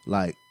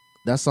 like.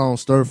 That song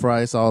Stir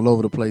Fry, it's all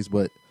over the place,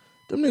 but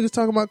them niggas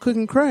talking about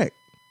cooking crack.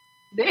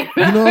 You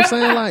know what I'm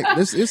saying? Like,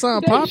 it's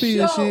on poppy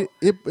and shit.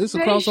 It's a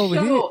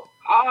crossover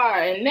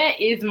hit. And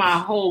that is my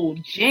whole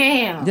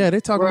jam. Yeah, they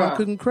talking about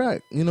cooking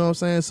crack. You know what I'm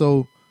saying?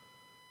 So,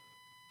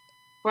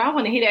 bro, I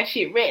want to hear that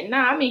shit right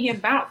now. I'm in here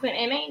bouncing,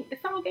 and the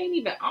song ain't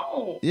even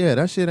on. Yeah,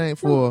 that shit ain't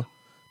for.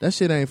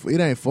 It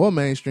ain't for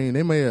mainstream.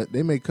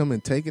 They may come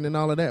and take it and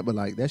all of that, but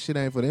like that shit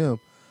ain't for them.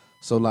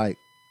 So like.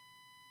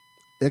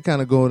 That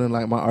kind of going in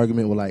like my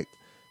argument with like,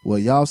 well,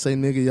 y'all say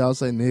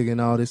nigga and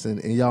all this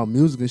and y'all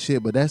music and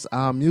shit, but that's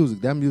our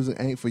music. That music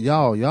ain't for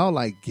y'all. Y'all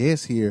like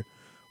guests here.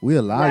 We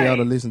allow y'all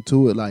to listen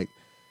to it. Like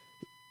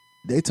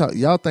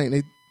y'all think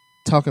they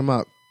talking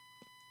about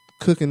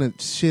cooking the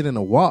shit in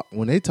a wok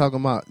when they talking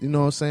about, you know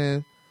what I'm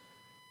saying,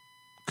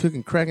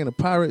 cooking crack in a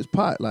pirate's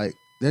pot. Like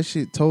that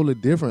shit totally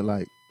different.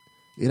 Like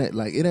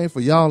it ain't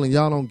for y'all and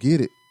y'all don't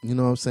get it. You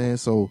know what I'm saying?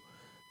 So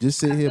just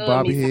sit here,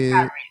 Bobby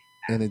head,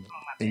 and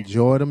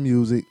enjoy the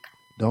music.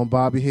 Don't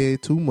Bobby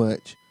head too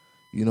much.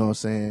 You know what I'm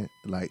saying?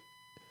 Like,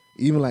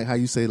 even like how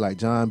you say like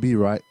John B,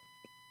 right?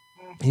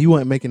 He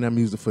wasn't making that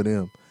music for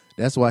them.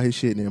 That's why his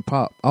shit didn't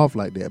pop off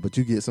like that. But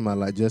you get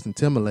somebody like Justin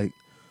Timberlake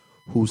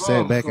who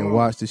sat back and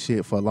watched the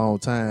shit for a long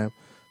time.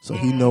 So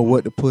he know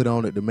what to put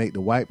on it to make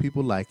the white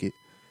people like it.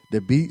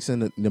 The beats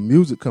and the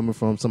music coming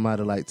from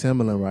somebody like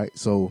Timberland, right?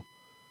 So,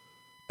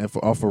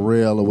 or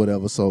Pharrell or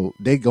whatever. So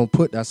they gonna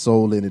put that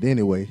soul in it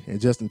anyway. And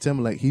Justin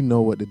Timberlake, he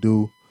know what to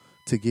do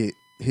to get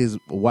his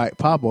white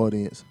pop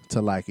audience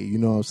to like it, you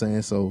know what I'm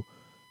saying? So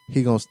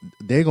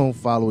they gonna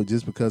follow it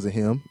just because of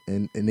him,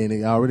 and then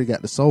they already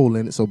got the soul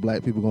in it, so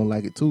black people gonna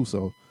like it too.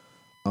 So,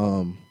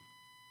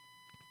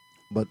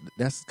 but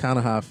that's kind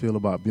of how I feel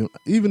about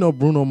even though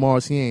Bruno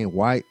Mars, he ain't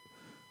white,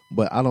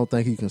 but I don't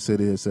think he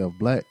consider himself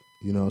black.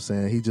 You know what I'm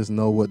saying? He just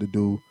know what to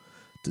do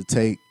to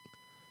take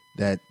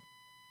that.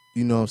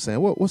 You know what I'm saying?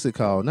 What's it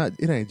called?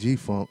 It ain't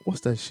G-Funk.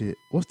 What's that shit?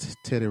 What's the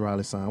Teddy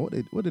Riley song? What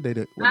did they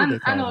do? I know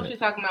what you're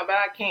talking about, but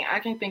I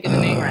can't think of the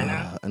name right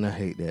now. And I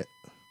hate that.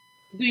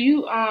 Do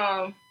you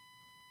I'm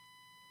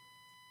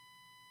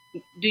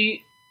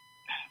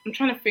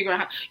trying to figure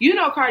out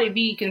how Cardi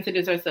B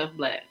considers herself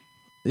black.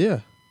 Yeah.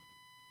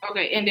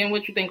 Okay, and then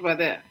what you think about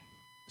that?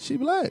 She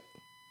black.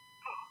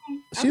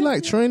 She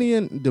like Trini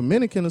and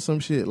Dominican or some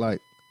shit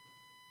like.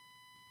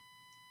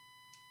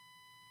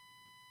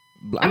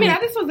 I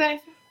just was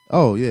asking.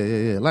 Oh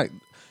yeah. Like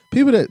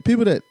people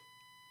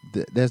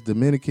that's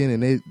Dominican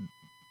and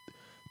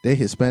they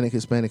Hispanic.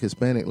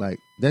 Like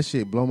that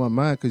shit blow my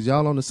mind because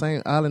y'all on the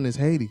same island as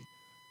Haiti.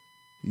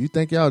 You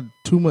think y'all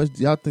too much?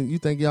 You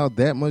think y'all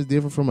that much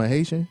different from a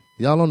Haitian?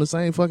 Y'all on the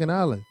same fucking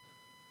island.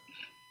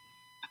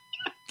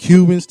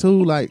 Cubans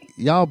too, like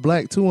y'all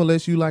black too,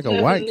 unless you like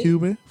a white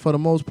Cuban for the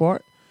most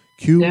part.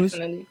 Cubans,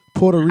 definitely.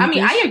 Puerto Ricans. I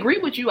mean, I agree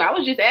with you. I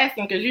was just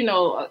asking because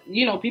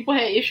people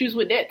had issues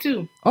with that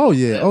too. Oh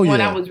yeah.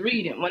 When I was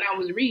reading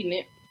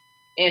it,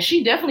 and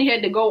she definitely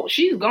had to go.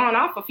 She's gone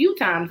off a few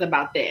times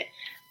about that,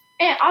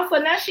 and also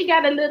now she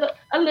got a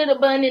little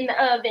bun in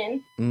the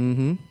oven.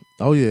 Mm-hmm.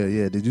 Oh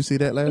yeah. Did you see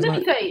that last night? Let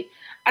me tell you,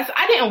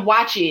 I didn't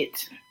watch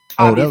it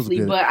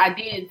obviously, but I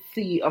did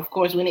see, of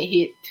course, when it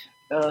hit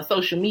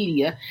social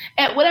media.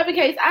 At whatever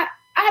case, I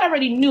had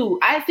already knew.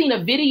 I had seen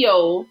a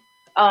video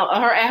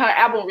of her at her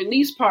album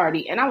release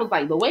party, and I was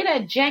like, the way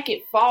that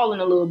jacket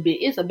falling a little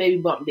bit, it's a baby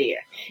bump there.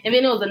 And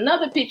then there was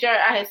another picture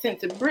I had sent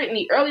to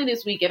Brittany earlier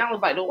this week, and I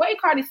was like, the way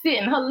Cardi's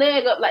sitting, her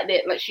leg up like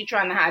that, like she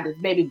trying to hide this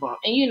baby bump.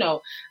 And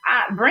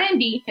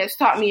Brandy has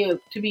taught me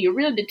to be a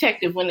real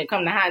detective when it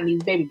comes to hiding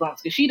these baby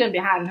bumps, because she done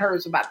been hiding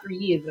hers for about 3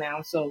 years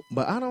now. So,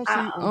 but I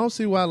don't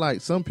see why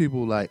like some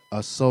people like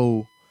are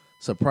so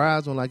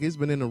surprised when like it's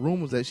been in the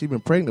rumors that she's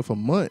been pregnant for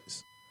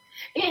months.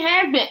 It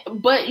has been,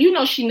 but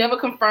she never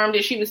confirmed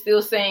it. She was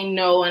still saying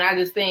no, and I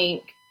just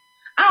think,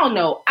 I don't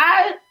know.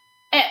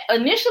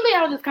 initially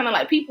I was just kind of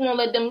like, people won't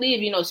let them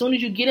live. As soon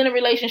as you get in a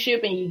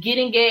relationship and you get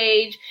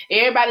engaged,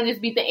 everybody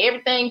just be thinking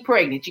everything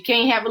pregnant. You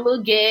can't have a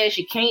little gas,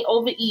 you can't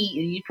overeat,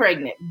 and you're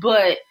pregnant.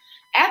 But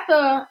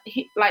after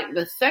like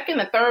the second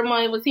or third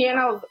month was here,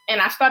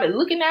 and I started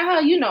looking at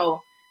her,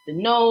 the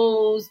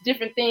nose,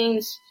 different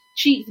things,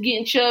 cheeks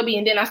getting chubby,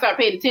 and then I started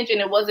paying attention.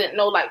 It wasn't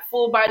no like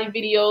full body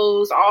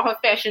videos. All her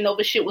Fashion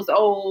Nova shit was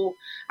old.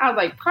 I was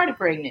like, Cardi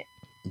pregnant.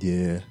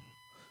 Yeah.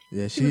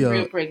 Yeah, she was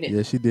real pregnant.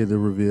 Yeah, she did the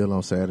reveal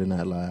on Saturday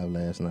Night Live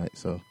last night.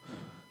 So,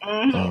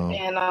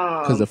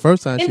 because the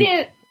first time go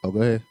ahead.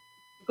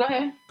 Go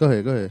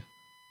ahead.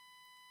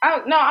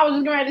 I was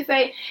just going to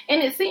say,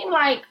 and it seemed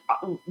like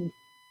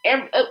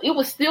it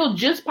was still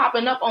just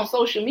popping up on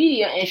social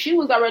media, and she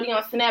was already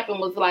on Snap and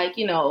was like,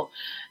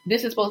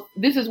 this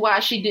is why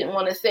she didn't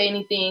want to say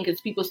anything,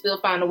 because people still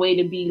find a way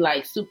to be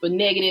like super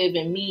negative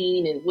and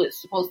mean, and what's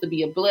supposed to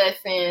be a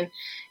blessing.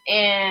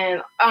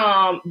 And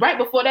right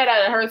before that,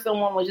 I heard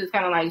someone was just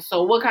kind of like,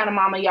 so what kind of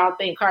mama y'all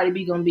think Cardi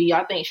B gonna be?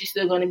 Y'all think she's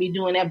still gonna be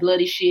doing that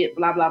bloody shit,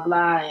 blah blah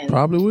blah? And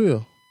probably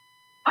will.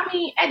 I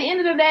mean, at the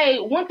end of the day,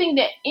 one thing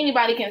that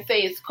anybody can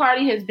say is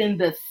Cardi has been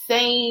the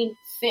same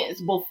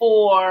since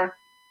before,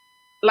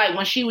 like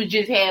when she was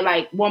just had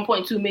like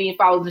 1.2 million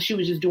followers and she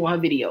was just doing her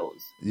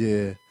videos.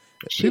 Yeah.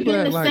 She's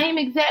been the same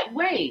exact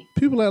way.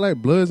 People act like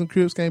Bloods and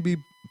Crips can't be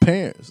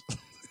parents.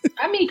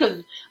 I mean,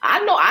 because I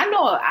know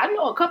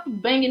a couple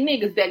banging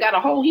niggas that got a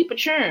whole heap of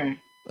churn.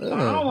 So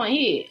I don't want to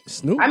hear it.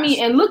 Snoop. I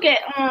mean, and look at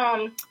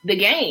The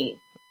Game.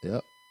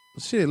 Yep.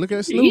 Shit, look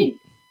at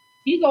Snoop.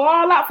 He go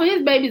all out for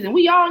his babies, and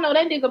we all know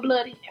that nigga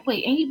bloody.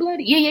 Wait, ain't he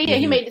bloody? Yeah.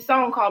 He made the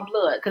song called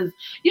Blood, because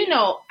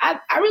I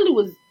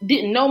really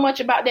didn't know much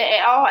about that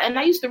at all, and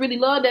I used to really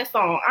love that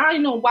song. I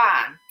don't know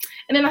why.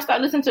 And then I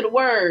started listening to the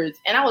words,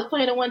 and I was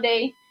playing it one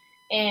day,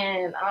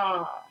 and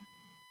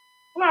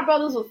my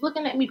brothers was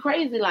looking at me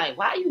crazy, like,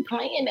 why are you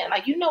playing that?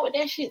 Like, you know what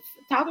that shit's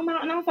talking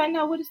about? And I was like,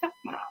 no, what is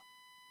talking about?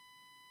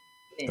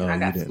 And I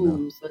got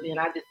schooled, so then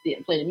I just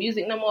didn't play the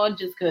music no more,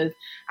 just because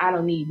I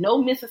don't need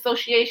no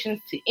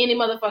misassociations to any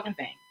motherfucking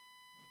thing.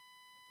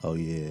 Oh,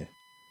 yeah.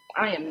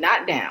 I am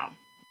not down.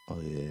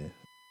 Oh,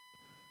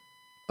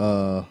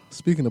 yeah.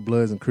 Speaking of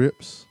Bloods and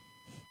Crips,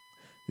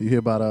 you hear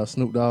about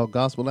Snoop Dogg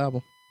gospel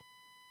album?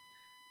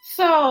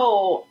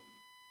 So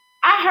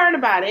I heard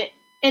about it,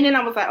 and then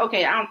I was like,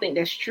 okay, I don't think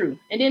that's true.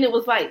 And then it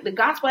was like the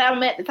gospel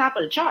album at the top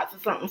of the charts or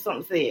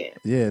something said.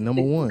 Yeah,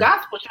 number one.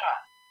 Gospel chart.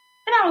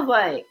 And I was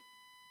like,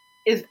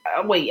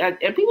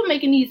 are people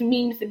making these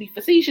memes to be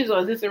facetious,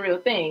 or is this a real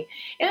thing?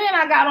 And then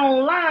I got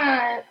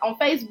online on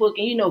Facebook,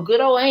 and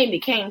good old Amy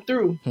came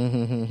through.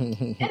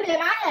 And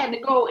then I had to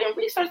go and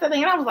research that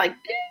thing, and I was like,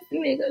 this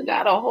nigga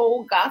got a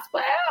whole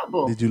gospel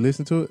album. Did you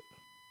listen to it?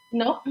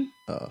 No,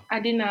 I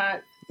did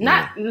not.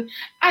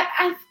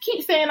 I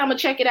keep saying I'm gonna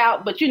check it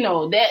out, but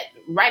that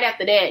right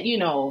after that,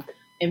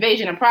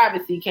 Invasion of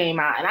Privacy came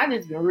out, and I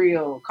just been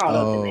real caught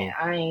up in that.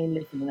 I ain't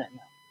listening to nothing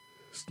else.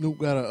 Snoop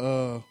got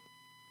a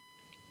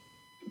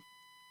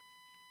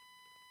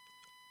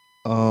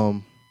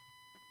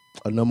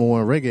number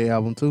one reggae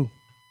album too.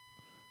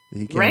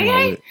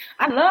 Reggae?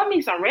 I love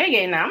me some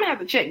reggae now. I'm gonna have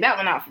to check that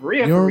one out for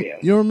real.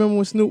 You remember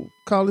when Snoop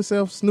called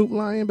himself Snoop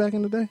Lion back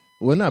in the day?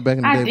 Well, not back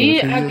in the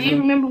day. I did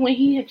remember when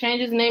he had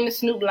changed his name to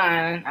Snoop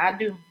Lion. I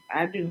do.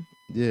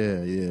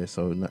 Yeah.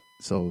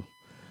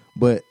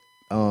 But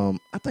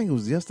I think it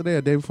was yesterday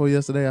or day before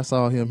yesterday. I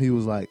saw him. He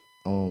was like,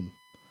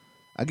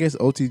 I guess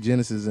OT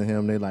Genesis and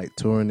him, they like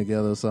touring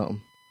together or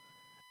something.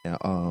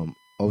 And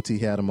OT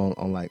had him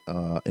on like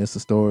Insta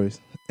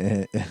stories,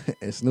 and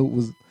Snoop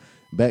was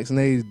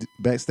backstage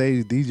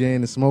DJing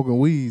and smoking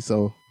weed.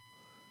 So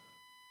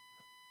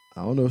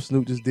I don't know if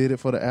Snoop just did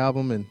it for the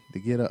album and to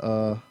get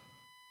a.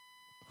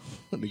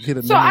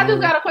 So I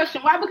just got a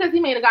question. Why? Because he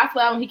made a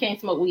gospel album, he can't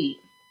smoke weed?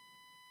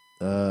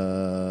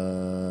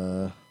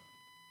 I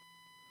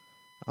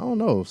don't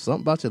know.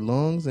 Something about your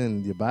lungs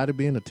and your body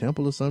being a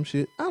temple or some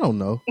shit. I don't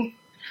know.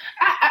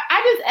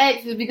 I just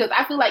asked this because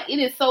I feel like it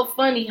is so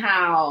funny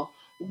how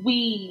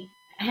we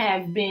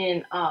have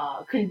been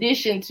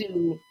conditioned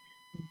to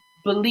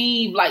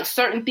believe like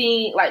certain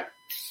things, like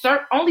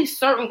only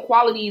certain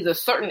qualities or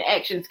certain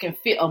actions can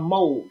fit a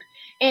mold,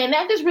 and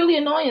that is really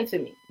annoying to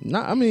me.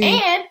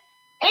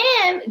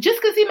 And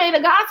just because he made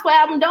a gospel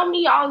album don't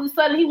mean all of a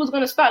sudden he was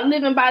going to start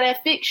living by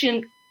that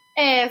fiction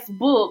ass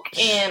book.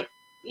 And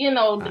I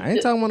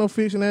ain't talking about no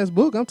fiction ass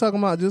book. I'm talking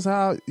about just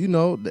how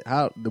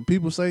how the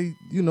people say,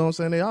 what I'm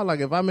saying, they are like,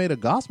 if I made a a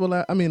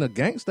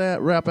gangsta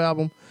rap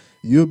album,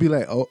 you'll be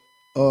like,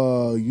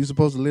 you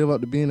supposed to live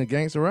up to being a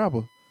gangster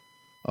rapper.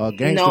 I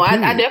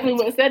definitely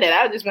wouldn't say that.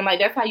 I would just been like,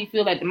 that's how you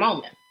feel at the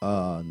moment.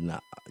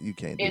 Nah, you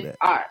can't do that.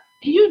 Art.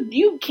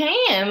 You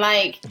can,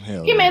 like,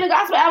 he made a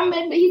gospel album,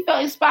 maybe he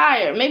felt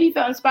inspired. Maybe he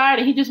felt inspired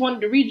and he just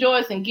wanted to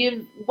rejoice and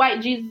give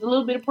white Jesus a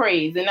little bit of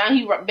praise. And now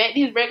he back to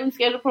his regularly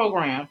scheduled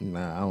program.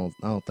 Nah, I don't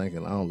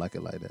like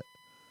it like that.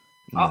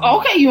 Nah.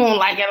 Okay, you don't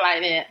like it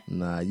like that.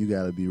 Nah, you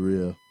gotta be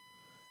real.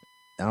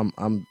 That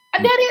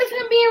is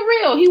him being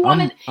real. He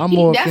wanted.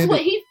 That's what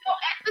he felt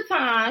at the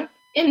time.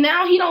 And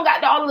now he don't got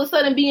to all of a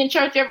sudden be in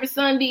church every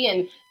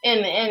Sunday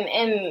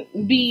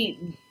and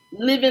be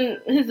living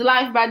his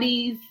life by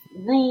these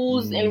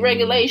rules and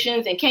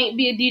regulations and can't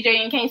be a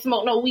DJ and can't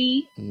smoke no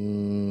weed.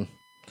 Then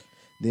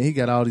he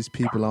got all these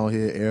people on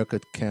here. Erica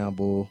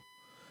Campbell.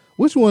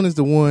 Which one is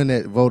the one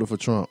that voted for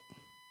Trump?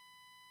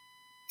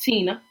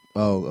 Tina.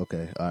 Oh,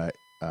 okay. All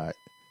right.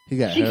 She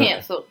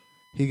canceled.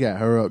 He got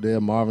her up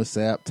there. Marvin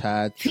Sapp,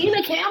 Ty.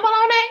 Tina Campbell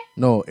on that?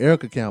 No,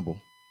 Erica Campbell.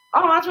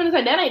 Oh, I was going to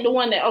say, that ain't the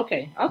one that,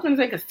 okay. I was going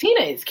to say, because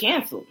Tina is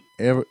canceled.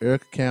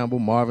 Erica Campbell,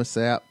 Marvin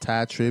Sapp,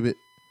 Ty Tribbett,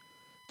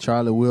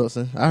 Charlie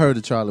Wilson. I heard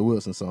the Charlie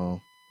Wilson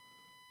song.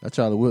 That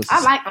Charlie Wilson.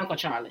 I like Uncle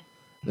Charlie.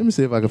 Let me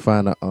see if I can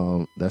find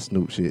that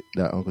Snoop shit,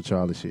 that Uncle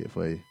Charlie shit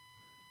for you.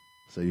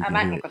 So you I can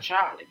like hear Uncle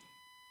Charlie.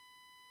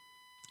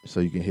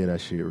 So you can hear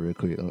that shit real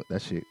quick.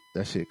 That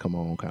shit come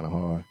on kind of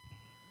hard.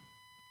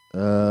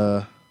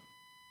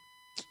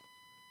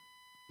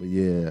 But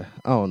yeah,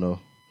 I don't know.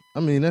 I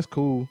mean, that's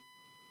cool.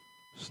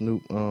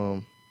 Snoop,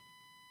 damn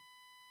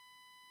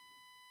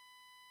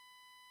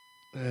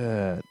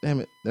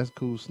it, that's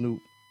cool.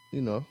 Snoop,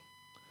 you know,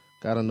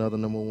 got another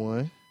number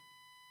one.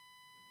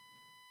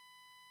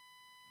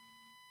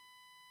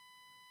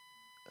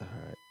 All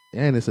right,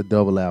 and it's a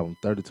double album,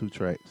 32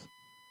 tracks.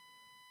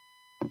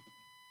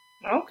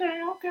 Okay.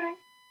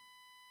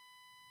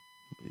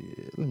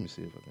 Yeah, let me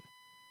see if I can.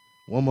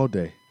 One more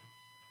day.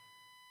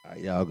 All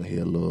right, y'all gonna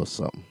hear a little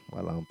something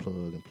while I'm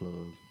plug,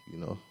 you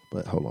know.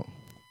 But hold on.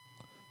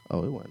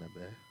 Oh, it wasn't that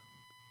bad.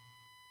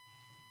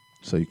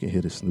 So you can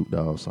hear the Snoop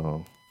Dogg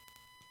song.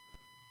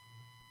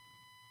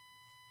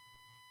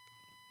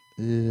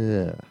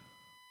 Yeah.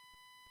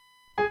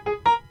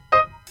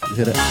 You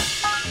hear that?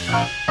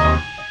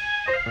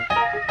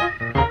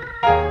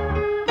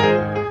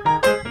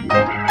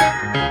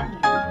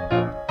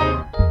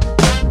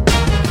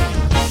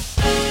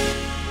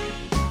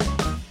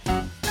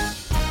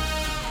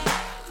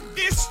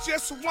 It's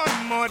just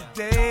one more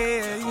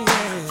day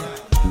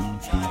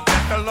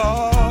that the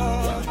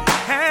Lord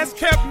has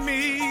kept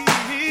me.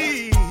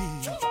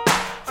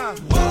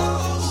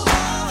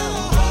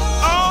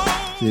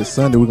 See, it's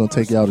Sunday. We're going to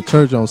take y'all to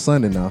church on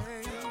Sunday now.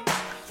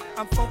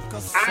 I ain't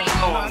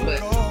going,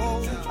 but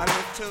I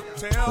live to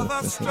tell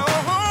the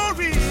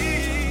story.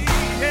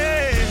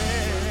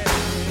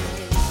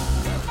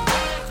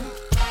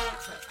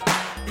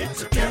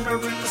 It's a camera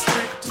in the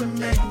stick to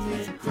make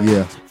me.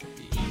 Yeah.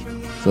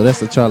 So that's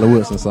the Charlie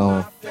Wilson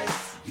song.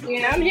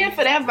 yeah, I'm here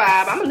for that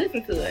vibe. I'm gonna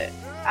listen to it.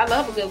 I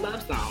love a good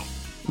love song.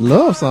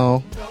 Love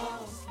song.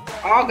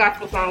 All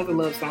gospel songs are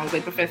love songs.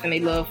 They professing they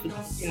love for,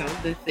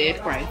 the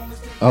said Christ.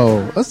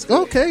 Oh, that's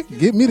okay.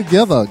 Get me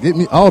together. Get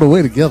me all the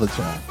way together,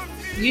 child.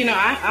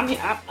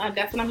 I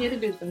that's what I'm here to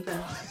do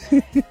sometimes.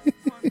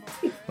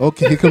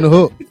 Okay, here come the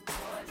hook.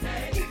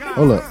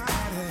 Hold up.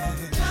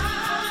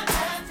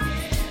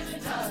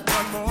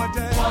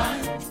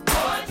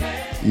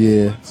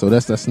 Yeah, so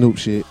that's that Snoop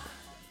shit.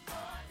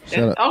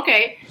 Shut up.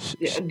 Okay,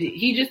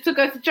 he just took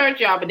us to church,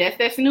 y'all, but that's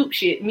that Snoop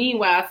shit.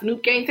 Meanwhile,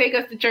 Snoop can't take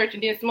us to church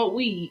and then smoke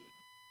weed.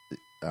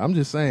 I'm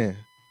just saying.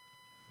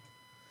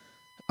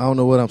 I don't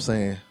know what I'm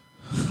saying.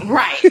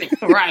 Right.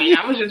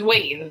 I was just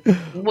waiting.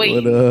 But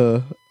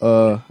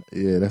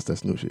yeah, that's that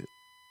Snoop shit.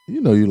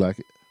 You know you like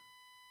it.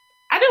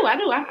 I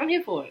do. I'm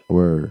here for it.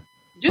 Word.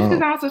 Just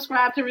because I don't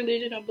subscribe to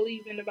religion or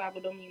believe in the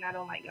Bible don't mean I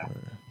don't like God.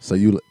 So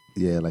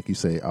like you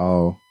say,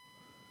 all.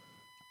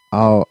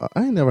 I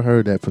ain't never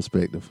heard that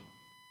perspective.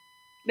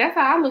 That's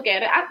how I look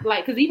at it.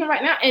 Because even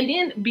right now, and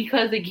then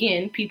because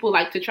again, people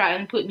like to try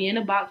and put me in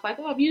a box like,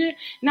 oh, if you're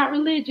not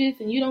religious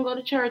and you don't go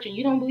to church and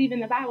you don't believe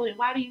in the Bible, then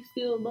why do you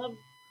still love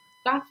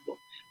gospel?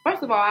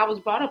 First of all, I was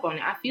brought up on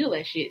it. I feel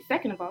that shit.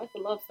 Second of all, it's a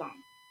love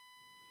song.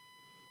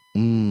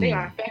 They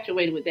are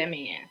infatuated with that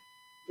man.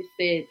 It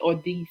said, or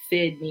these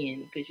said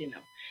men, because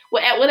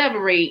well, at whatever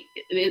rate,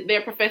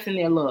 they're professing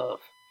their love,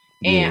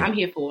 and I'm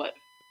here for it.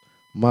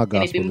 My gospel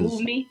and if it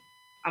moves me,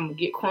 I'm gonna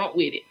get crunk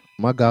with it.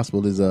 My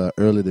gospel is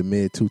early to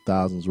mid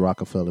 2000s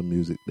Rockefeller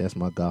music. That's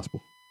my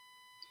gospel.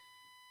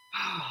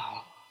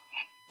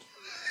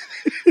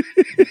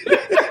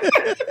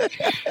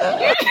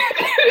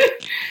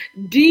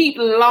 Deep,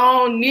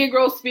 long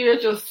Negro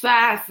spiritual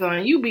side,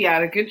 son. You be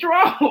out of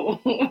control.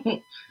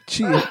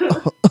 Chill.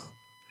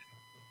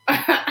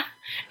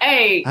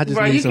 Hey,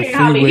 bro, you can't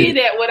hardly hear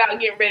that without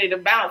getting ready to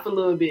bounce a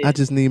little bit. I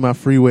just need my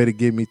freeway to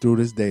get me through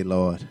this day,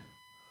 Lord.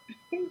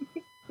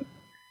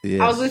 Yes.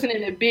 I was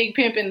listening to Big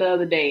Pimpin' the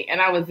other day, and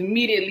I was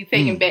immediately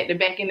taken back to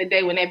back in the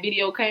day when that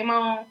video came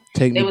on.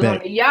 They was on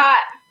the yacht.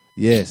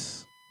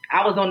 Yes.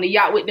 I was on the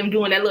yacht with them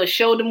doing that little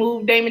shoulder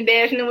move Damon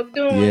Dash and them was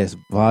doing. Yes,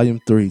 Volume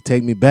 3.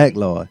 Take me back,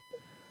 Lord.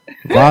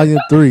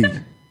 Volume 3.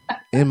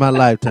 In my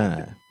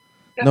lifetime.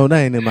 No, that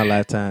ain't in my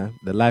lifetime.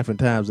 The Life and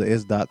Times of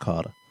S. Dot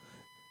Carter.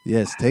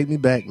 Yes, take me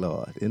back,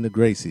 Lord. In the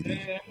Great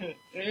CD.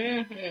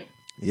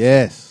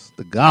 Yes,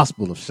 the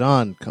Gospel of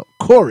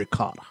Corey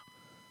Carter.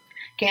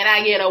 Can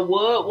I get a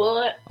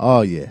what?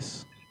 Oh,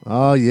 yes.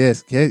 Oh,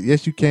 yes.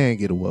 Yes, you can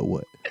get a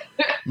what.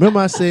 Remember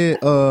I said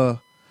I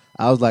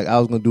was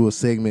going to do a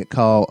segment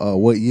called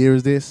What Year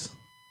Is This?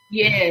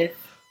 Yes.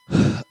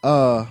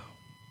 Well,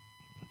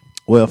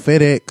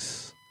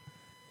 FedEx,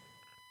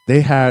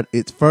 they hired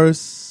its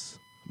first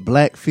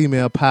black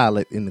female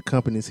pilot in the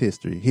company's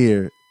history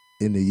here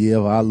in the year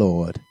of our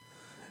Lord,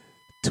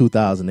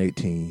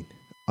 2018.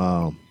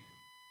 How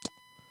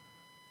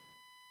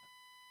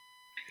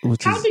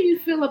do you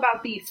feel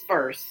about these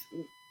firsts?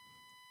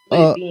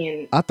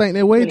 Being I think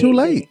they're way too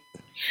late.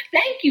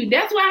 Thank you.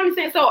 That's what I'm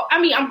saying. So, I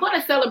mean, I'm going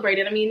to celebrate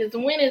it. I mean, it's a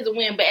win is a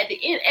win. But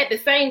at the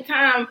same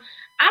time,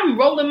 I'm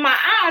rolling my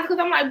eyes because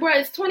I'm like, bro,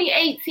 it's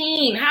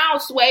 2018. How,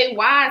 Sway?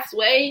 Why,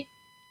 Sway?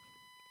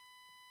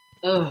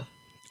 Ugh.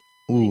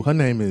 Ooh, her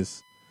name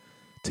is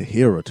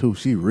Tahira, too.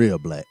 She real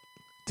black.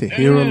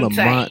 Tahira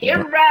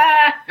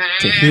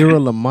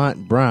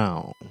Lamont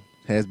Brown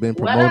has been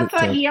promoted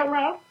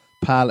to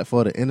pilot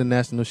for the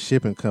International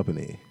Shipping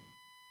Company.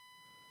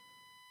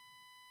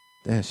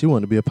 Damn, she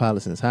wanted to be a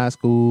pilot since high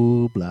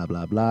school, blah,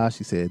 blah, blah.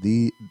 She said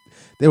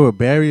there were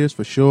barriers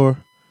for sure.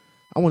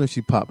 I wonder if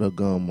she popped her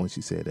gum when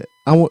she said that.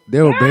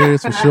 There were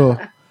barriers for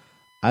sure.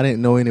 I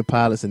didn't know any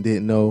pilots and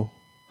didn't know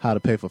how to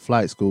pay for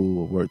flight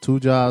school. Worked 2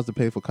 jobs to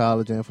pay for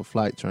college and for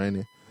flight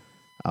training.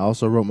 I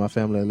also wrote my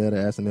family a letter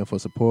asking them for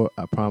support.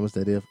 I promised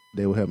that if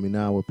they would help me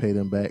now, I would pay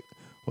them back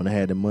when I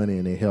had the money,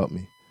 and they helped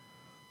me.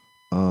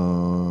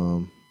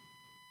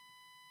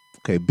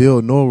 Okay,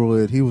 Bill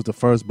Norwood, he was the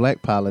first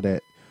black pilot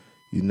at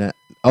United.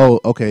 Oh,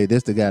 okay,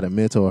 this the guy that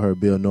mentored her,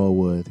 Bill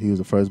Norwood. He was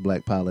the first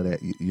black pilot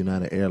at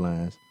United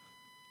Airlines.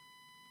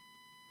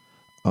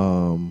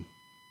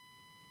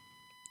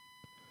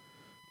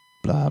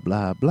 Blah,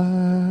 blah,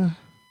 blah.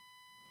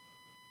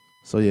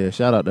 So, yeah,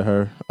 shout out to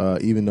her.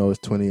 Even though it's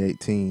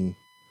 2018,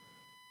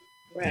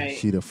 right?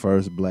 She the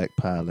first black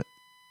pilot.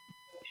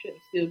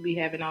 Shouldn't still be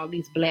having all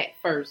these black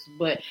firsts,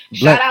 but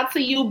shout out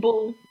to you,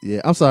 boo.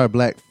 Yeah, I'm sorry,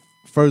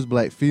 first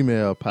black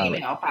female pilot.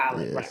 Female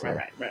pilot, yeah,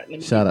 right.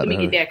 Let me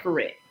get that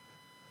correct.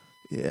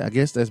 Yeah, I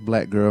guess that's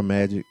black girl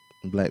magic,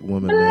 black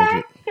woman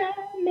magic.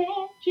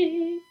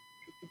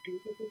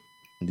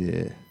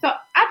 Yeah. So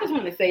I just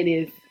want to say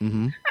this.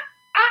 Mm-hmm.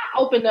 I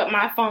opened up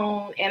my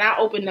phone and I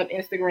opened up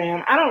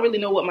Instagram. I don't really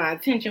know what my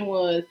intention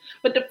was,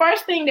 but the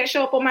first thing that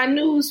showed up on my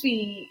news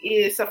feed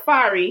is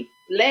Safari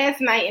last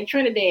night in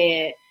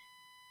Trinidad,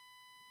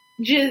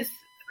 just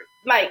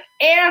like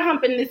air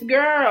humping this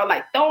girl,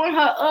 like throwing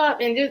her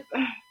up and just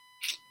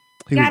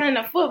got in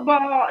a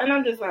football, and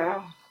I'm just like,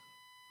 oh.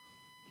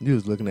 You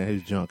was looking at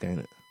his junk, ain't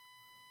it?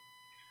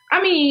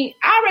 I mean,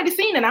 I already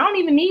seen it. I don't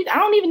even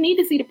need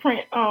to see the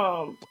print.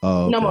 Okay.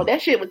 No more.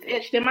 That shit was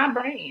etched in my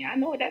brain. I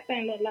know what that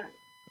thing look like.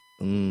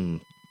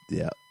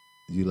 Yeah.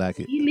 You like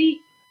it?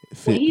 You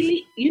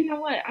know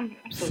what? I'm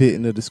so fit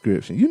in the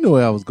description. You know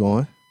where I was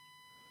going.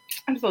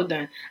 I'm so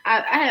done.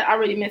 I had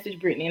already messaged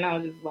Brittany, and I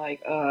was just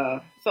like,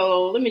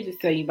 so let me just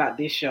tell you about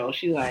this show.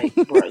 She's like,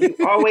 bro, you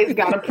always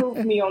got to proof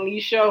me on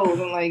these shows.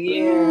 I'm like,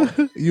 yeah.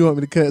 You want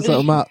me to cut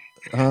something out?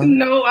 Huh?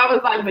 No, I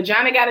was like,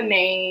 Vagina got a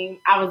name.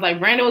 I was like,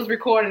 Brandon was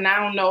recording. I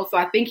don't know. So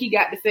I think he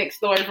got the sex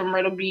story from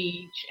Myrtle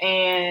Beach.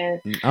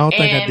 And I don't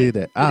think I did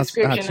that. The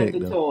description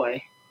of the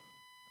toy.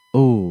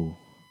 Ooh.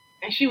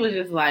 And she was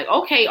just like,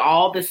 okay,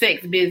 all the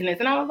sex business.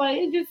 And I was like,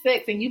 it's just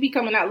sex. And you be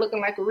coming out looking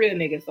like a real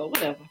nigga. So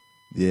whatever.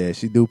 Yeah,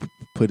 she do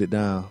put it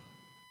down.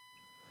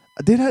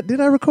 Did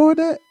I record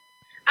that?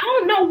 I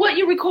don't know what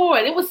you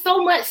record. It was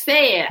so much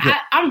said. Yeah.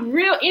 I'm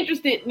real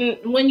interested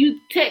in when you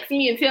text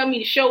me and tell me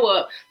to show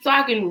up so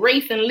I can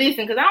race and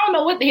listen, because I don't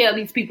know what the hell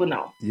these people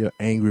know. Your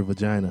angry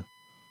vagina.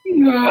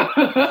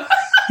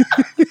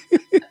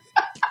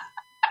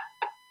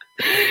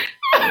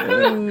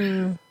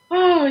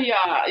 Oh,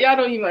 y'all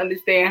don't even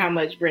understand how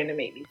much Brandon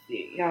made me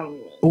sick.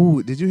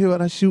 Oh, did you hear about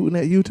that shooting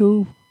at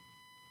YouTube?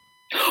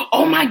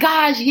 Oh my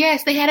gosh,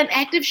 yes, they had an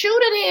active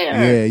shooter there.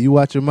 Yeah, you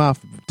watch your mouth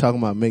talking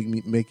about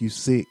make you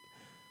sick.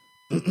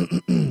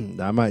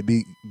 I might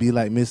be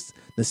like Miss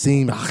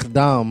Nassim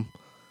Akhdam.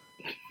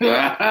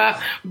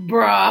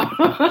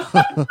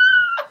 Bruh.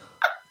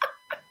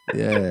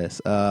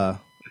 Yes.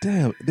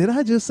 Damn, did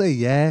I just say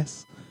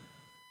yes?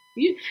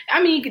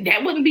 I mean,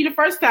 that wouldn't be the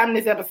first time in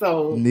this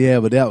episode.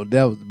 Yeah, but that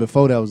was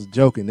before that was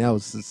joking. That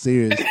was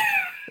serious.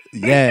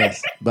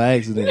 Yes, by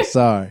accident.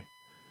 Sorry.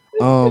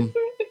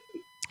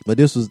 But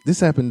this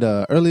happened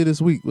earlier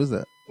this week. What's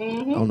that?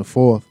 Mm-hmm. On the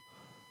 4th.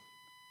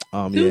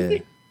 Tuesday?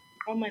 Yeah.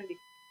 Or Monday?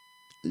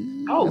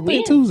 I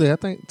think Tuesday. I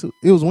think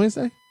it was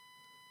Wednesday.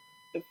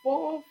 The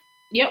 4th?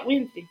 Yep,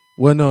 Wednesday.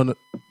 Well, no.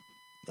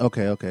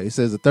 Okay. It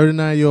says a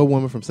 39-year-old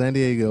woman from San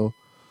Diego.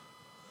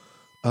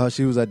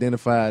 She was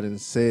identified and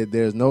said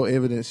there's no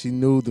evidence she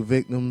knew the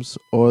victims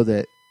or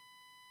that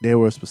they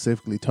were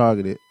specifically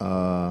targeted.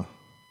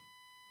 And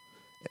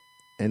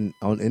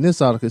in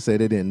this article, it said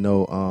they didn't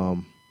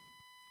know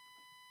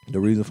the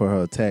reason for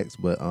her attacks,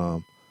 but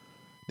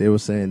they were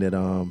saying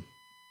that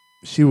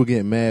she was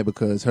getting mad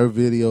because her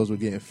videos were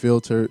getting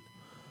filtered.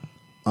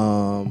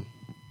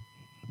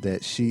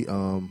 That she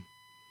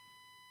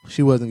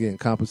wasn't getting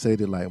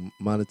compensated like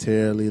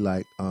monetarily,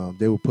 like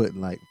they were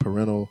putting like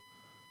parental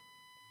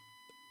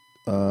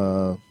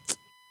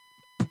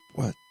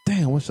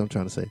what's I'm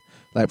trying to say?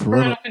 Like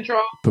parental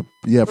control.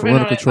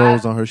 Parental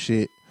controls on her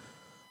shit.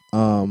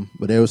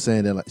 But they were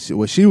saying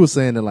that she was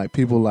saying that like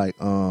people like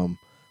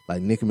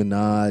Nicki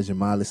Minaj and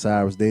Miley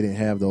Cyrus, they didn't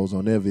have those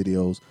on their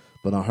videos,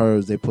 but on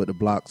hers they put the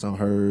blocks on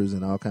hers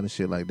and all kind of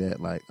shit like that.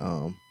 Like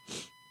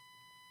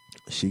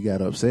she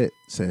got upset,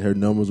 said her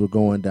numbers were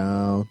going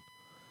down,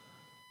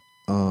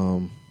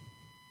 and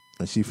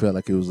she felt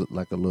like it was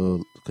like a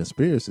little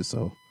conspiracy.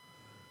 So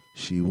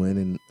she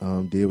went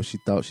and did what she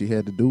thought she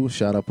had to do,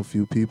 shot up a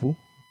few people.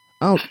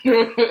 I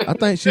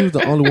think she was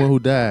the only one who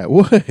died.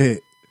 What? I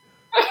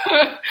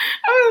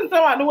was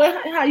talking about the way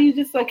how you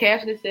just so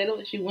casually said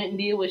it. She went and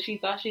did what she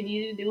thought she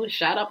needed to do and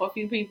shot up a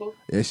few people.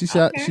 Yeah, she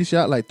shot. Okay. She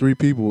shot like 3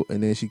 people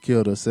and then she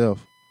killed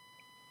herself.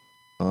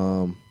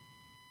 And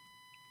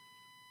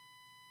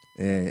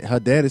her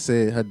daddy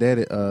said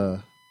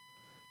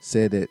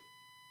that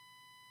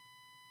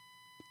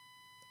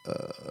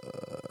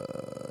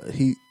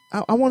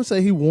I want to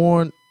say he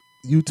warned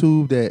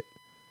YouTube that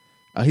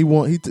he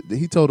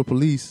told the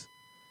police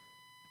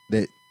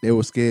that they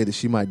were scared that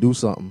she might do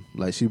something,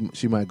 like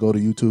she might go to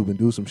YouTube and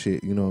do some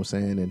shit, you know what I'm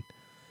saying? And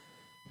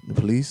the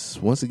police,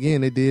 once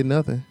again, they did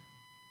nothing.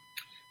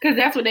 Because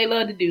that's what they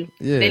love to do.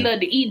 Yeah. They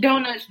love to eat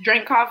donuts,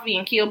 drink coffee,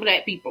 and kill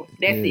black people.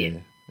 That's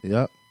it.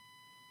 Yep.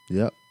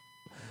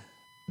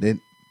 Then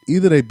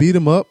either they beat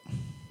him up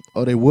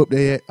or they whoop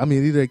their ass. I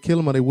mean, either they kill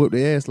him or they whoop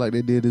their ass like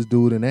they did this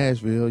dude in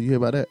Asheville. You hear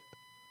about that?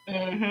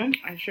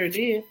 Mm-hmm. I sure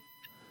did.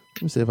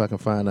 Let me see if I can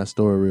find that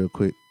story real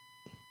quick.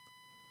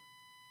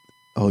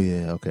 Oh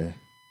yeah, okay.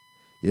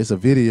 It's a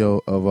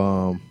video of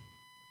a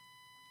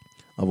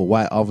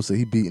white officer.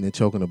 He beating and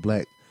choking a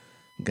black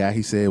guy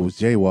he said was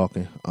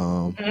jaywalking.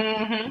 So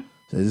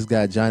this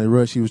guy Johnny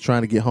Rush, he was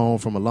trying to get home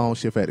from a long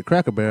shift at the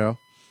Cracker Barrel,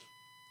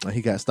 and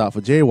he got stopped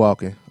for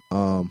jaywalking.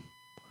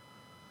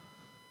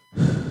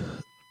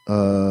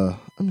 Let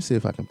me see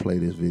if I can play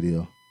this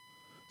video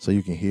so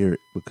you can hear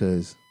it,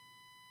 because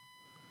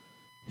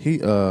he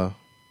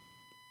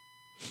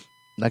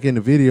like in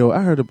the video,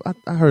 I heard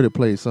it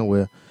played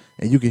somewhere,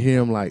 and you can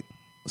hear him like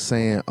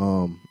saying,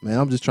 man,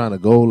 I'm just trying to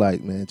go,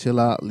 like, man, chill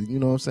out, you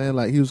know what I'm saying?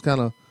 Like, he was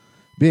kind of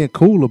being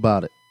cool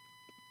about it.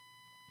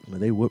 But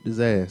they whooped his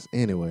ass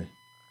anyway.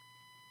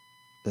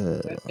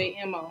 That's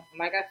their MO.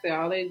 Like I said,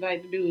 all they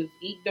like to do is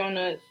eat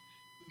donuts,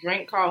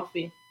 drink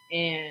coffee,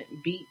 and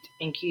beat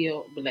and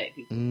kill black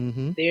people.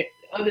 Mm-hmm.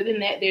 Other than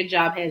that, their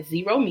job has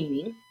zero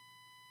meaning.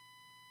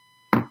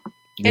 And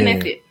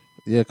that's it.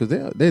 Yeah, because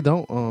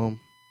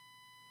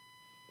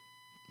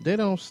they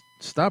don't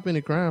stop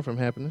any crime from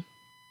happening.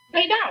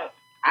 They don't.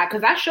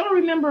 Because I sure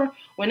remember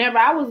whenever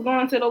I was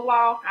going to the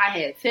law, I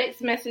had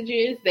text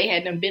messages. They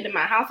had them been to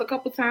my house a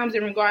couple times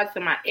in regards to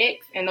my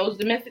ex and those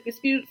domestic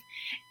disputes.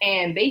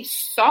 And they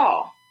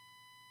saw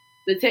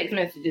the text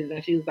messages.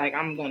 And she was like,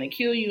 I'm going to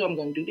kill you. I'm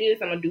going to do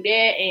this. I'm going to do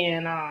that.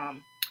 And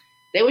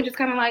they were just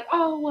kind of like,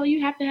 oh, well,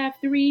 you have to have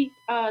 3.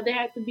 There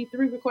has to be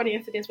 3 recorded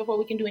incidents before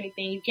we can do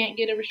anything. You can't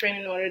get a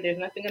restraining order. There's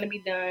nothing going to be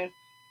done.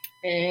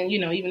 And,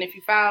 even if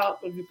you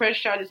press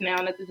charges now,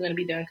 nothing's going to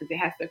be done because it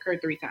has to occur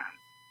 3 times.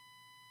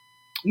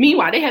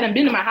 Meanwhile, they hadn't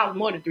been to my house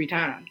more than 3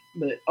 times,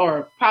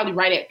 or probably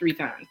right at 3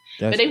 times.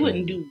 But they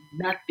wouldn't do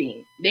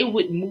nothing. They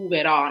wouldn't move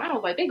at all. And I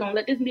was like, they're going to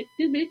let this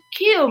bitch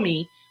kill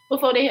me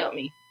before they help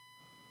me.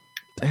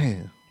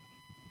 Damn.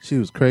 She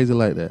was crazy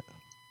like that.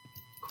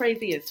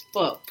 Crazy as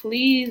fuck.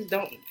 Please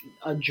don't.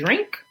 A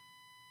drink?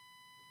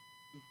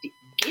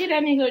 Get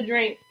that nigga a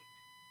drink.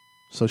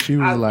 So she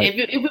was like...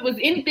 If it was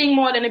anything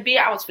more than a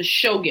beer, I was for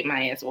sure get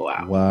my ass wore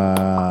out.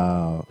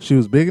 Wow. She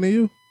was bigger than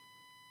you?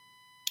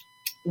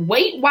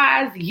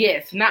 Weight-wise,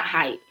 yes. Not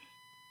height.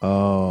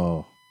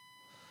 Oh.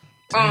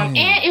 And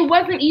it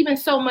wasn't even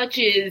so much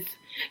as...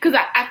 Because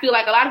I feel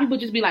like a lot of people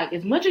just be like,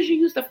 as much as you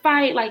used to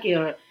fight, like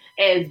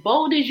as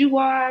bold as you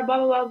are, blah,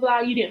 blah, blah, blah,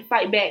 you didn't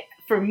fight back.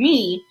 For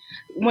me,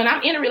 when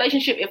I'm in a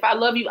relationship, if I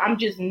love you, I'm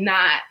just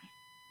not...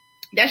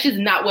 That's just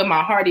not where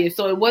my heart is.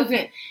 So it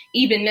wasn't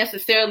even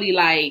necessarily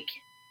like,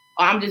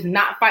 oh, I'm just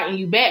not fighting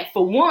you back.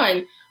 For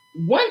one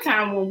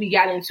time when we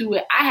got into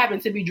it, I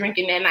happened to be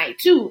drinking that night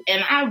too.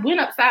 And I went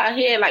upside her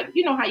head, like,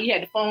 you know how you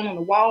had the phone on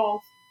the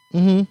walls?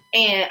 Mm-hmm.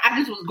 And I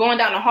just was going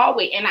down the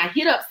hallway and I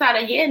hit upside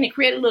her head and it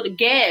created a little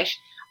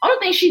gash. Only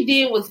thing she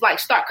did was like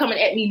start coming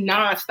at me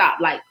nonstop.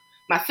 Like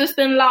my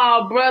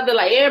sister-in-law, brother,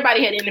 like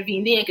everybody had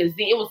intervened then because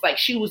then it was like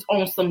she was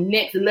on some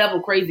next level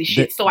crazy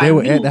shit. So they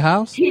were at the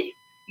house?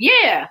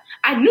 Yeah,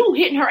 I knew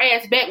hitting her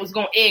ass back was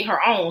going to egg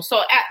her on.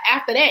 So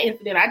after that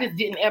incident, I just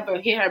didn't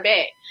ever hit her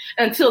back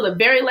until the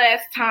very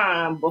last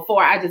time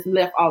before I just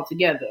left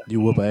altogether. You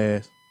whoop her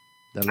ass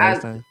that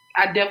last time?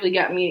 I definitely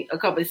got me a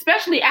couple,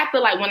 especially after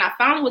like when I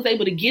finally was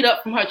able to get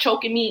up from her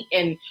choking me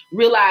and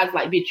realize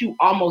like, bitch, you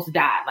almost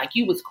died. Like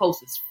you was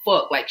close as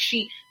fuck. Like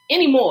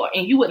anymore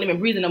and you wouldn't have been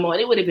breathing no more.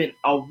 It would have been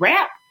a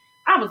wrap.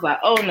 I was like,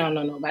 oh,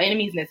 no. By any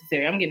means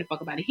necessary. I'm getting the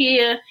fuck up out of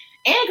here.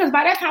 And because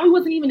by that time, we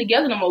wasn't even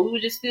together no more. We were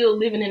just still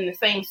living in the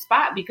same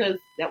spot because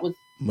that was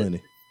money.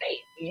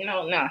 State.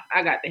 Nah,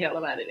 I got the hell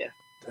up out of there.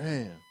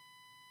 Damn.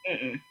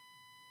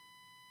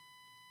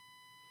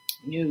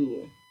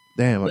 No.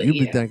 Damn, But you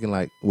be thinking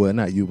like, well,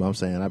 not you, but I'm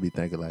saying I be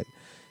thinking like,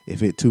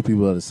 if it 2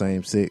 people of the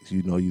same sex,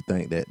 you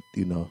think that,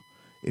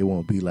 it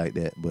won't be like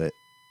that. But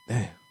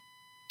damn.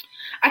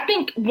 I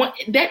think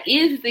that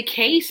is the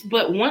case,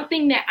 but one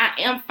thing that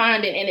I am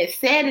finding, and as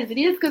sad as it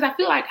is, because I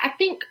feel like I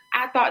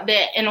thought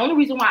that, and the only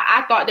reason why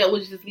I thought that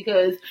was just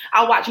because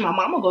I watched my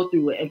mama go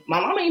through it. And my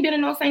mama ain't been in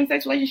no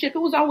same-sex relationship. It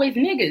was always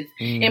niggas.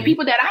 Mm-hmm. And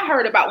people that I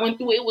heard about went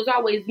through it, it was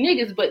always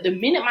niggas. But the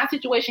minute my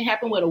situation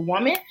happened with a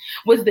woman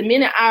was the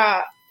minute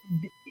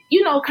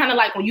you know, kind of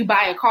like when you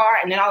buy a car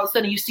and then all of a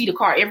sudden you see the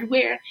car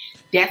everywhere.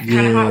 That's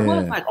kind of how it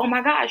was. Like, oh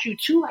my gosh, you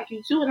too.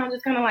 And I'm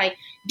just kind of like,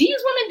 these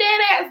women dead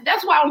ass.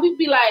 That's why when people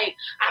be like,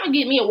 I'm going to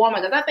get me a woman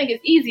because I think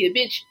it's easier.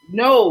 Bitch,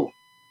 no.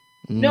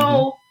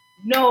 No.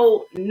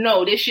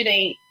 This shit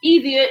ain't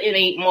easier. It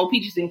ain't more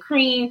peaches and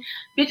cream.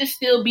 Bitches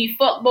still be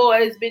fuck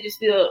boys. Bitches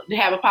still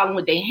have a problem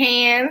with their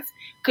hands.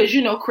 Because,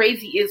 you know,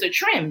 crazy is a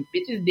trend.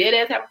 Bitches dead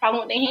ass have a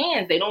problem with their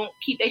hands. They don't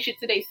keep their shit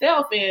to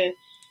themselves. And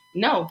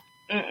no.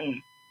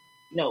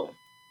 No.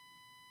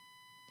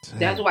 Damn.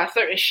 That's why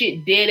certain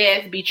shit dead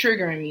ass be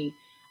triggering me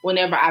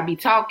whenever I be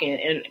talking.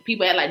 And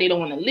people act like they don't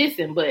want to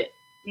listen. But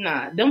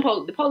nah,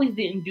 the police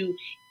didn't do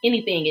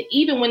anything. And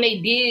even when they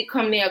did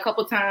come there a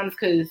couple times,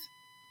 because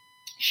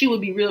she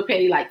would be real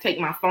petty, like take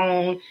my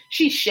phone.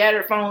 She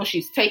shattered phones.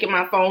 She's taking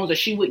my phones, or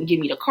she wouldn't give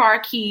me the car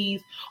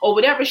keys or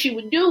whatever she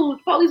would do.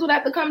 The police would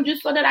have to come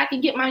just so that I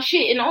could get my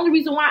shit. And the only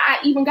reason why I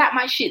even got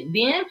my shit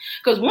then,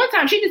 because one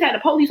time she just had the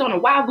police on a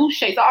wild goose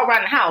chase all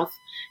around the house.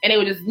 And they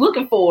were just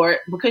looking for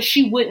it because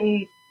she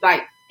wouldn't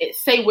like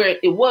say where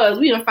it was.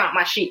 We even found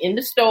my shit in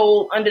the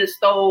stove, under the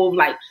stove.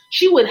 Like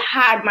she would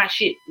hide my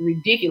shit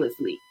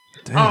ridiculously.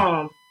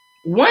 Damn.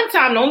 One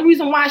time, the only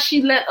reason why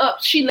she let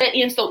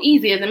in so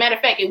easy, as a matter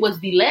of fact, it was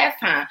the last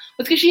time,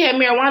 was because she had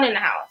marijuana in the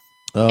house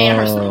and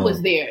her son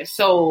was there.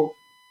 So,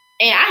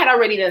 and I had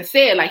already done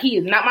said, like, he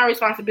is not my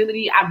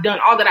responsibility. I've done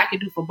all that I could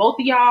do for both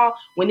of y'all.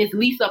 When this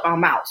lease up,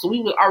 I'm out. So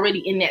we were already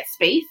in that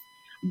space.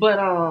 But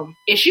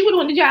if she would have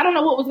went to jail, I don't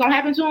know what was going to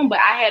happen to him. But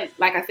I had,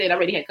 like I said,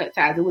 already had cut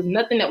ties. There was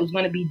nothing that was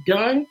going to be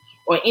done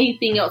or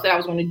anything else that I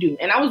was going to do.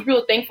 And I was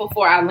real thankful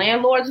for our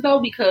landlords, though,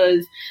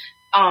 because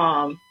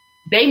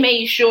they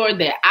made sure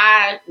that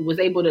I was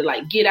able to,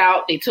 like, get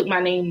out. They took my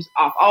names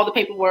off all the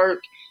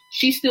paperwork.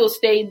 She still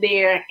stayed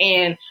there.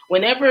 And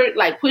whenever,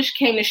 like, push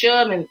came to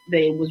shove and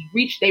they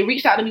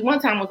reached out to me one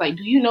time, was like,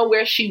 do you know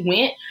where she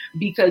went?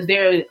 Because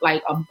there's,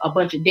 like, a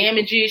bunch of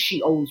damages.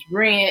 She owes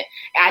rent.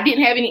 I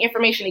didn't have any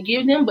information to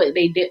give them, but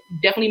they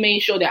definitely made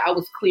sure that I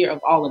was clear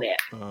of all of that.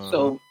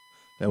 So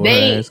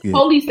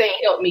police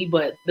ain't helped me,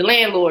 but the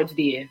landlords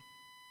did.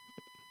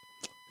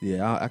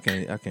 Yeah, I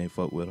can't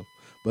fuck with them.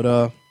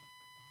 But,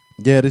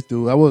 yeah, this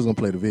dude, I was going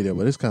to play the video,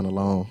 but it's kind of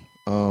long.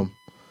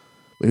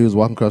 But he was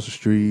walking across the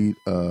street,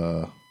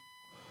 and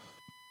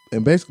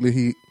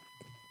basically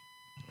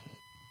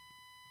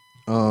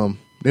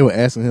they were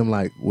asking him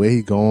like where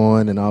he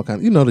going and all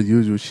kinds, the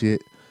usual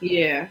shit.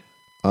 Yeah.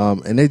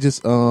 And they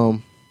just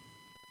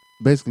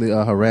basically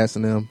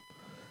harassing him.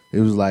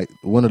 It was like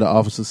one of the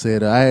officers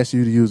said, "I asked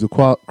you to use the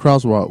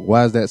crosswalk.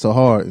 Why is that so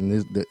hard?" And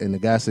the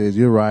guy says,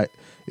 "You're right.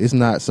 It's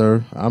not,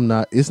 sir. I'm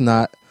not. It's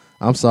not.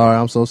 I'm sorry.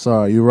 I'm so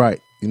sorry. You're right."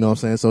 You know what I'm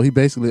saying? So he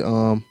basically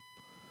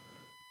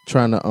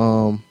trying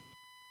to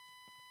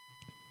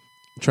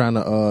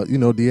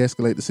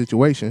de-escalate the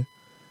situation.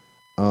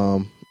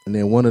 And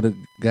then one of the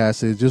guys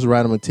says, just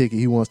write him a ticket.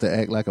 He wants to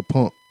act like a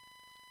punk.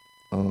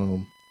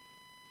 And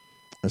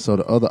so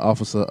the other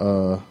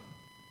officer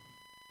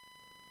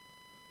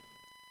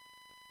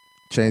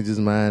changed his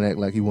mind, act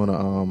like he want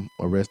to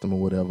arrest him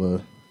or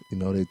whatever.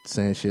 They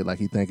saying shit like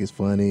he think it's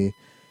funny.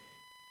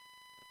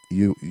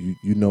 You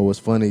know what's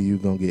funny, you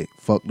gonna get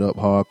fucked up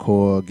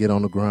hardcore, get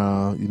on the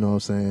ground, you know what I'm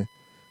saying?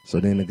 So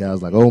then the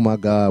guy's like, oh my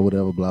God,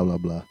 whatever, blah, blah,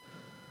 blah.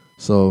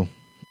 So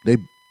they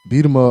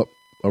beat him up,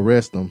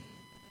 arrest him.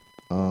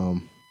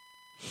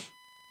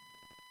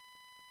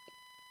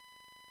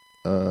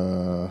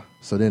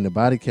 So then the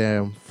body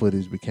cam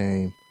footage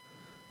became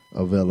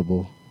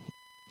available.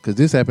 Because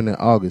this happened in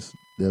August.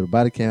 The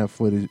body cam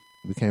footage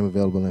became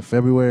available in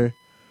February.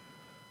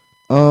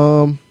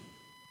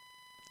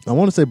 I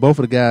want to say both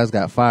of the guys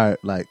got fired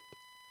like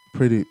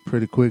pretty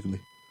quickly.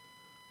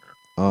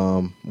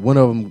 One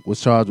of them was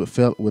charged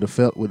with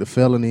a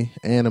felony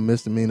and a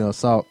misdemeanor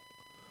assault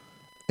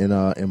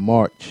in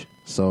March.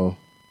 So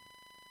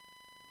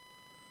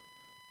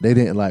they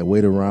didn't like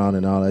wait around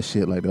and all that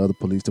shit like the other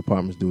police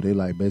departments do. They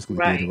like basically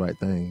did the right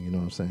thing. You know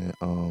what I'm saying?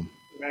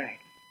 Right.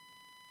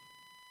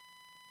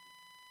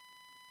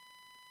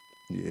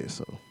 Yeah.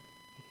 So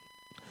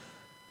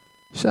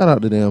shout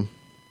out to them.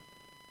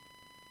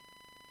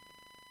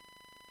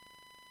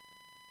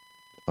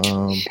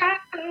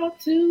 Shout out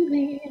to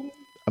them.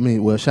 I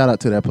mean, well, shout out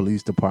to that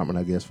police department,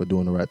 I guess, for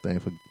doing the right thing,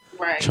 for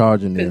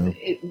charging them.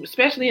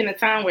 Especially in a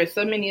time where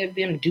so many of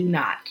them do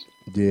not.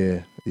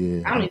 Yeah. I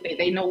don't even think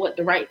they know what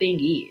the right thing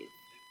is.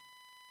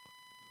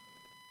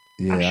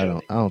 Yeah,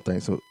 I don't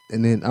think so.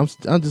 And then I'm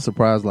just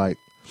surprised, like,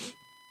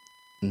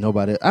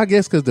 nobody, I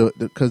guess because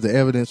the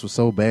evidence was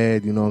so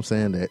bad, you know what I'm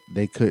saying, that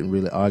they couldn't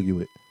really argue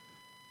it.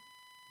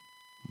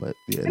 But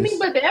yeah,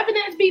 but the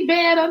evidence be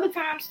bad other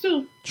times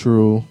too.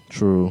 True.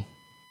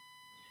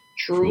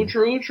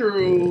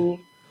 True.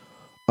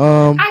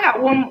 Yeah. I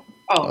got one.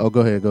 Oh,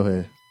 go ahead.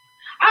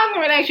 I was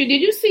going to ask you,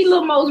 did you see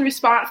Lil Mo's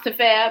response to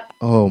Fab?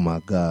 Oh my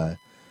God.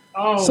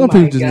 Oh, Some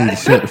people just need to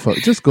shut the fuck.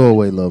 Just go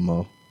away, Lil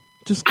Mo.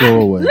 Just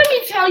go away. Let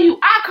me tell you,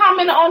 I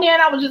commented on there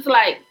and I was just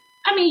like,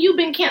 I mean, you've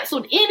been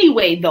canceled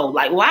anyway, though.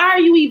 Like, why are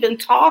you even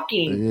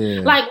talking?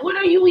 Yeah. Like, what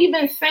are you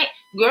even saying,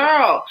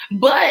 girl?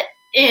 But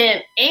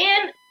and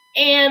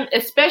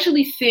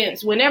especially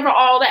since whenever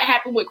all that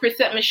happened with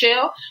Chrisette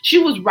Michelle, she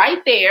was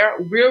right there,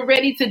 real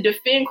ready to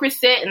defend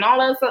Chrisette and all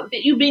that stuff.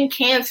 That you've been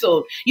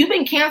canceled. You've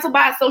been canceled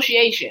by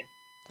association.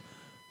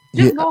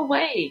 Just go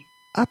away.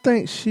 I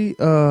think she.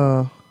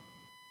 I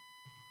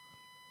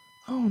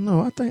don't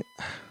know.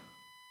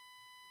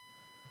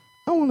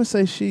 I want to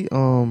say she.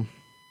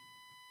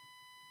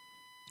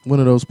 One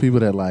of those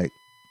people that like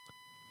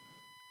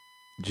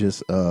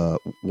just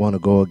want to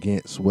go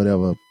against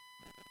whatever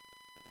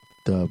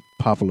the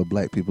popular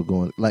black people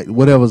going, like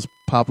whatever's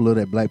popular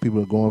that black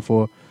people are going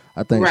for.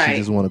 I think she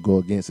just want to go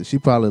against it. She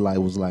probably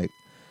was like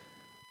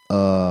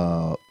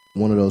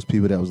one of those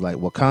people that was like,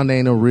 Wakanda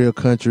ain't no real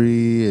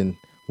country, and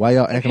why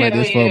y'all acting like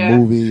this for a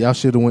movie? Y'all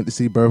should have went to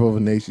see Birth of a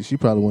Nation. She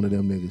probably one of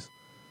them niggas.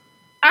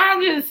 I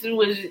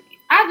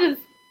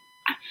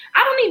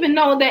don't even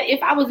know that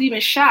if I was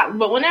even shocked,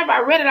 but whenever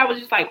I read it, I was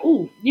just like,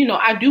 ooh,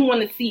 I do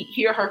want to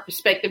hear her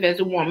perspective as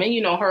a woman.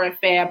 Her and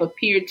Fab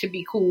appeared to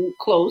be close.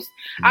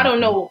 Mm-hmm. I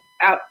don't know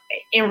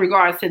in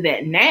regards to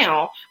that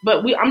now,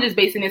 but I'm just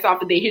basing this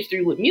off of their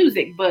history with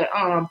music. But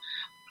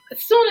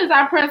as soon as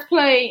I press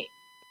play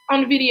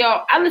on the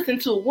video, I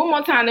listened to it one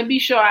more time to be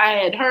sure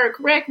I had heard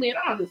correctly, and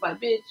I was just like,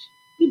 bitch,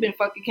 you've been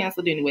fucking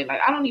canceled anyway.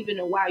 Like, I don't even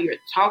know why you're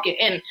talking.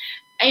 And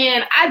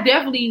I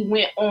definitely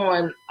went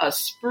on a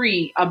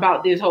spree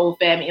about this whole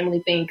Fab and Emily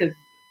thing because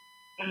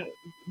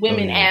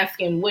women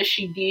asking what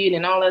she did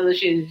and all that other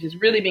shit has just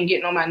really been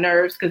getting on my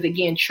nerves. Because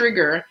again,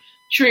 trigger.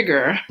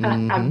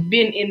 Mm-hmm. I've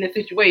been in the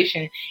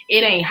situation.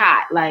 It ain't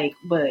hot,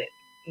 but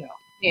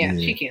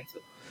she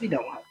canceled. We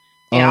don't want her.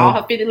 And all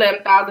her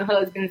 11,000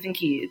 husbands and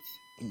kids.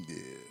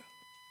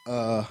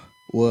 Yeah.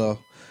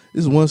 Well,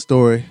 this is one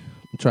story.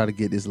 I'm trying to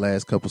get this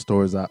last couple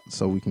stories out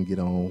so we can get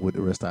on with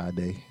the rest of our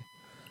day.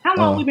 How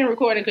long we been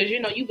recording? Because,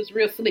 you was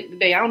real slick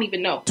today. I don't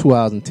even know. 2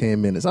 hours and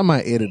 10 minutes. I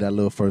might edit that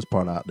little first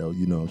part out, though.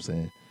 You know what I'm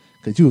saying?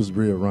 Because you was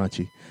real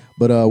raunchy.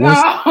 But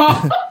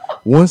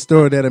one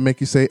story that'll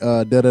make you say,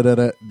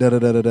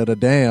 da-da-da-da-da-da-da-da-da,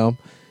 damn.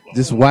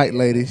 This white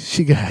lady,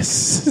 she got,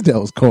 that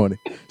was corny.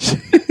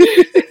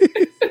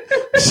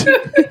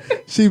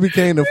 She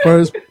became the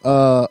first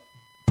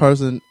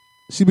person,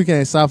 she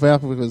became South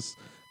Africa's,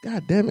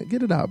 God damn it,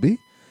 get it out, B.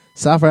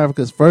 South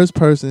Africa's first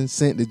person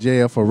sent to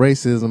jail for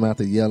racism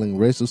after yelling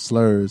racial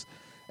slurs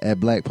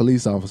at black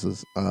police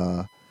officers.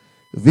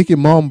 Vicky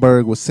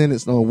Momberg was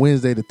sentenced on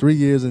Wednesday to 3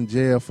 years in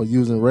jail for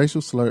using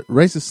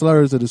racist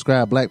slurs to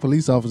describe black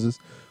police officers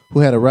who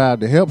had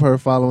arrived to help her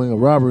following a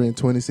robbery in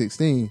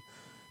 2016.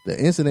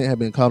 The incident had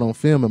been caught on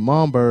film, and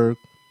Momberg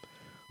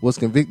was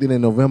convicted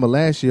in November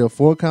last year of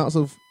 4 counts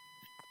of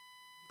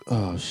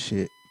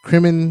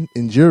crimen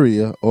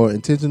injuria, or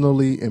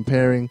intentionally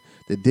impairing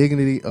the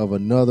dignity of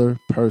another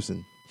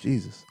person.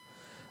 Jesus.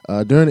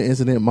 During the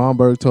incident,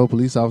 Momberg told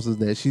police officers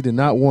that she did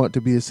not want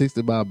to be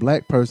assisted by a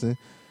black person,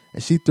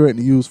 and she threatened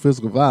to use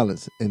physical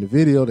violence. In the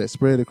video that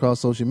spread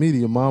across social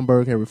media,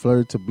 Momberg had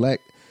referred to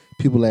black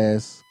people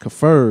as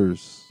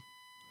kafirs,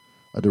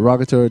 a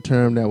derogatory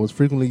term that was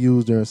frequently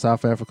used during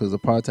South Africa's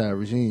apartheid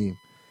regime.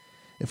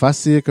 If I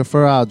see a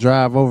kafir, I'll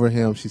drive over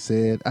him, she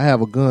said. I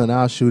have a gun,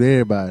 I'll shoot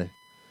everybody.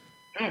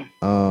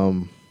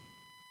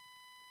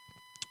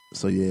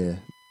 So yeah,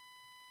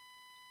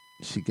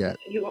 she got.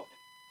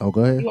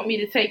 Go ahead. You want me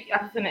to take?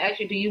 I was going to ask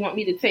you. Do you want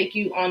me to take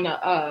you on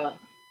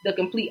the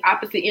complete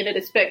opposite end of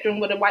the spectrum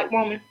with a white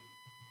woman?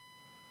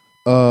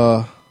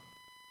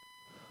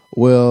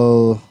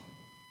 Well,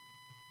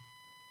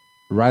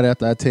 right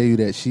after I tell you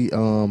that she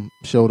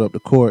showed up to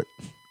court,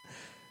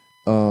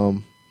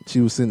 she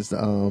was sentenced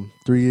to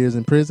 3 years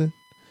in prison,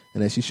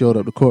 and that she showed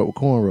up to court with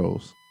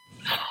cornrows.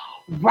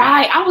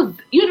 Right. I was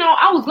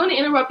going to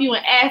interrupt you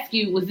and ask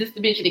you, was this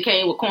the bitch that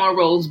came with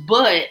cornrows?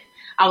 But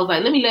I was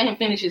like, let me let him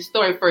finish his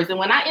story first. And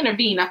when I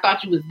intervened, I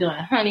thought you was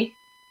done. Honey.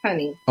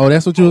 Oh,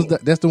 that's what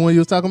that's the one you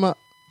was talking about?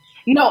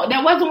 No,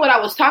 that wasn't what I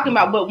was talking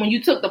about. But when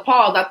you took the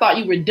pause, I thought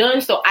you were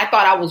done. So I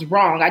thought I was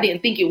wrong. I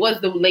didn't think it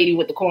was the lady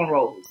with the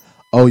cornrows.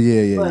 Oh,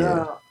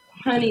 yeah.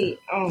 Honey,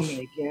 oh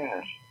my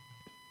God.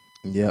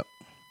 Yep.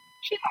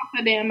 She lost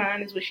her damn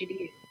mind is what she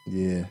did.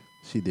 Yeah,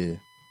 she did.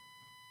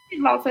 She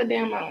lost her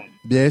damn mind.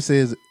 Yeah, it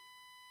says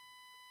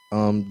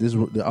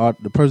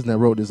the person that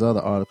wrote this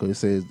other article, it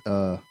says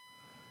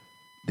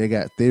they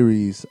got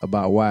theories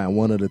about why, and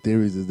one of the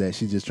theories is that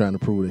she's just trying to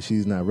prove that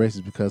she's not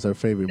racist because her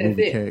favorite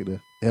movie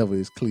character ever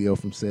is Cleo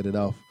from Set It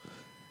Off,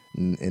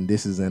 and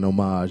this is an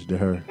homage to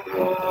her.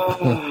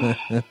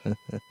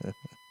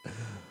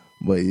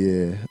 But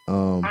yeah,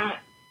 I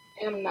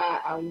am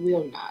not. I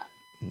will not.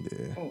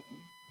 Yeah.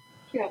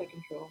 She out of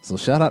control. So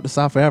shout out to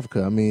South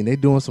Africa. I mean, they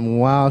doing some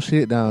wild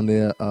shit down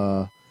there,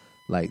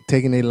 like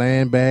taking their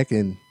land back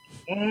and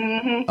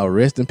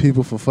arresting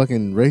people for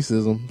fucking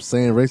racism,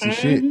 saying racist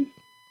shit.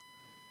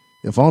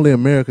 If only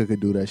America could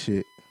do that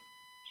shit.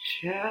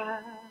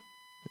 Child.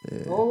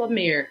 Whole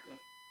America.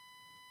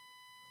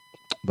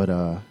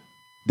 But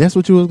that's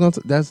what you was gonna.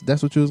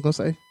 That's what you was gonna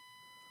say.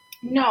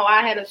 No,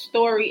 I had a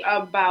story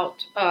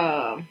about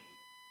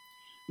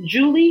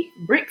Julie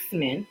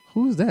Brixman.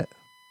 Who is that?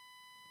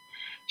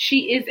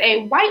 She is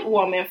a white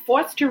woman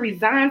forced to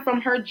resign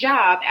from her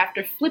job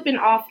after flipping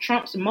off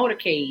Trump's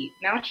motorcade.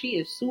 Now she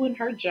is suing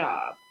her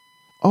job.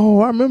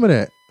 Oh, I remember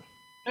that.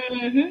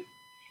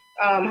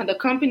 The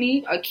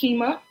company,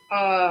 Akima,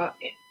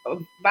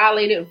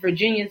 violated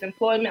Virginia's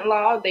employment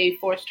law. They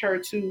forced her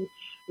to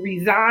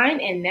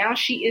resign, and now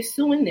she is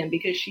suing them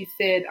because she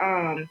said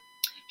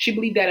she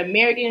believed that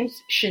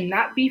Americans should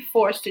not be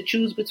forced to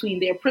choose between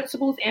their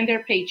principles and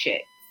their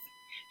paychecks.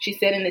 She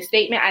said in a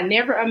statement, "I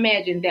never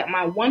imagined that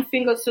my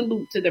one-finger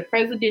salute to the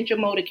presidential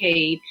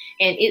motorcade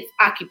and its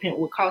occupant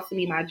would cost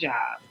me my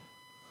job."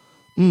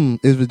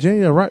 Is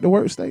Virginia a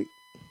right-to-work state?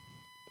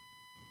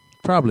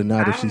 Probably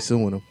not if she's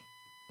suing them.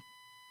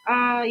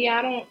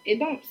 Yeah, it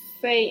don't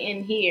say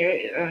in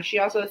here. She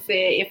also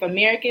said if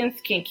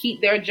Americans can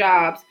keep their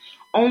jobs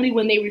only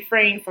when they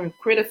refrain from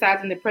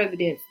criticizing the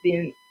president,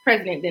 then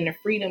the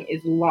freedom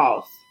is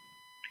lost.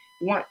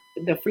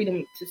 The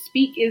freedom to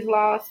speak is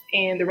lost,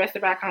 and the rest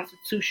of our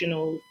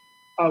constitutional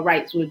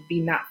rights would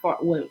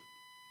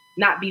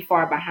not be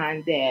far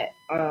behind that.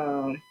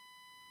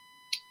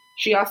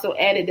 She also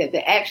added that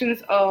the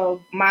actions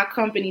of my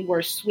company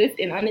were swift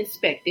and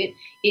unexpected.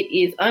 It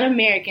is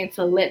un-American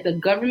to let the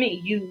government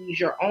use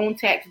your own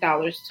tax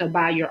dollars to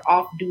buy your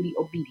off-duty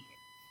obedience.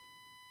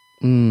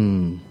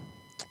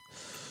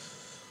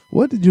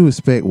 What did you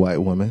expect, white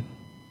woman?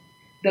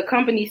 The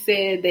company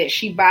said that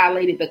she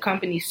violated the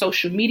company's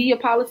social media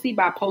policy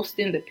by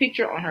posting the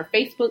picture on her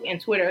Facebook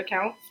and Twitter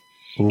accounts.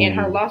 Ooh. In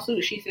her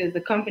lawsuit, she says the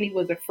company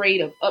was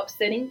afraid of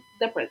upsetting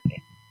the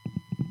president.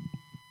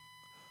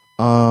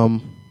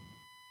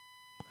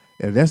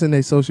 If that's in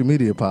their social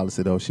media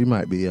policy, though, she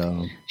might be.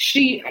 That's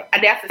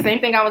the same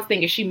thing I was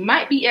thinking. She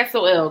might be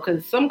SOL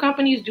because some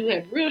companies do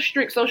have real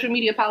strict social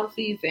media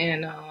policies.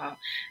 And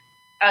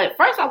at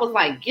first, I was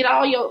like, go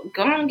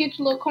on, get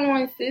your little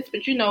coins, sis.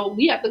 But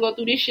we have to go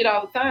through this shit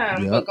all the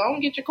time. Yep. But go on,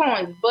 get your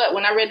coins. But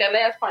when I read that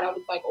last part, I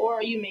was like,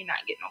 or you may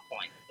not get no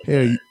coins.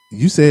 Hey,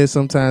 you said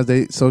sometimes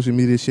they social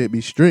media shit be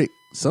strict.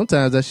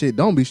 Sometimes that shit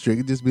don't be strict.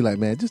 It just be like,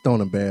 man, just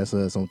don't embarrass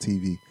us on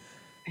TV.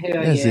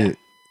 That's it.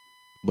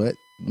 But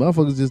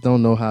motherfuckers just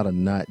don't know how to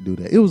not do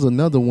that. It was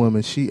another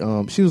woman. She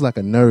was like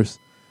a nurse,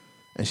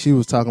 and she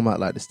was talking about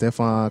like the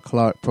Stephon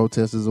Clark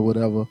protesters or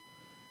whatever.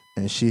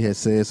 And she had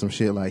said some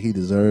shit like he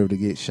deserved to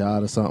get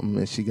shot or something,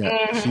 and she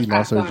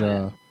lost her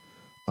job.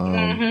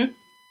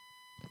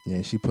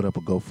 Yeah, she put up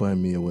a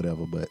GoFundMe or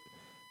whatever. But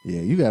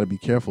yeah, you got to be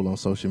careful on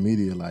social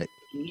media. Like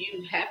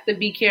you have to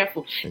be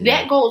careful.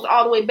 Yeah. That goes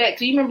all the way back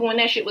to you remember when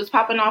that shit was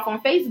popping off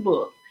on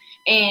Facebook.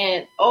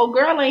 And old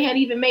girl had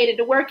even made it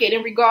to work it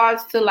in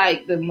regards to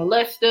like the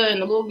molester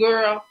and the little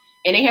girl,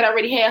 and they had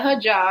already had her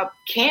job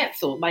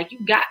canceled. Like you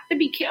got to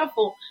be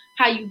careful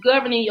how you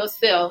governing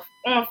yourself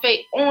on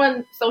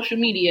social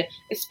media,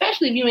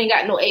 especially if you ain't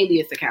got no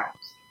alias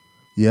accounts.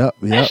 Yep.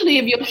 Especially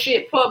if your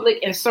shit public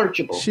and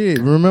searchable. Shit,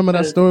 remember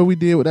that story we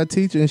did with that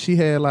teacher, and she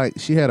had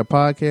a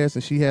podcast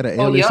and she had an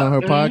alias on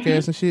her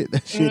podcast and shit.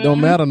 That shit don't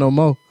matter no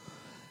more.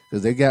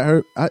 Because they got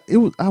her. I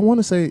want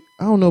to say,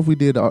 I don't know if we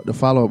did the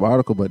follow up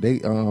article, but they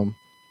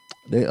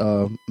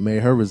made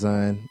her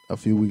resign a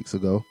few weeks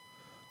ago.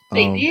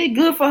 They did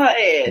good for her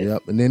ass.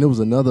 Yep. And then there was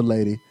another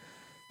lady.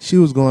 She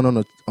was going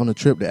on a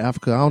trip to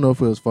Africa. I don't know if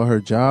it was for her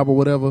job or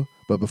whatever,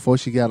 but before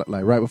she got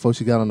right before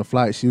she got on the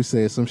flight, she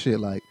said some shit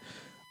like,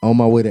 "On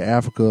my way to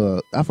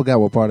Africa." I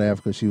forgot what part of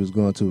Africa she was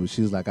going to, but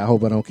she was like, "I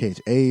hope I don't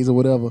catch AIDS or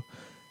whatever."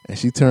 And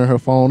she turned her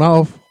phone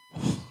off.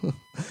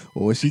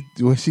 When she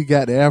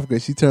got to Africa,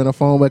 she turned her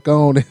phone back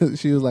on. And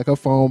she was like, her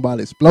phone about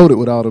exploded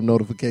with all the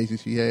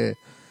notifications she had.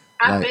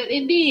 I bet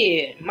it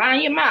did.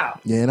 Mind your mouth.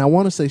 Yeah, and I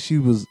want to say she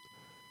was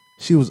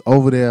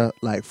over there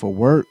like for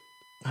work.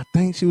 I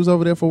think she was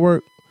over there for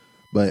work,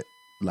 but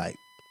like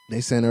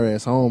they sent her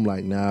ass home.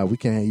 Like, nah, we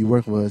can't have you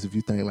working for us if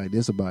you think like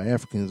this about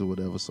Africans or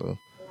whatever. So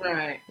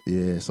right.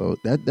 Yeah, so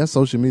that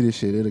social media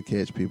shit, it'll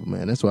catch people,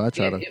 man. That's why I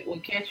try to. It will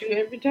catch you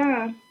every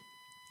time.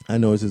 I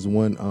know it's this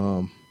one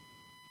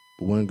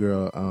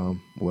girl,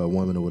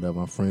 woman or whatever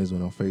I'm friends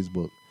with on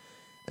Facebook,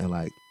 and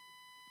like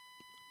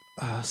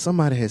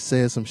somebody had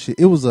said some shit.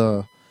 It was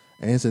an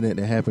incident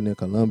that happened in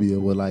Colombia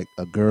with like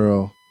a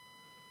girl.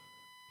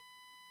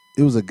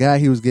 It was a guy,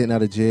 he was getting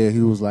out of jail.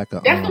 He was like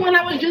That's the one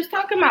I was just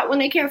talking about when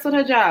they canceled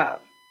her job.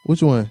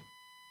 Which one?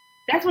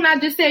 That's when I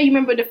just said, you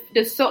remember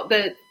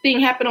the thing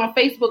happened on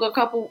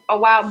Facebook a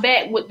while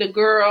back with the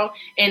girl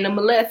and the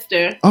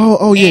molester.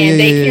 Oh yeah, and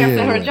they yeah,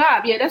 canceled her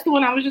job. Yeah, that's the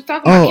one I was just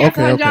talking about.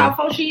 Canceled her job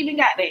before she even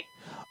got there.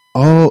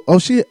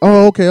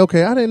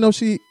 Okay. I didn't know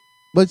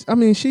but I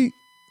mean she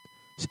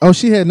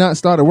had not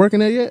started working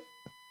there yet?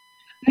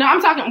 No,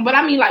 I'm talking, but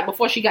I mean like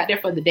before she got there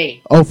for the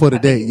day. Oh, for the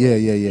day.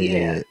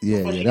 Yeah.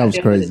 That was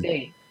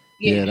crazy.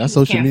 Yeah, that she's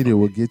social canceled. media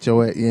will get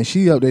your ass. And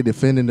she up there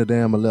defending the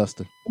damn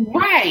molester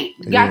Right.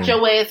 Got Yeah.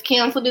 your ass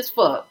canceled as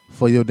fuck.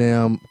 for your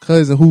damn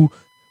cousin who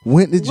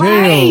went to jail.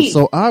 Right.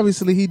 So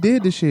obviously he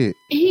did the shit.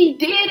 He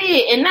did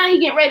it, and now he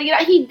getting ready to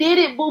get out. He did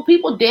it, boo.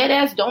 People dead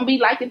ass don't be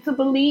liking to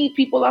believe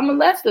people are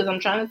molesters. I'm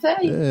trying to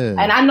tell you.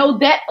 Yeah. And I know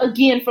that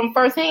again from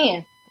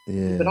firsthand.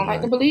 Yeah, People don't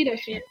like to believe that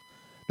shit.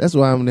 that's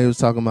why when they was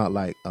talking about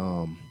like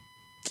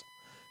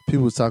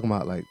people was talking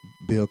about like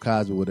Bill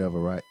Cosby or whatever,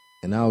 right?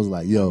 And I was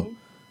like, yo,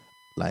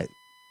 like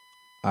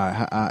I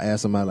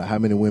asked somebody like how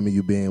many women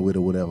you been with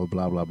or whatever,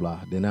 blah blah blah.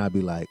 Then I'd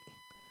be like,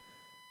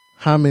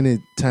 how many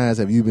times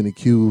have you been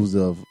accused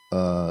of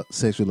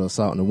sexual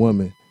assault on a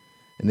woman?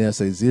 And they'll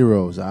say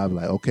 0. So I'd be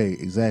like, okay,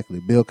 exactly.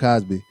 Bill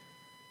Cosby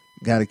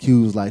got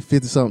accused like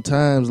 50 something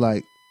times.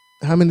 Like,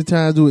 how many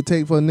times do it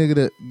take for a nigga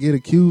to get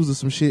accused of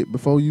some shit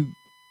before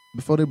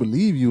they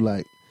believe you?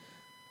 Like,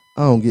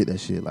 I don't get that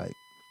shit. Like,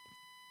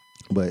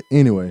 but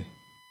anyway,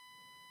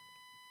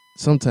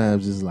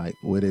 sometimes it's like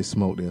where there's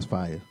smoke, there's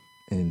fire.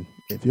 And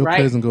if your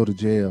Right. cousin go to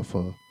jail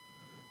for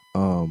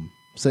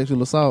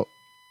sexual assault,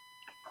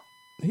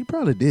 he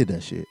probably did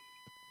that shit.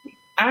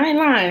 I ain't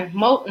lying.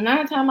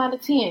 9 times out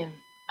of 10.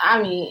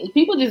 I mean,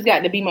 people just got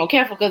to be more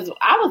careful because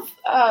I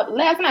was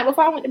last night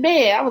before I went to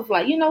bed. I was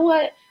like, you know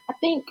what? I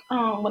think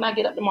when I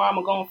get up tomorrow, I'm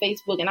gonna go on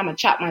Facebook and I'm gonna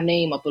chop my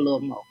name up a little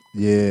more.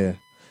 Yeah,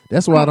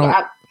 that's why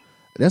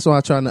That's why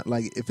I try not,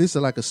 like, if it's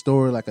like a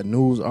story, like a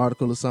news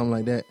article or something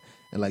like that,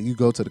 and like you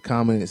go to the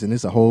comments and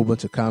it's a whole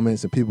bunch of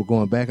comments and people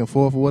going back and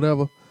forth or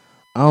whatever,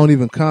 I don't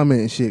even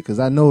comment and shit because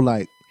I know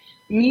like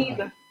Me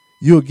either.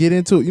 you'll get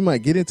into it. You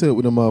might get into it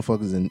with them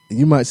motherfuckers and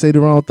you might say the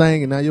wrong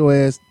thing and now your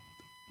ass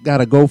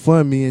gotta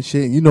GoFundMe and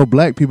shit. And you know,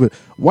 black people,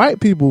 white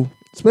people,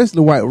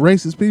 especially white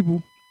racist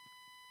people,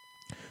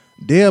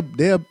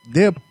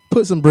 they'll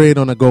put some bread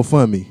on a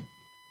GoFundMe.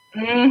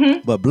 Mm-hmm.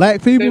 But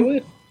black They people,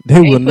 would. they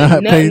will Ain't not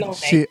putting pay nothing on that.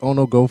 shit on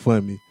no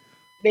GoFundMe.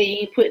 They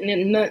ain't putting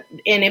in nothing.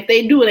 And if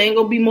they do, it ain't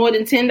gonna be more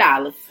than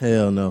 $10.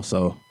 Hell no.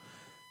 So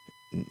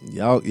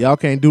y'all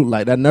can't do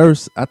like that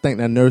nurse. I think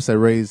that nurse had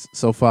raised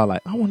so far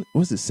like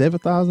was it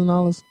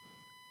 $7,000?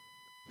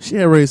 She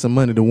had raised some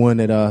money. The one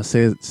that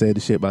said the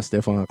shit about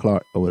Stephon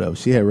Clark or whatever.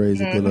 She had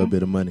raised a good little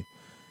bit of money.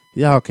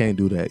 Y'all can't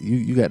do that.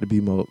 You got to be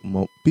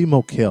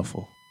more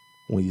careful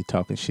when you're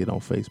talking shit on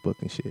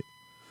Facebook and shit.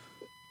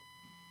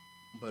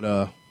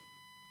 But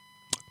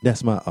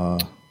that's my I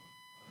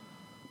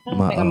think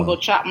I'm gonna go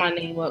chop my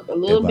name up a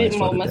little bit advice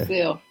more for the day.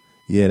 myself.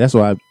 Yeah, that's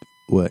why.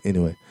 Well,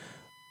 anyway,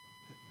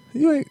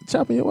 you ain't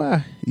chopping your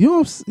eye.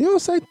 You don't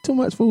say too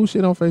much fool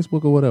shit on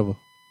Facebook or whatever.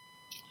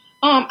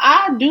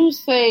 I do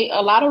say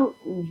a lot of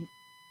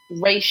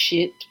race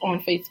shit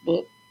on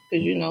Facebook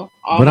because you know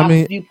all But I my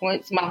mean-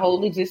 viewpoints, my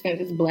whole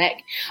existence is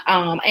black.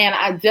 And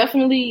I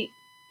definitely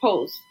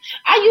post.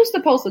 I used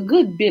to post a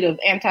good bit of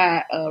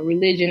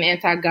anti-religion,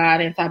 anti-God,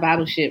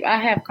 anti-Bible shit. I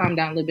have calmed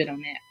down a little bit on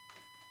that.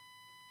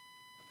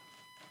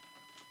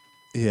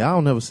 Yeah, I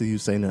don't never see you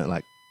say nothing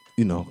like,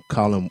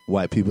 calling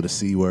white people the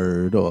C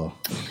word or.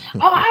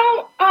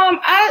 I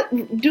don't.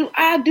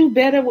 I do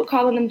better with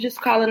calling them just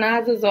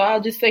colonizers, or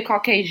I'll just say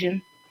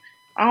Caucasian.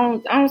 I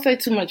don't say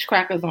too much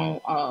crackers on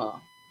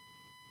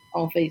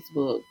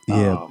Facebook.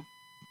 Yeah.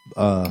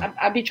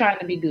 I be trying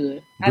to be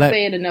good. I Black-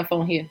 say it enough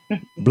on here.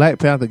 Black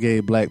Panther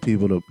gave black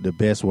people the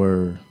best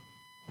word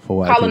for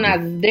white people.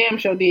 Colonizers, damn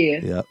sure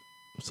did. Yep.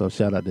 So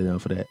shout out to them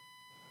for that.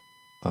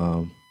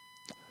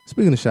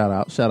 Speaking of shout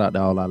out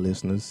to all our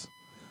listeners.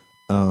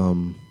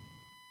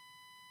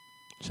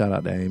 Shout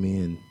out to Amy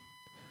and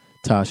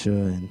Tasha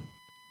and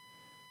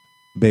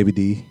Baby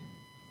D,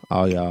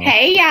 all y'all.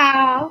 Hey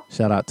y'all,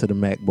 Shout out to the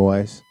Mac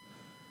boys.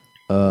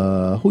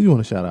 Who you want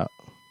to shout out?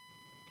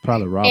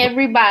 Probably Robert.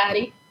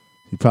 everybody.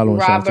 You probably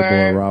want to shout out to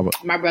your boy Robert.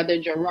 My brother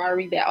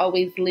Jarari that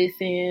always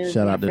listens.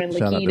 Shout my out friend to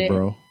Lakita,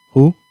 bro.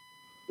 Who?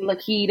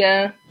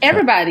 Lakita.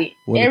 Everybody.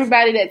 What Lak-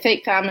 Everybody that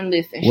take time and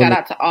listen. What Shout La-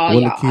 out to all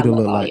what y'all. Lakita I love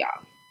look all like?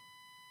 y'all.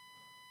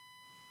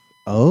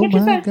 Oh What'd you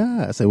my say?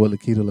 God. I say what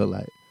Lakita look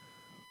like.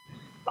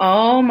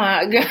 Oh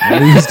my God. I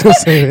knew you was gonna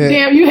say that.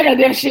 Damn, you had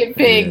that shit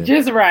picked Yeah.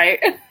 just right.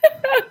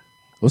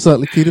 What's up,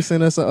 Lakita?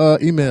 Send us a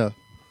email.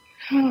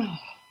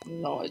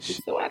 Lord, it's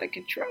just so out of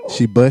control.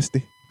 She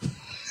busty.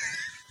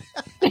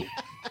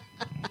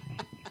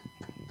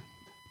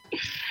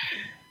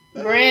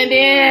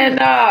 Brandon,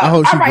 I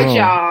hope she all right, grown.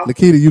 y'all.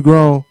 Lakita, you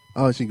grown?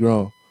 Oh, she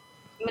grown.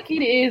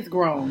 Lakita is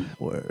grown.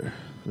 Word.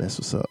 That's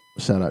what's up.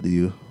 Shout out to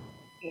you.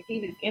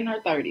 Lakita's in her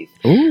 30s.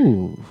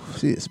 Ooh,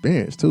 she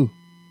experienced too.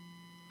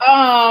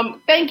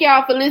 Thank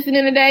y'all for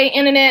listening today,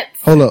 internet.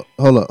 Hold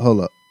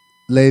up.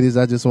 Ladies,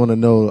 I just want to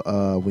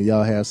know when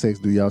y'all have sex,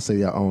 do y'all say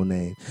your own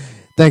name?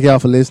 Thank y'all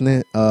for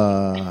listening.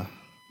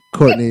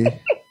 Courtney.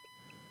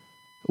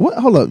 What?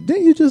 Hold up.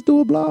 Didn't you just do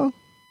a blog?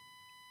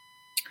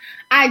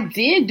 I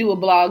did do a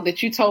blog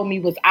that you told me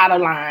was out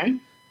of line.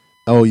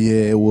 Oh,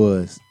 yeah, it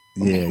was.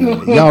 Yeah.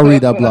 Y'all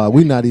read that blog.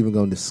 We're not even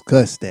going to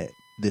discuss that.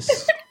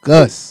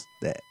 Discuss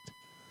that.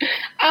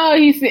 Oh,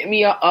 he sent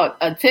me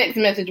a text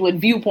message with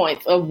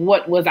viewpoints of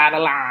what was out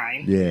of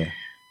line. Yeah.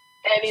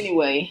 And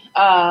anyway,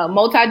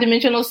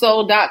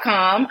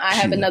 multidimensionalsoul.com. I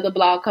have Cheer. another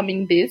blog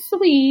coming this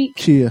week.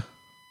 Cheer.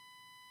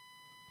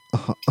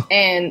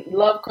 And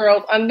Love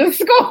Curls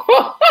underscore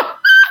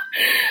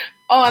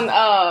on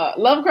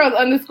Love Curls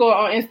underscore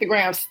on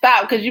Instagram.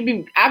 Stop, because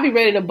I be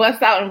ready to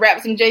bust out and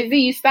rap some Jay-Z.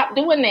 You stop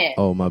doing that.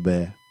 Oh, my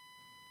bad.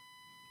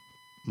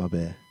 My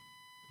bad.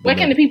 Where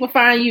can the people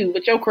find you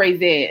with your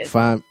crazy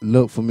ass?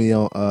 Look for me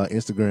on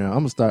Instagram. I'm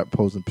gonna start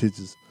posting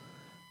pictures.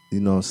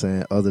 You know what I'm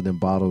saying? Other than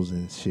bottles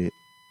and shit.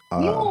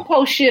 You don't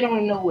post shit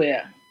on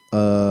nowhere.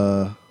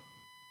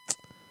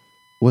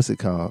 What's it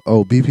called?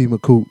 Oh, BP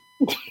McCoot.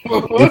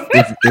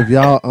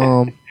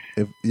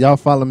 if y'all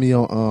follow me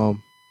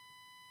on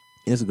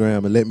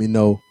Instagram and let me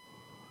know,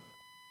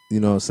 you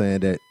know what I'm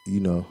saying, that you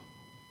know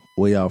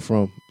where y'all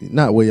from.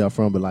 Not where y'all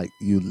from, but like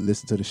you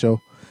listen to the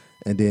show,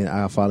 and then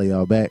I'll follow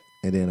y'all back.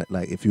 And then,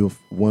 like, if you're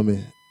a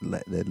woman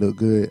like that look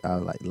good,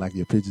 I'll like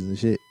your pictures and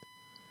shit.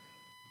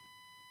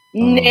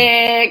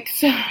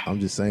 Next.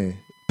 I'm just saying,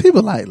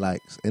 people like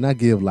likes, and I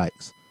give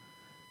likes.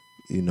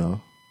 You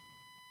know,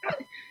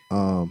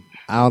 I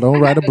don't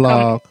write a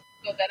blog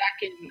so that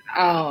I can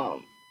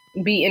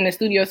be in the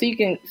studio, so you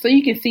can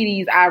see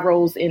these eye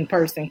rolls in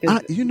person.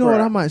 You know what?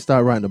 I might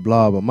start writing a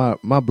blog,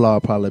 but my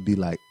blog probably be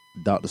like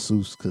Dr.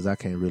 Seuss, because I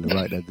can't really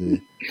write that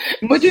good.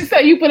 But you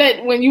say you put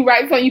that when you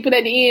write something, you put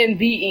at the end,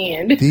 the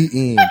end. The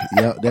end.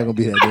 Yep, that's gonna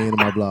be at the end of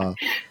my blog.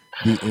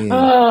 The end.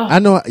 I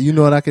know. You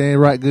know what I can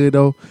write good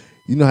though.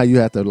 You know how you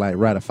have to like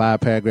write a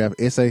 5-paragraph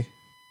essay.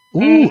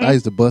 Ooh, I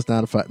used to bust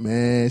down the fight.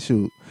 Man,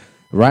 shoot,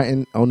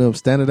 writing on them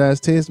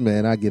standardized tests,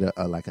 man. I get a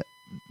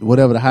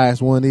whatever the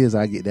highest one is,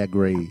 I get that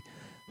grade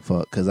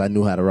because I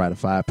knew how to write a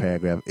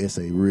 5-paragraph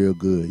essay real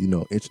good. You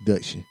know,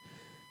 introduction.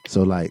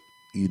 So like,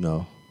 you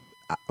know,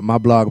 my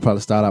blog will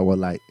probably start out with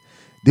like,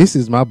 this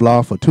is my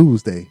blog for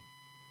Tuesday,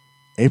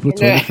 April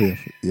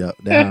 25th. Yep.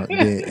 Then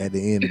at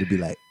the end it'll be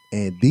like,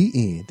 and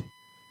the end.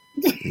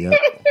 Yep.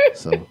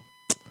 So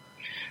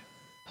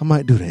I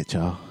might do that,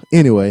 y'all.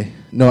 Anyway,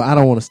 no, I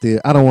don't want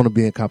to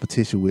be in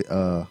competition with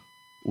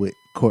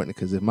Courtney,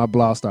 because if my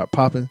blog start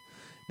popping,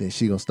 then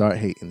she gonna start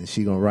hating, and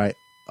she gonna write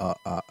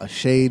a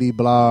shady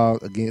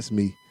blog against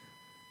me,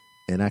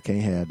 and I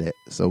can't have that.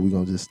 So we're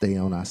gonna just stay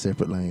on our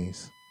separate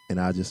lanes, and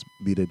I'll just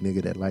be the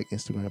nigga that like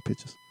Instagram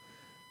pictures.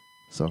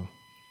 So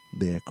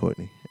there,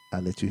 Courtney,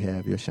 I'll let you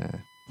have your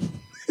shine.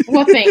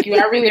 Well, thank you.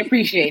 I really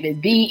appreciate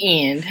it.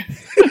 The end.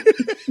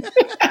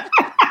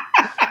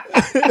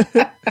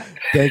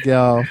 Thank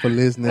y'all for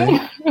listening.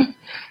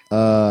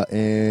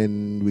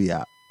 And we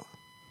out.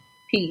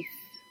 Peace.